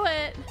me do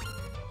it.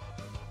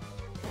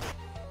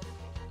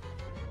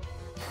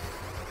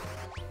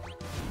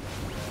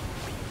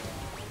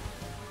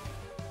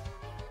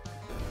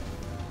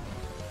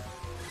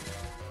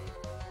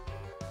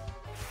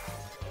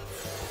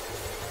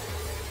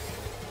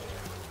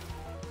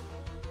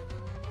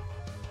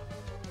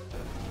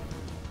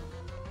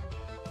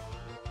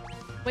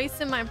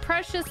 Wasting my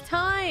precious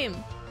time.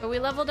 But we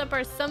leveled up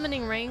our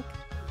summoning rank.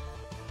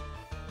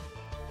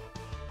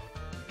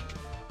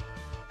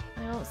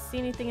 I don't see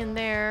anything in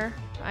there,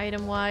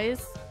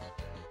 item-wise.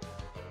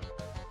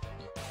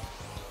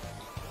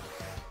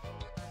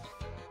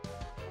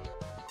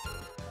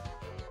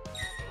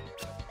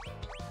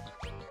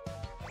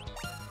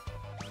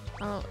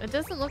 Oh, it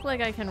doesn't look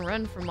like I can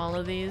run from all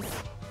of these.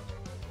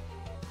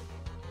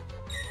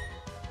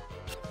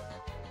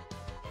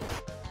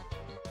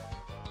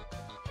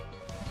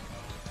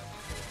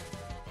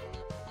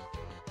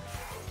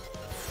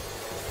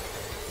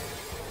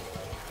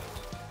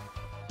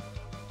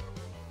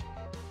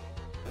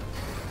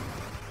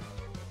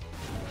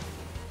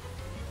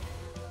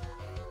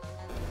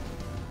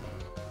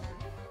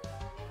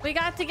 We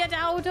got to get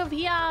out of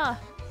here!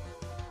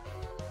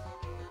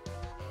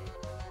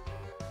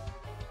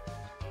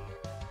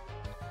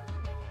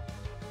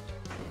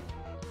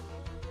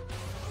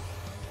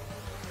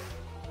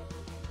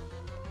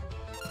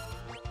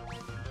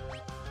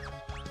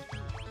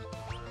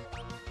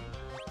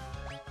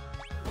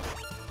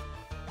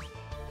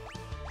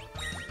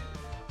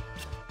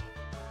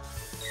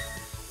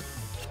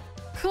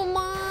 Come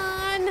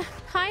on!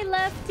 Hi,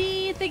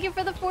 Lefty! Thank you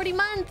for the 40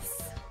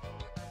 months!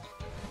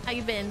 How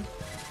you been?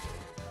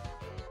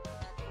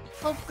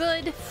 Hope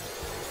good.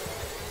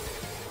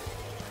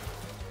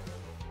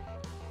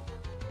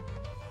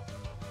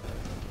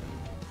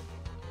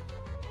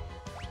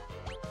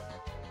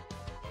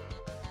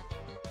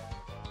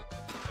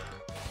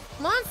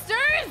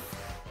 Monsters!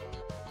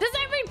 Does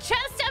every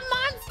chest have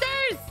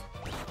monsters?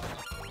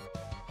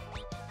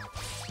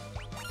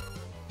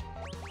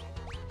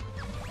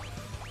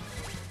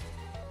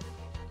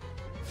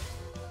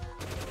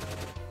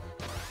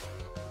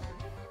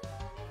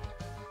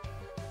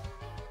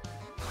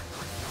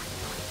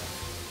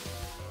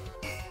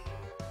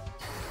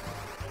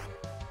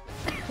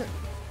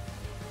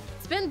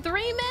 It's been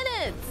 3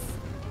 minutes.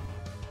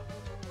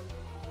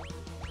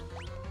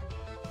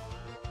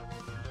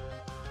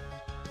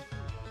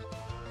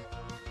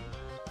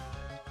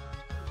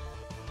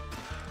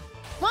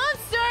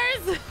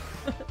 Monsters!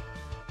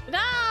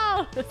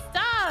 No!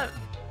 Stop!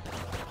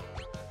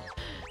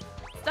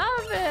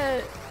 Stop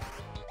it!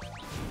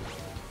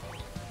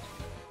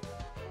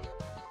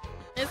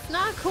 It's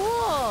not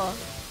cool.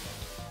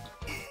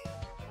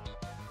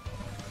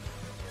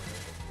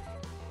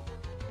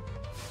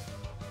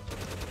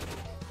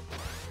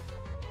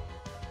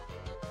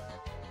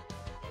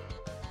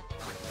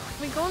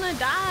 We're gonna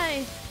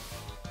die.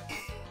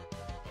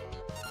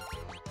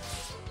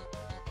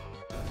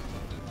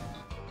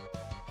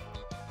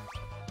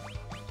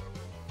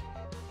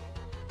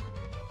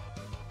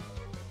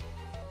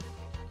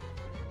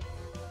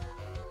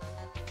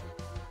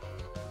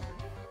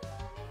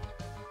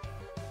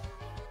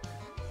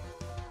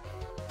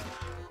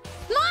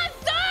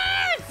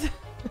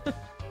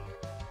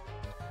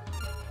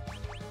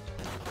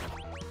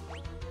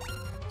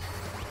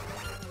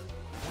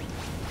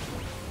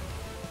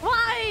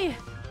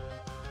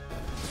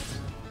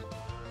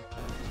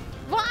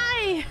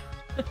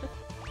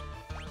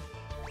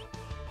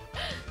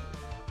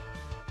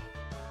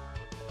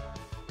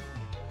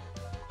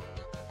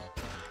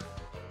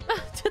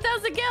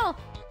 has a gill.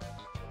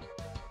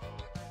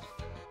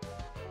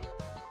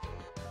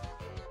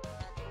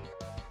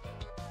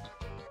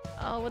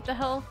 Oh, what the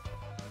hell?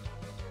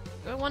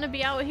 Do I want to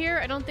be out here?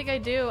 I don't think I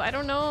do. I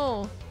don't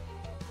know.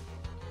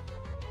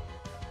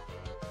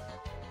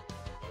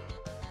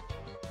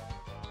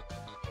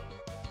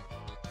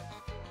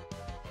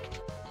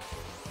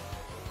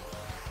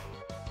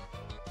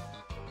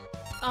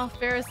 Oh,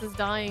 Ferris is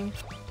dying.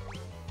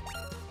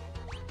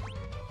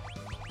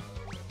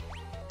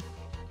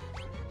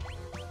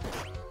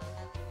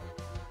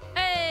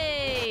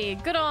 Hey,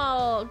 good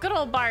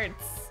old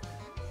Bart's.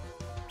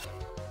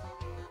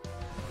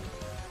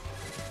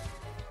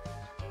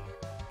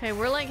 Okay,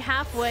 we're like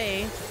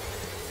halfway.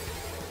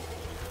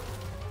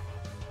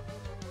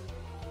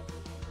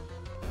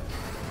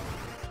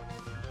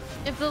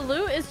 If the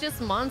loot is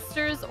just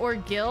monsters or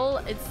Gil,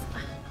 it's...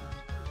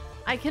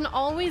 I can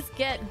always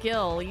get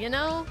Gil, you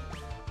know?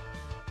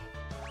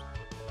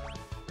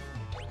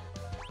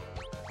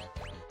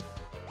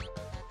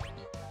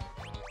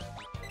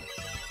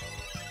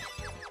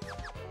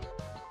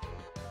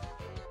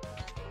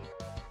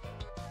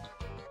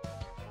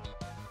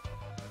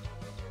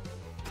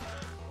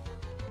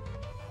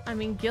 I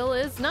mean, Gil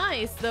is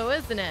nice, though,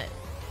 isn't it?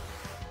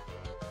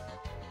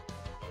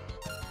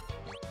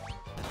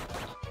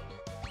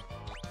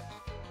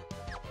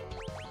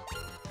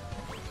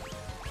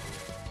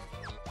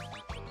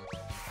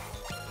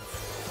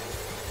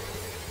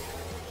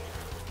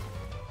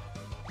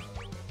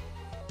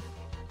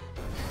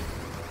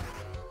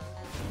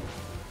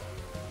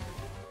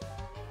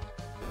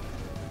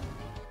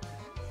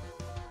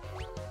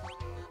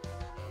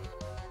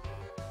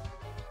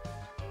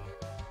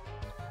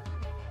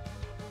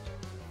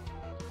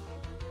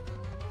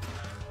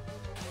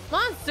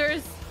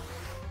 Monsters!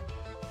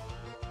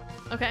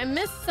 Okay, I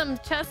missed some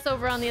chests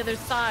over on the other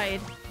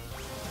side.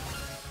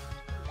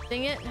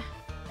 Dang it.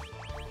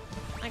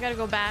 I gotta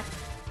go back.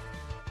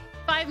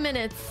 5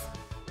 minutes.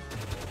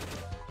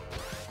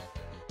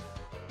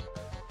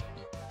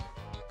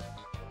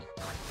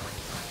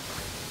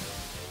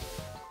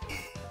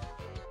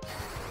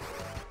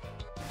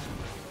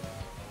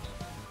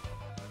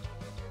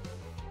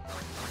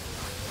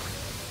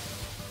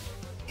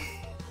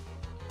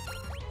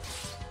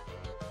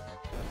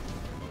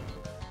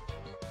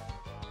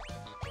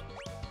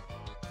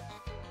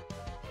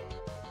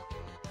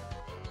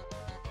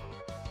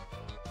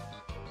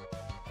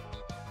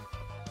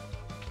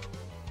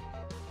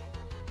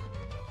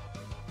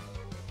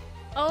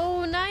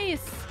 Oh,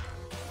 nice!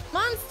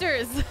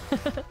 Monsters!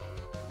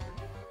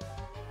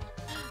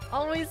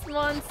 Always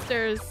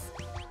monsters.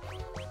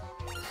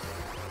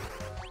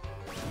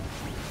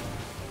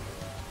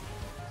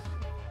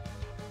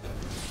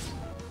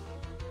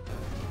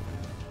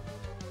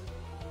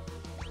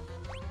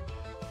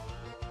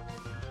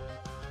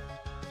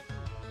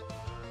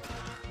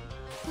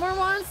 More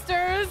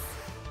monsters!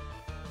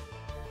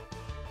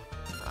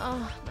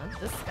 Oh, not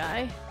this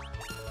guy.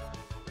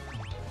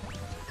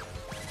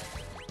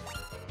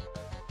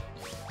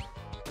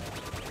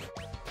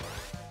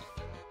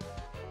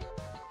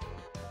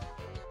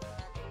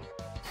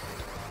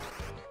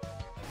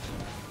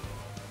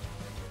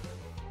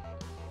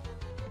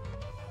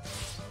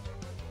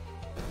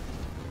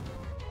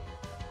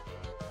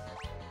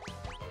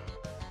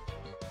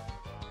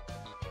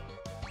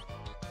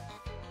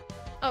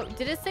 Oh,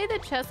 did it say the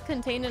chest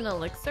contained an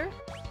elixir?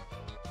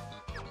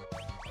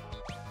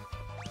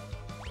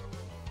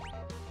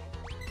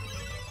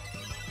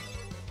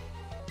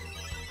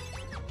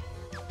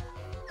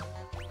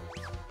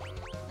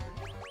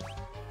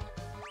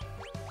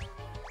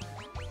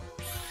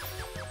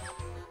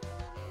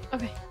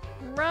 Okay,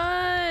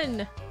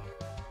 run!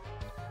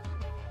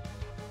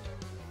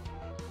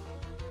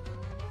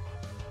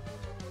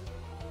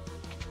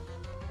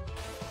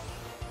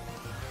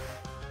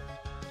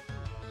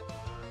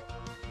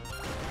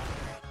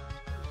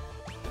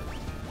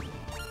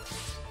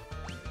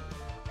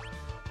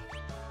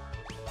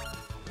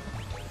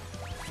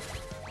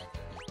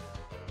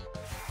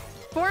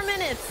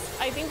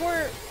 I think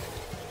we're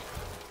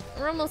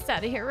almost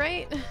out of here,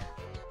 right?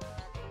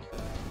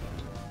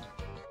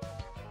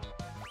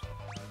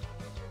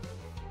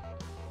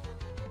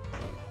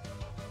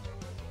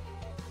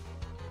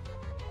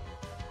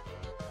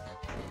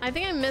 I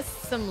think I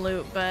missed some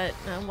loot, but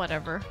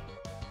whatever.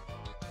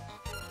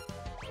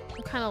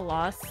 I'm kind of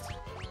lost.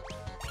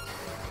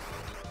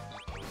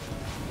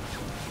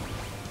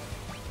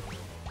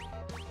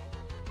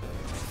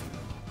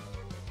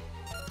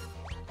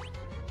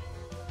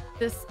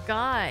 This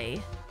guy.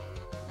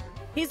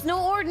 He's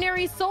no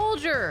ordinary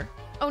soldier.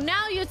 Oh,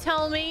 now you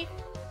tell me.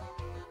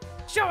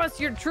 Show us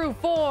your true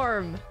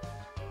form.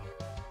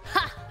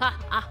 Ha ha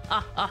ha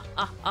ha ha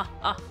ha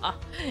ha ha.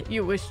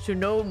 You wish to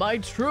know my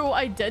true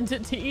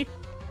identity?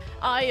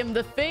 I am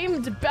the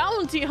famed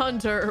bounty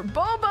hunter,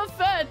 Boba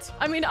Fett.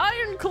 I mean,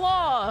 Iron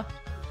Claw.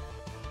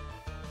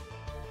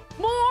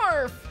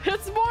 Morph!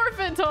 It's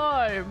morphin'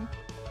 time.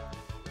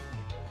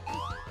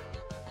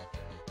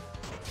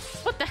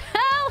 What the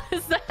hell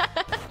is that?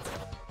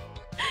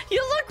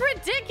 You look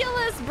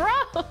ridiculous,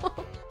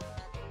 bro!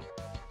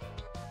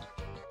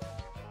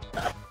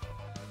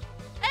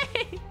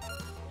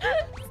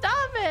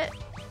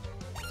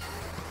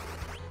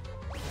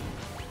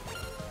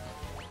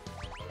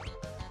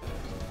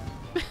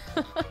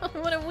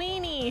 What a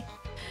weenie.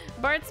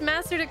 Bart's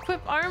mastered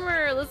equip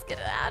armor. Let's get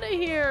out of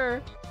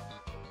here.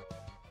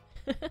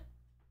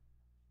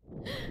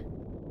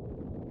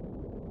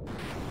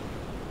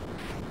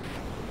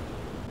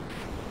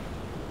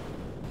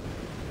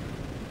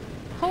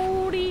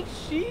 Holy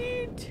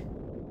shit.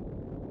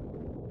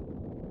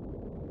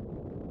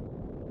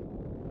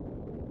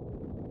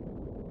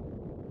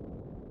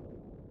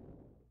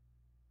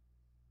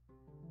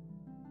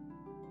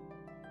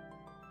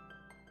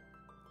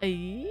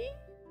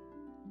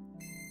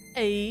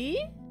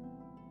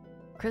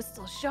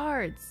 Crystal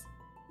shards.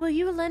 Will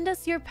you lend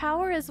us your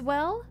power as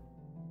well?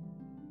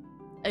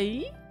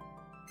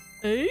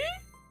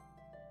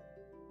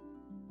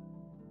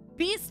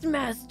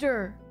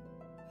 Beastmaster.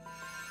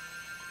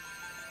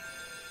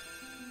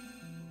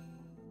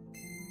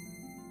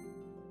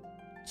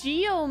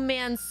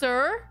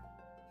 Geomancer.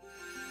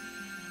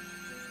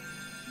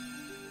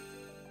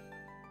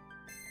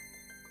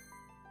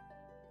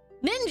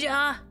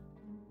 Ninja.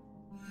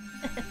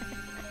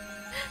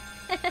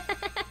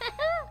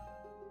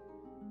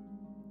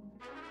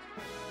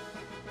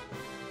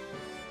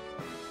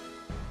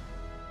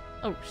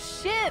 Oh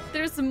shit,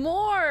 there's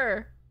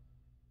more.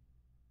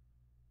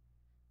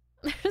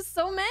 There's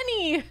so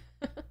many.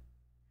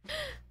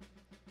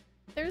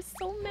 There's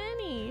so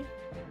many.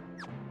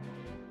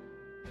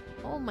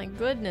 Oh my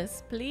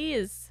goodness,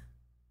 please.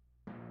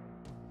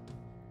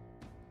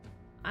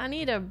 I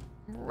need a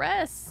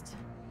rest.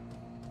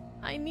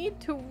 I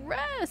need to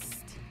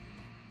rest.